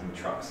vans and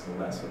trucks and all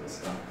that sort of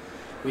stuff.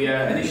 We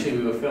initially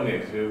we were filming it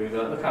because we were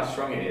like, look how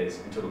strong it is,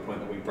 until the point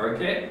that we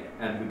broke it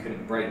and we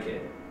couldn't break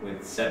it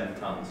with 7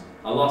 tons.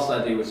 Our last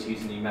idea was to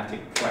use a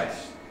pneumatic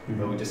press,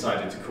 but we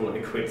decided to call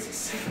it quits at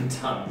 7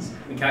 tons.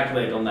 We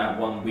calculated on that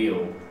one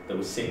wheel that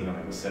was sitting on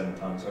it was 7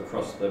 tons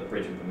across the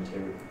bridge of the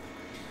material.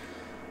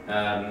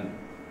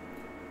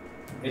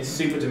 It's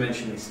super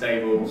dimensionally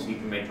stable, so you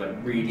can make like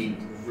really,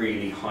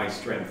 really high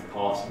strength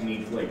parts. You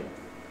need like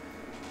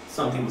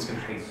something that's going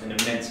to take an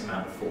immense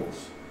amount of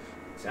force.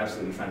 It's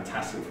absolutely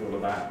fantastic for all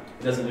of that.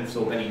 It doesn't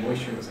absorb any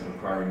moisture, it doesn't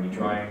require any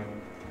drying.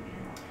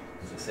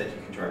 As I said, you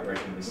can try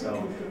breaking this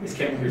cell. It's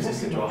chemically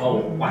resistant to a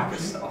whole whack of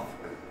stuff.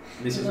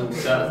 This is all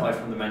certified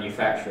from the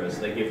manufacturer, so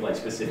they give like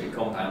specific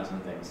compounds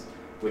and things,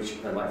 which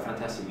are like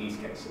fantastic use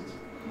cases.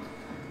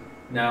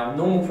 Now,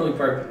 normal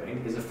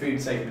polypropylene is a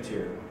food-safe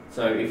material.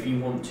 So if you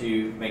want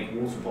to make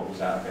water bottles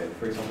out of it,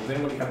 for example, does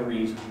anybody have a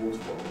reusable water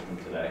bottle with them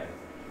today?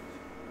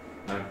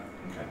 No?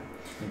 Okay.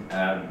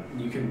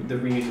 You can, the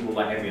reusable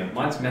like Evian,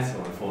 mine's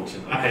metal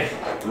unfortunately.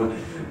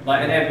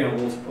 Like an Evian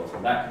water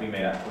bottle, that can be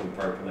made out of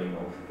polypropylene,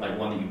 or like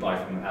one that you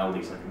buy from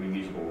Aldi's, like a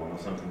reusable one or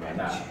something like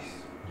that.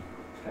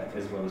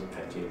 As well as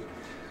PET tubes.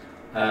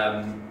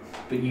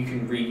 But you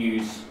can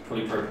reuse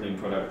polypropylene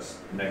products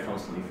and they're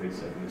constantly food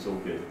safe and it's all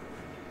good.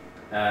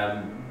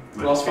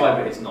 Glass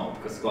fibre is not,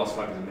 because glass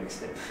fibre is a mixed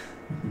thing.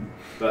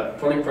 But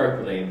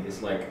polypropylene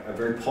is like a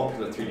very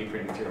popular 3D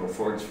printing material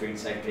for its food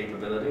safe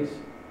capabilities.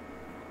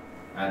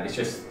 And it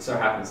just so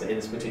happens that in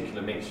this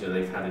particular mixture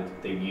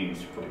they've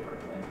used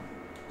polypropylene.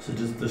 So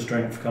does the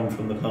strength come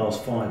from the glass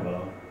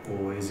fibre,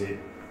 or is it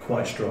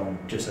quite strong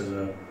just as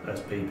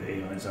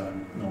PP on its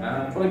own?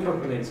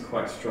 Polypropylene is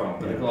quite strong,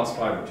 but yeah. The glass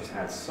fibre just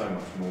adds so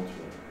much more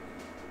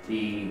to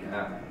it.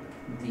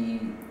 The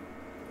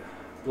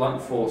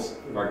blunt force,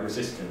 like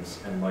resistance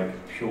and like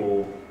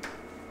pure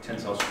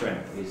tensile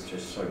strength is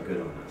just so good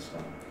on that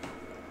stuff.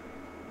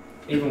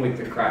 Even with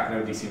the crack,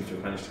 nobody seems to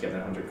have managed to get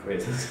that 100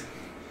 quid.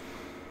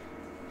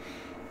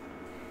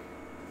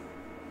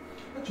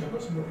 Actually, I've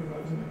got some rubber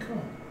bags in the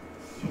car.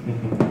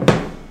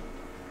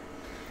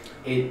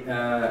 It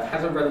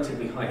has a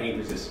relatively high heat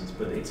resistance,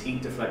 but its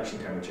heat deflection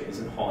temperature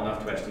isn't hot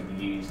enough to actually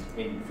be used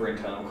for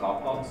internal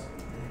car parts.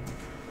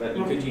 But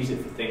you could use it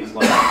for things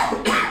like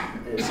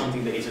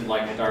something that isn't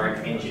like a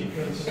direct engine.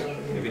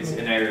 If it's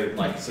an area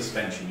like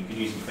suspension, you could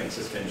use it to make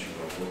suspension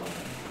rods or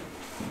something.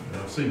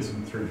 Yeah, I've seen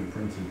some 3D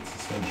printed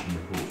suspension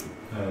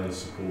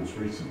supports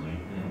recently.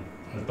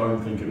 I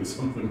don't think it was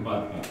something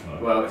like that though.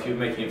 Well, if you're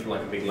making it for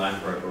like a big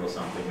Land Rover or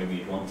something, maybe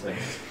you'd want to.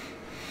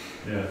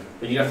 Yeah.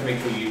 But you have to make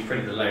sure you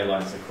print the layer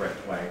lines the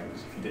correct way,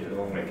 because if you did it the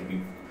wrong way, it could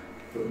be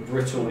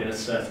brittle in a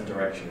certain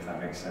direction, if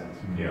that makes sense.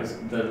 Yeah. Because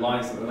the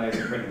lines that the layers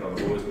are printed on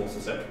are always more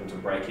susceptible to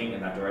breaking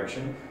in that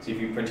direction. So if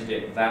you printed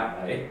it that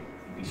way,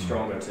 it'd be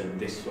stronger to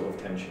this sort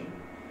of tension.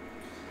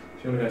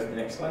 Do you want to go to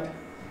the next slide?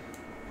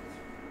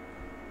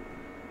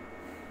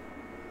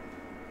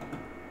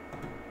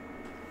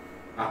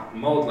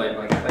 Mold laid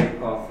by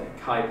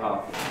Kai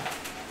Parthing.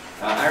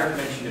 Aaron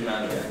mentioned him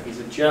earlier. He's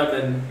a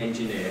German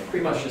engineer,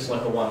 pretty much just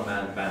like a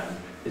one-man band.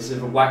 This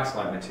is a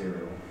wax-like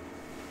material.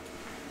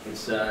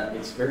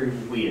 It's very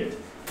weird.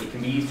 It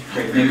can be used to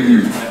create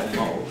negative metal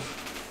molds,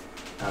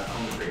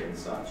 concrete and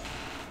such.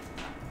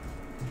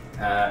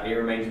 It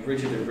remains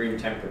rigid at room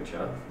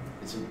temperature.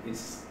 It's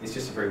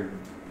just a very...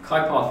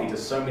 Kai Parthing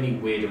does so many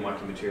weird and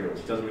wacky materials.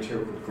 He does a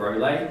material called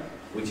Grolay,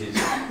 which is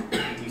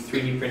you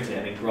 3D print it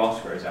and then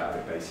grass grows out of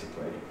it,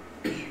 basically.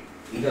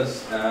 He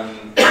does...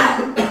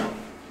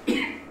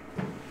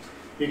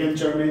 You can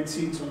germinate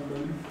seeds on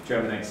them.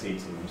 Germinate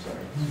seeds on them,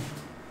 sorry.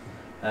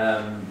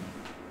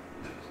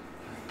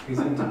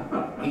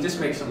 He just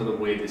makes some of the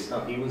weirdest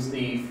stuff. He was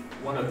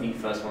one of the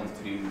first ones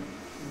to do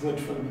wood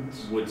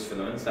filaments. Wood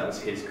filaments, that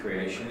was his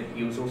creation.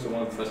 He was also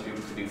one of the first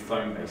people to do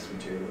foam-based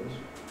materials.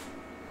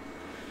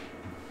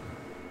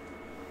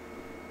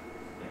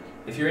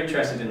 If you're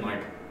interested in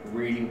like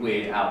really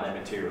weird out there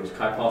materials,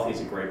 Kai Parthing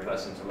is a great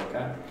person to look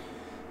at.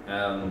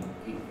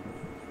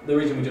 The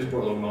reason we just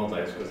brought along mold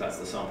layers is because that's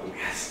the sample we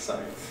had. So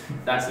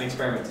that's an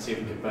experiment to see if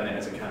we could burn it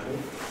as a candle.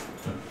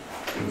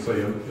 So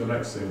your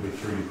next thing will be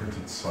 3D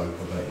printed soap,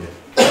 I bet you.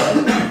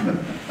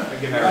 I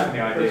give Eric the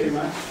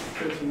idea.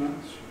 Pretty much.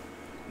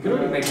 You can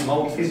only make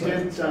molds. He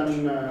did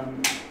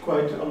done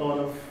quite a lot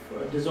of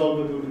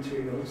dissolvable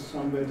materials,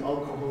 some with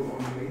alcohol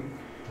only,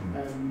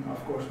 and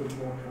of course with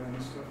water and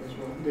stuff as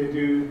well. They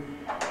do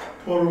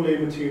porolay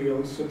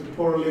materials. So the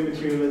porolay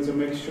material is a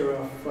mixture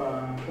of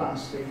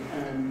plastic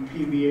and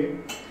PVA.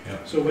 Yeah.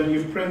 So when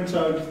you print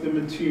out the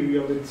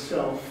material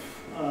itself,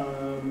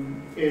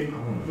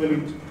 when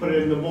you put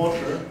it in the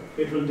water,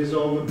 it will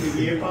dissolve the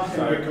PVA part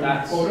So and become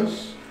that's-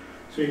 porous.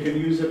 So you can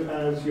use it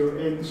as your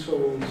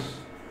insoles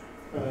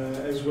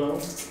as well.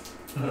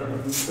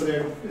 So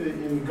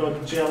you've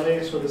got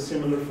jelly, so the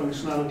similar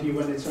functionality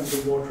when it's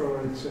underwater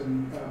or it's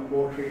in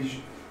waterish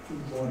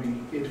body,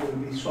 it will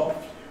be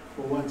soft.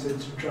 But once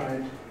it's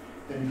dried,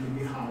 then it will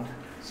be hard.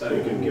 So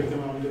you can give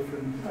them all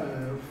different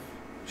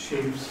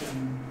shapes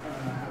and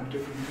have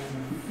different kind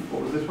of.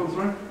 What was this one,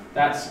 sorry?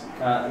 That's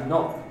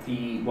not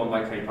the one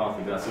by Clay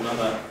Parthy, but that's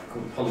another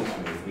called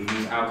Polysmooth. You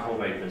use alcohol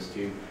vapours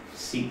to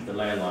seep the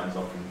layer lines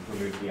off and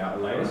remove the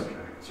outer layers. Okay.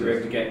 So you're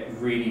able to get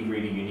really,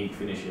 really unique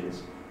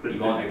finishes that Bit,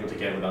 you aren't able to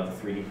get with other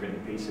 3D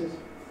printed pieces.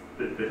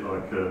 bit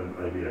like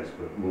ABS,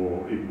 but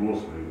even more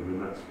smooth. I mean,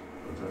 that's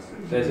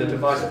fantastic. There's a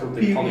device called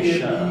the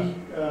Polisher.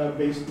 PVA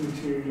based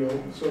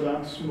material, so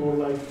that's more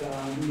like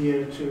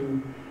near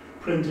to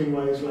printing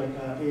wise like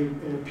a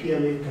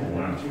PLA kind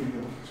of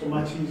material. So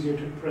much easier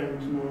to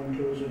print, no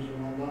enclosures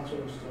and all that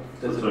sort of stuff.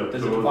 There's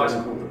a device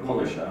called the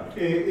Polisher,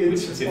 which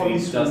specifically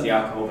does the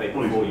alcohol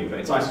vapor for you, but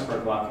it's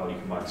isopropyl alcohol you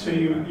can buy. So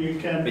you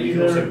can. But you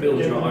can also build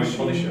get your the own machine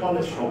polisher. The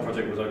polisher, whole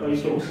project was or open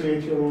you can source.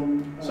 create your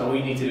own. So all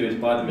you need to do is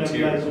buy the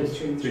materials, nebulizer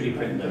change. 3D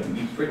print them.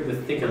 You print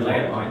with thicker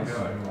layer lines.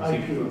 So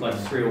you can put like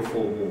 3 or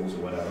 4 walls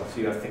or whatever.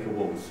 So you have thicker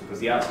walls because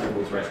the outside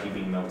walls are actually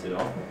being melted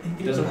off.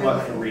 It doesn't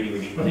work for really,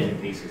 really thin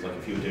pieces, like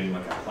if you were doing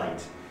like a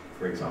plate,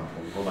 for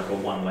example, or like a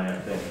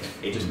 1-layer thing.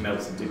 It just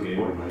melts into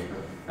goo.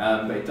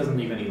 But it doesn't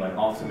leave any like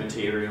after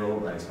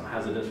material. It's not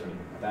hazardous or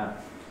anything like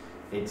that.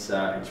 It's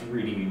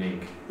really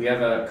unique. We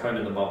have a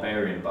Conan the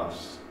Barbarian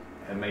bust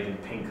made in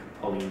pink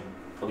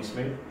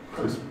polysmooth,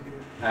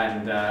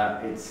 and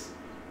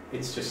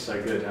it's just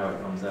so good how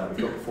it comes out. We've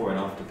got before and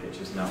after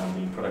pictures now on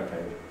the product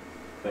page,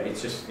 but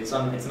it's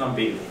an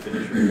unbeatable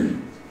finish. Really.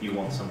 If you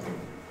want something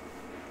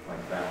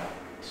like that,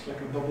 It's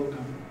like a bubble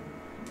gum.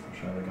 I'll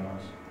show the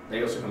guys.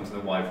 they also come in a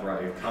wide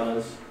variety of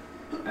colours.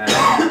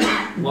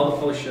 And while the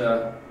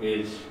Polisher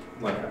is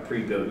like a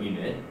pre-built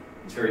unit,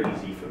 it's very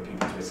easy for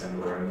people to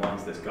assemble their own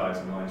ones. There's guys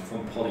and lines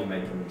from Poly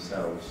making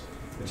themselves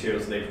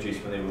materials they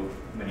produced when they were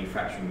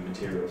manufacturing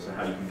materials, so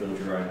how you can build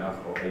your own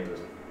alcohol vapor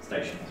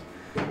stations.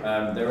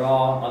 There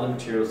are other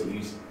materials that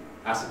use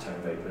acetone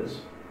vapors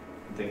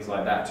and things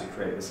like that to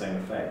create the same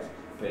effect,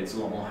 but it's a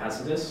lot more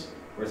hazardous,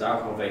 whereas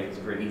alcohol vapors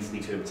are very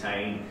easily to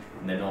obtain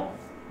and they're not,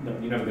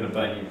 you're never going to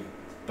burn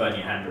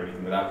your hand or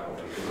anything with alcohol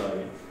vapors, are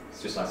you?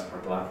 It's just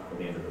isopropyl alcohol at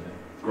the end of the day.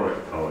 Great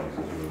at parties as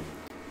well.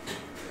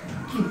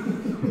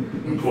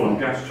 We call them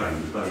gas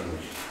chambers, don't we?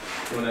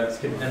 Do you want to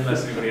skip,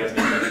 unless anybody has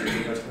any questions, we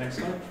can go to the next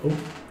slide?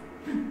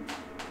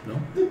 No?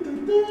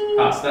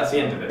 So that's the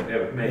end of it. Yeah,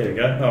 There we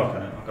go. Oh,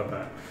 okay, I'll go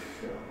back.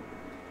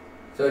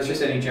 So it's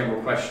just any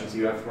general questions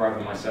you have for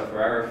either myself or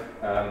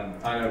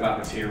Arif. I know about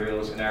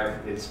materials, and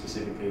Arif is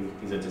specifically,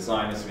 he's a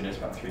designer, so he knows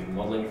about 3D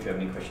modelling. If you have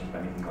any questions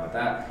about anything like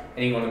that.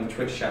 Anyone in the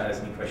Twitch chat has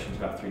any questions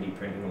about 3D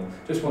printing, or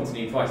just wants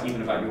any advice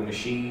even about your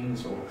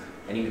machines, or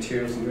any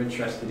materials that you're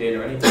interested in,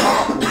 or anything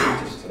like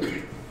that, just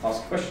to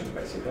ask questions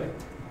basically.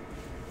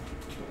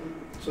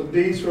 So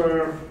these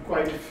were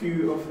quite a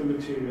few of the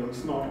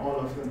materials, not all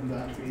of them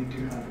that we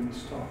do have in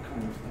stock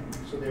kind of thing.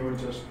 So they were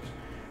just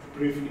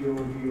briefly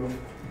overview of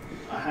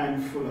a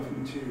handful of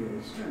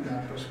materials in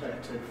that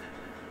perspective.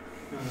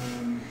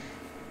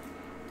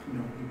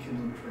 No, you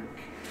cannot drink.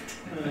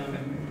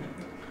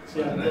 So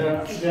yeah,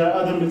 there are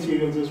other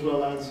materials as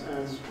well as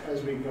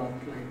we got,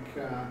 like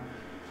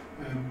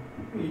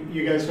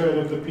you guys heard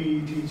of the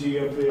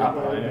PETG up there,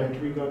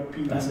 right? We got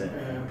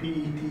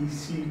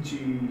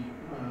PETCG,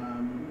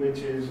 which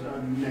is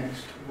a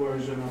next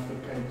version of the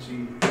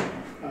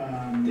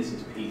PETG. This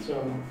is Pete.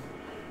 So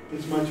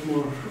it's much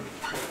more,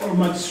 or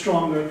much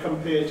stronger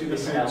compared to the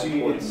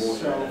PETG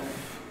itself.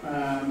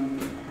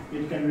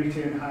 It can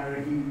retain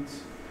higher heat.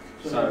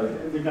 So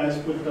the guys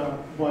put the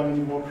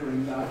boiling water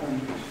in that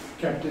and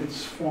kept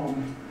its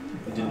form.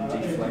 It didn't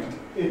deflect.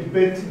 It's a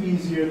bit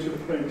easier to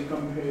print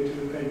compared to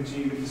the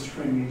PETG with the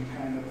stringy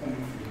kind of thing.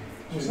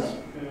 What's that?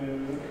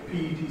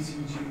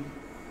 PETCG.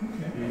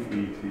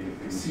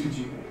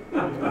 CG.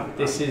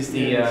 This is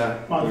the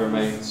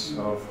remains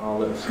of our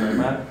little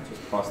snowman.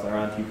 Just pass that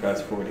around. You guys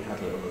have already had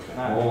a little look at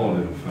that. Oh,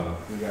 little fella.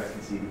 You guys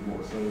can see the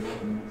water slowly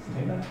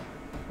take that.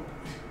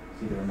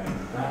 See the remains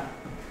of that.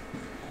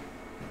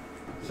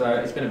 So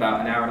it's been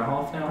about an hour and a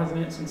half now, hasn't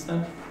it, since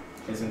then?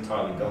 It's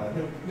entirely gone. A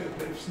little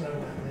bit of snow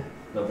down there.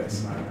 A little bit of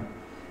snow.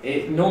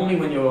 Normally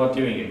when you're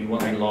doing it, you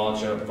want a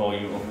larger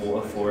volume of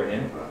water for it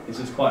in. This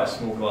is quite a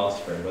small glass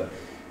spray, but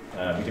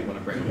we didn't want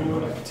to bring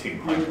in like 2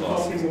 pint You're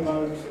glasses. talking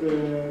about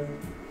the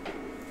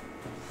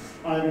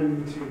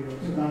iron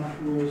materials.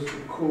 That was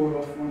the core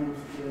of one of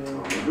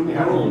the. We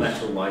have all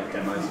metal-like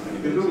demos. if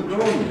anybody's It's all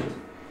interested. gone.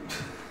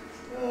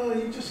 Oh,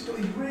 you just got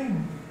his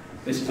ring.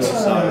 This is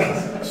also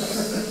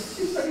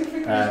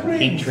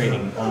heat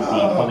treating on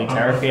the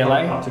polyterra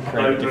PLA to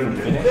create a different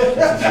finish. This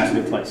is meant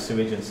to look like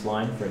sewage and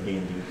slime for a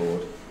D&D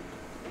board.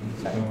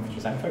 Is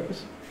that in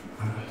focus?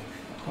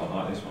 Quite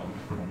like this one.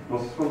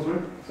 What's the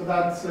sponsor? So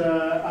that's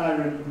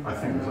iron. I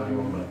think there's only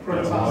one there.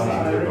 Processed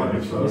Yeah,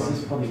 iron. so-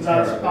 So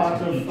that's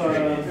part of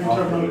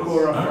internal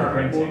core of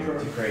water.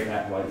 to create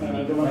that like The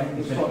unique one I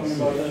was talking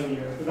about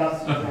earlier. But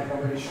that's like a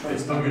very strong.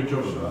 It's done a good job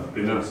of that.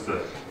 Be nice to.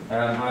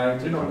 I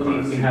do not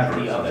believe we have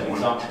the other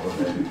example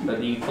of it,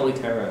 but the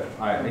Polyterra,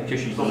 I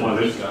just use Someone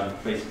a is. gun,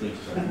 basically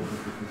just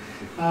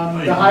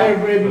The higher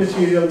grade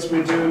materials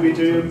we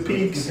do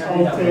peaks,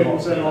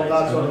 ultims and all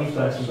that sort of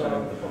stuff.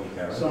 So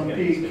some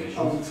peak,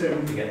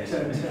 ultim, 10,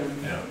 10.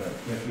 Yeah. But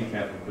you have to be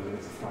careful because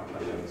it's a flat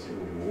plate and it's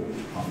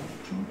all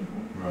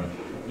Right.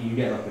 you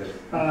get like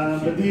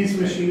a But these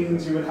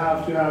machines, you would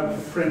have to have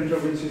a printer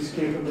which is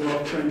capable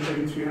of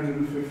printing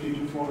 350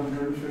 to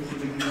 450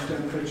 degrees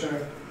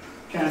temperature,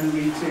 can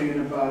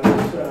retain about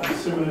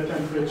similar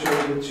temperature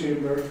in the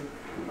chamber.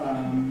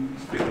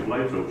 Speak of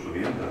blade drops at the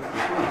end there.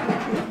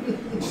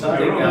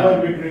 something, That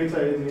would be a great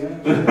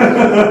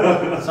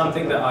idea.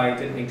 something that I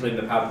didn't include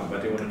in the PowerPoint but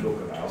I do want to talk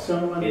about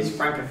Someone is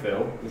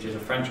Francophil, which is a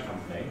French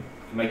company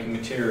making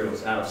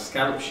materials out of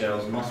scallop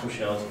shells, mussel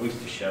shells,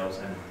 oyster shells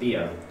and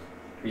bio,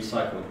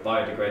 recycled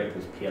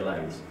biodegradable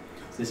PLAs.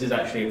 So this is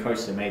actually a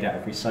coaster made out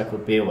of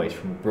recycled beer waste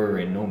from a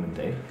brewery in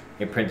Normandy.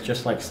 It prints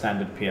just like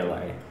standard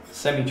PLA,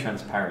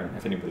 semi-transparent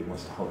if anybody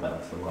wants to hold that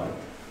up to the light.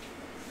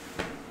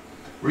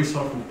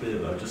 Recycled beer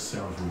though just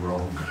sounds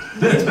wrong.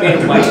 It's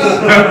beer waste.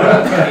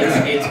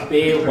 it's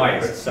beer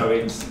waste, so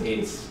it's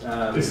It's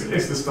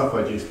the stuff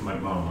they used to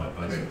make marmite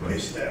basically.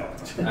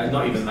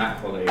 not even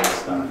that quality of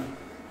stuff.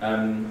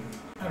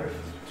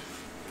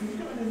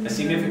 A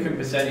significant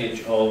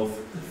percentage of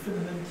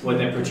when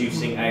they're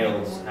producing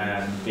ales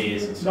and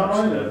beers and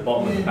such, the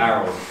bottom of the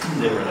barrel,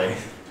 literally.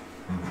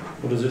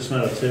 What does it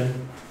smell of,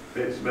 Tim?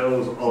 It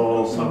smells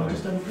of something.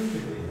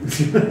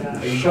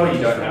 Are you sure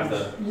you don't have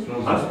the?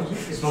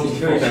 Smells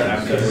Sure you don't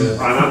have the?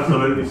 I'm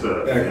absolutely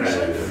certain.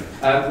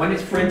 Okay. When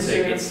it's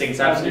printing, it stinks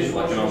absolutely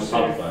like an old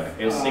pub though.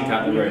 It'll stink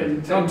out the room.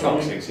 It's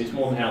non-toxic, so it's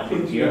more than healthy.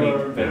 You don't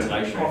need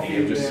ventilation or anything,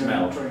 it'll just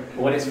smell. But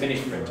when it's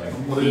finished printing,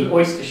 the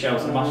oyster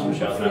shells and mussel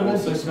shells now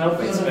also smell,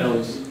 but it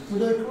smells.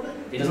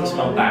 It doesn't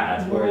smell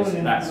bad, whereas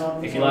that's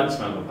if you like the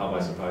smell of a pub,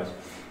 I suppose.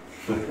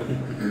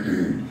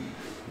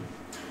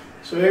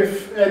 So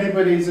if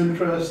anybody's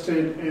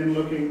interested in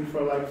looking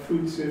for like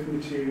food safe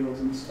materials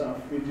and stuff,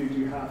 we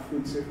do have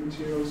food safe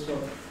materials. So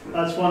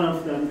that's one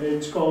of them.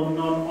 It's called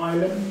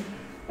Non-Island,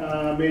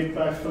 made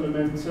by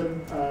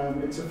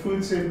Filamentum. It's a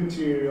food safe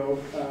material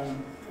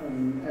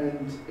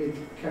and it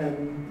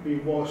can be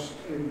washed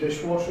in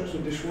dishwasher, so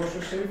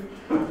dishwasher safe.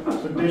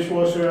 So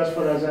dishwasher, as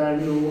far as I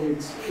know,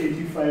 it's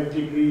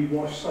 85-degree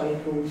wash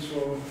cycle,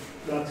 so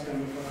that's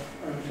kind of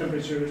a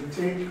temperature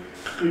intake.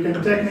 You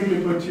can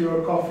technically put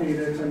your coffee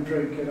in it and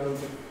drink it out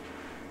of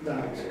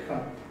that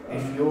cup.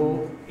 If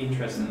you're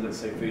interested in, let's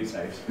say, food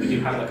safes, we do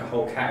have like a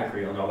whole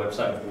category on our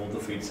website of all the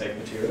food safe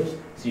materials.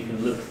 So you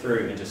can look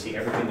through and just see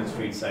everything that's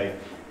food safe,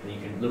 and you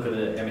can look at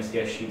the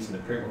MSDS sheets and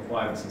the print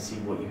requirements and see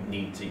what you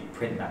need to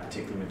print that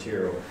particular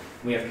material.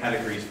 We have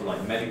categories for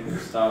like medical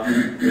stuff, we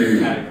have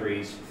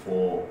categories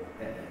for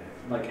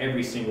like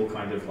every single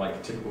kind of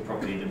like typical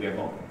property that we have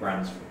multiple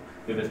brands for.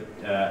 We have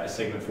a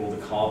segment for all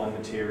the carbon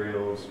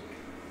materials.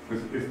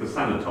 It's the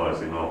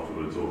sanitising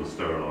afterwards or the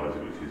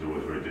sterilising, which is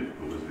always very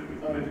difficult, isn't it,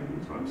 with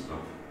medical type stuff.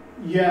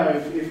 Yeah,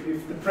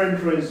 if the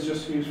printer is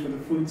just used for the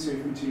food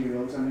safe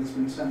materials and it's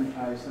been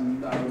sanitized,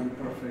 then that would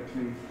be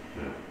perfectly.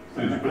 Yeah.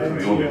 So you put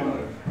something on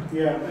it though.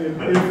 Yeah,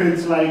 if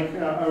it's like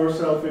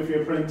ourselves, if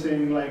you're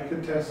printing like a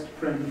test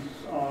print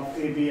of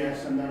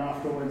ABS and then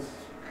afterwards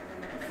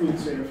food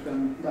safe,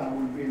 then that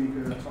wouldn't be any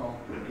good at all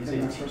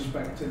in that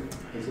perspective.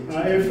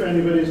 If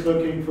anybody's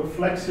looking for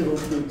flexible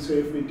food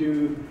safe, we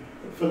do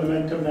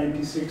Filamentum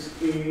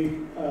 96A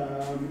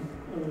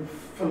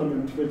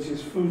filament, which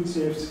is food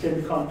safe,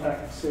 skin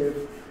contact safe.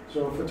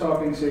 So for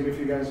talking sake, if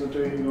you guys are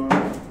doing, or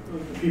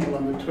the people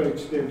on the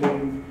Twitch, they're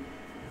doing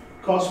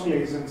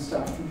cosplays and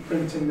stuff,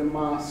 printing the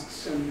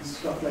masks and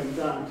stuff like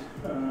that.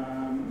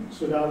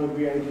 So that would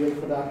be ideal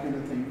for that kind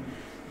of thing.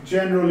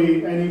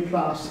 Generally, any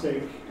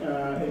plastic,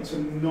 it's a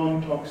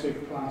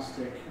non-toxic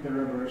plastic, the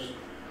rubbers,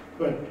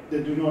 but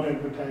they do not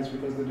advertise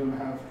because they don't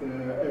have the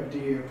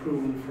FDA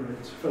approval for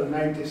it. For the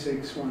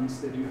 96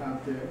 ones, they do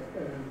have the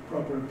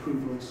proper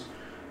approvals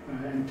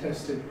and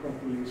tested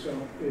properly, so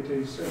it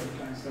is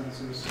advertised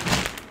as is.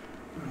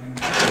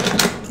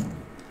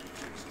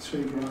 So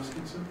you were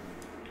asking, sir?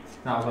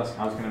 No, I was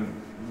going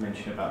to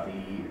mention about the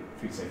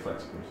food safe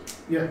flexibles.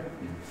 Yeah.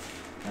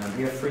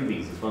 We have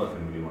freebies as well if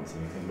anybody wants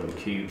anything, little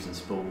cubes and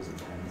spools and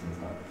pens and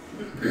stuff.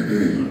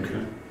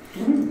 Okay.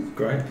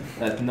 Great.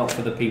 Not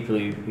for the people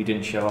who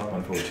didn't show up,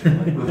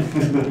 unfortunately.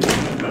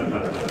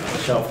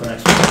 Show up for the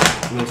next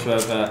one. We also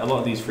have a lot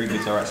of these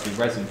freebies are actually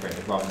resin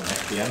printed rather than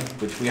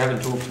FDM, which we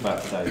haven't talked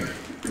about today.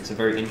 It's a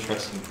very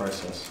interesting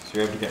process, so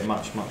you're able to get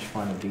much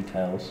finer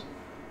details,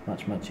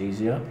 much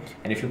easier.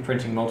 And if you're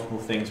printing multiple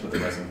things with a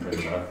resin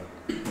printer,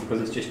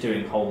 because it's just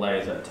doing whole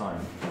layers at a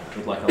time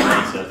with like a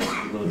laser,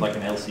 with like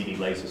an LCD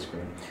laser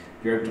screen,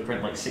 you're able to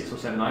print like 6 or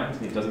 7 items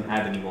and it doesn't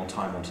add any more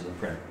time onto the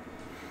print.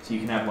 So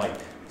you can have like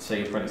say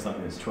you're printing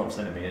something that's 12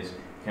 centimeters, you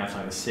can have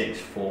something that's 6,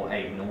 4,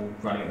 8, and all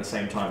running at the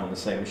same time on the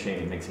same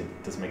machine.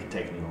 It doesn't make it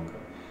take any longer.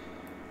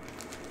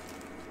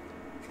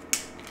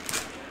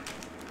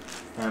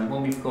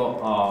 When we've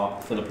got our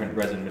filler print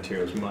resin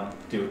materials, we might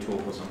do a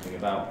talk or something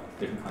about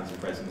different kinds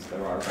of resins that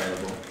are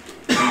available.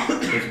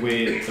 Because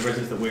the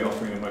resins that we're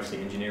offering are mostly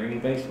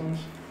engineering-based ones,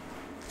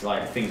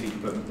 like things that you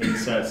put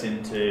inserts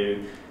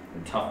into,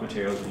 and tough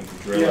materials that you can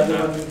drill. Yeah, in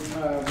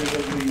that. they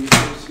will be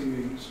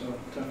receiving, so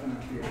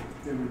definitely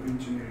they will be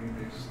engineering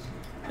based.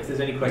 If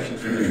there's any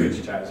questions from the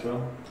Twitch chat as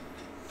well,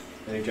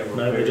 any general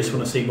No, they queries? just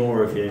want to see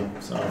more of you,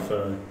 so I've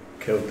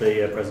killed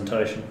the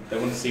presentation. They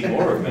want to see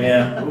more of me.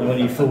 Yeah, they want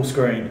you full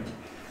screen.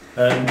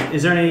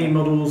 Is there any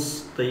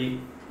models that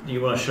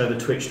you want to show the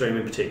Twitch stream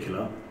in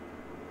particular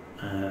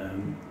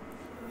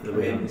that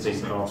we haven't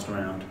seen passed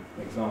around?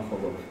 An example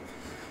of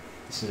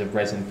this is a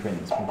resin print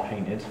that's been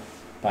painted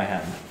by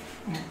hand.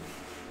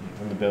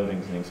 From the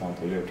building's an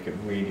example, you're able to get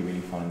really, really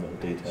fine little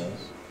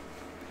details.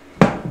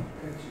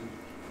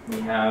 We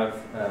have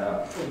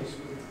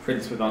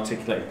prints with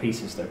articulated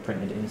pieces that are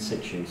printed in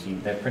situ. So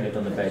they're printed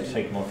on the bed,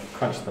 take them off,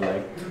 crunch the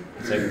leg,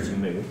 it's able to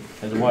move.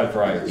 There's a wide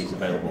variety of these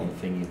available on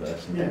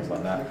Thingiverse and things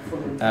like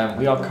that.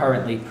 We are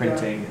currently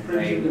printing a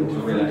little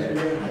gorilla head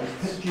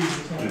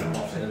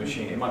off the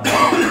machine. It might be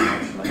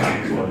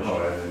Quite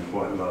high and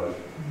quite low.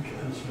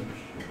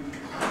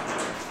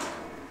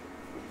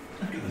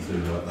 I do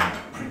like that.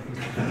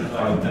 I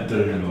do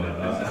like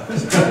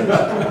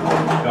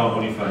that. Go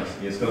on your face.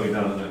 Yeah, it's got to be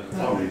done, isn't it?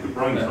 Probably the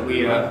brain.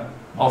 we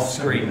off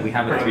screen, we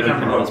have a 3D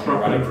printer that's been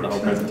running for the whole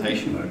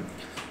presentation.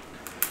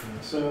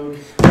 So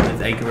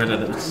With a gorilla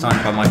that was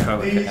designed by my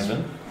coworker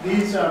Evan.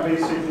 these are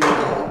basically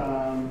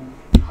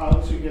how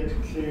to get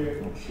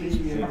clear.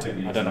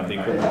 I don't have the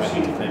equipment I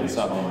need to clean this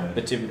up,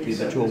 but typically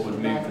the jaw would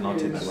move and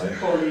articulate.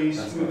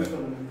 Smooth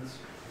filaments.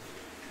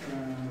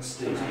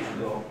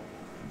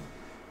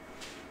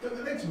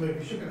 The next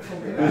movie should get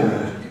from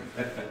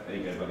There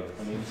you go, buddy.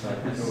 On the inside.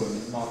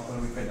 Mark,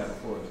 when we print that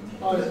before,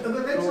 Are the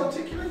legs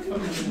articulated? Yeah.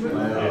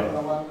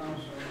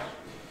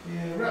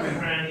 Yeah, wrap it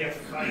around your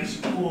face.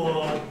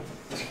 Whoa.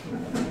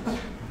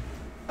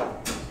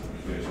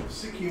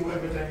 Stick your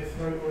webber down your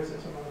throat, or is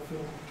that some other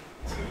film?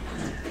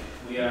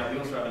 We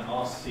also have an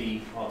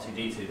RC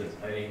R2D2 that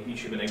a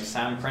YouTuber named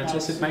Sam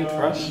Prentice has made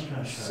for us.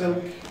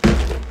 Silk.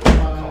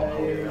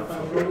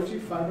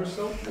 Fiber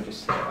silk. I'll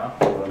just set it up.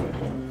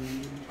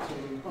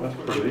 That's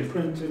pretty.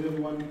 Printed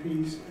in one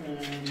piece, and I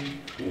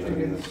think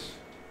it's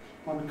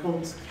on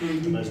coats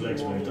 3D. And those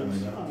legs moved, don't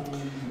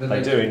they?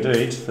 They do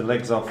indeed. The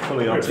legs are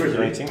fully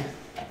articulating.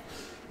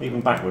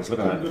 Even backwards, look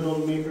at that. Good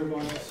old maker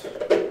box.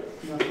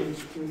 Nothing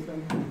screw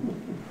thing.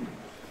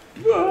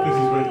 We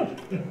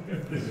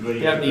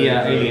have the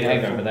alien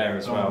egg over there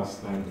as well.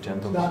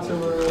 Gentle. That's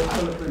our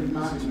Philippine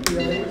matte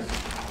PLA.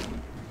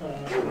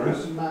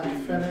 Matte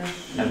finish.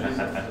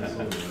 That's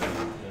the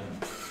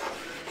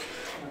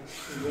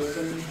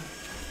ribbon.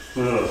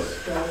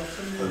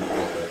 Skeleton.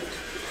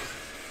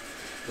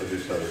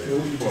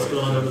 Just go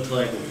under the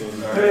table for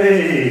me.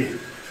 Hey!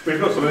 We've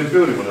got somebody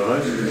building one of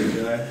those. We're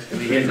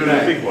We're building a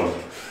big one.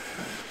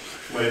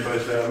 Made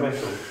mostly out of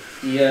metal.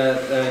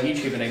 The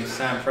YouTuber named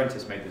Sam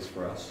Prentice made this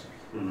for us.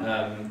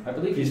 Mm. I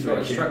believe he's He's got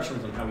very cute.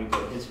 instructions on how we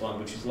built his one,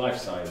 which is life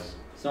size.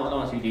 It's not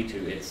an R2D2,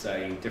 it's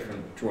a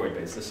different droid,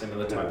 but it's a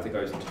similar type that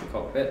goes into the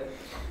cockpit.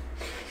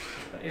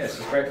 But yeah, it's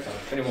just great fun.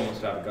 If anyone wants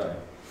to have a go,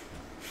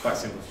 it's quite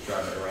simple to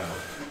drive it around.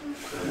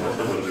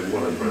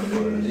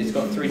 It's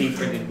got 3D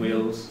printed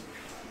wheels.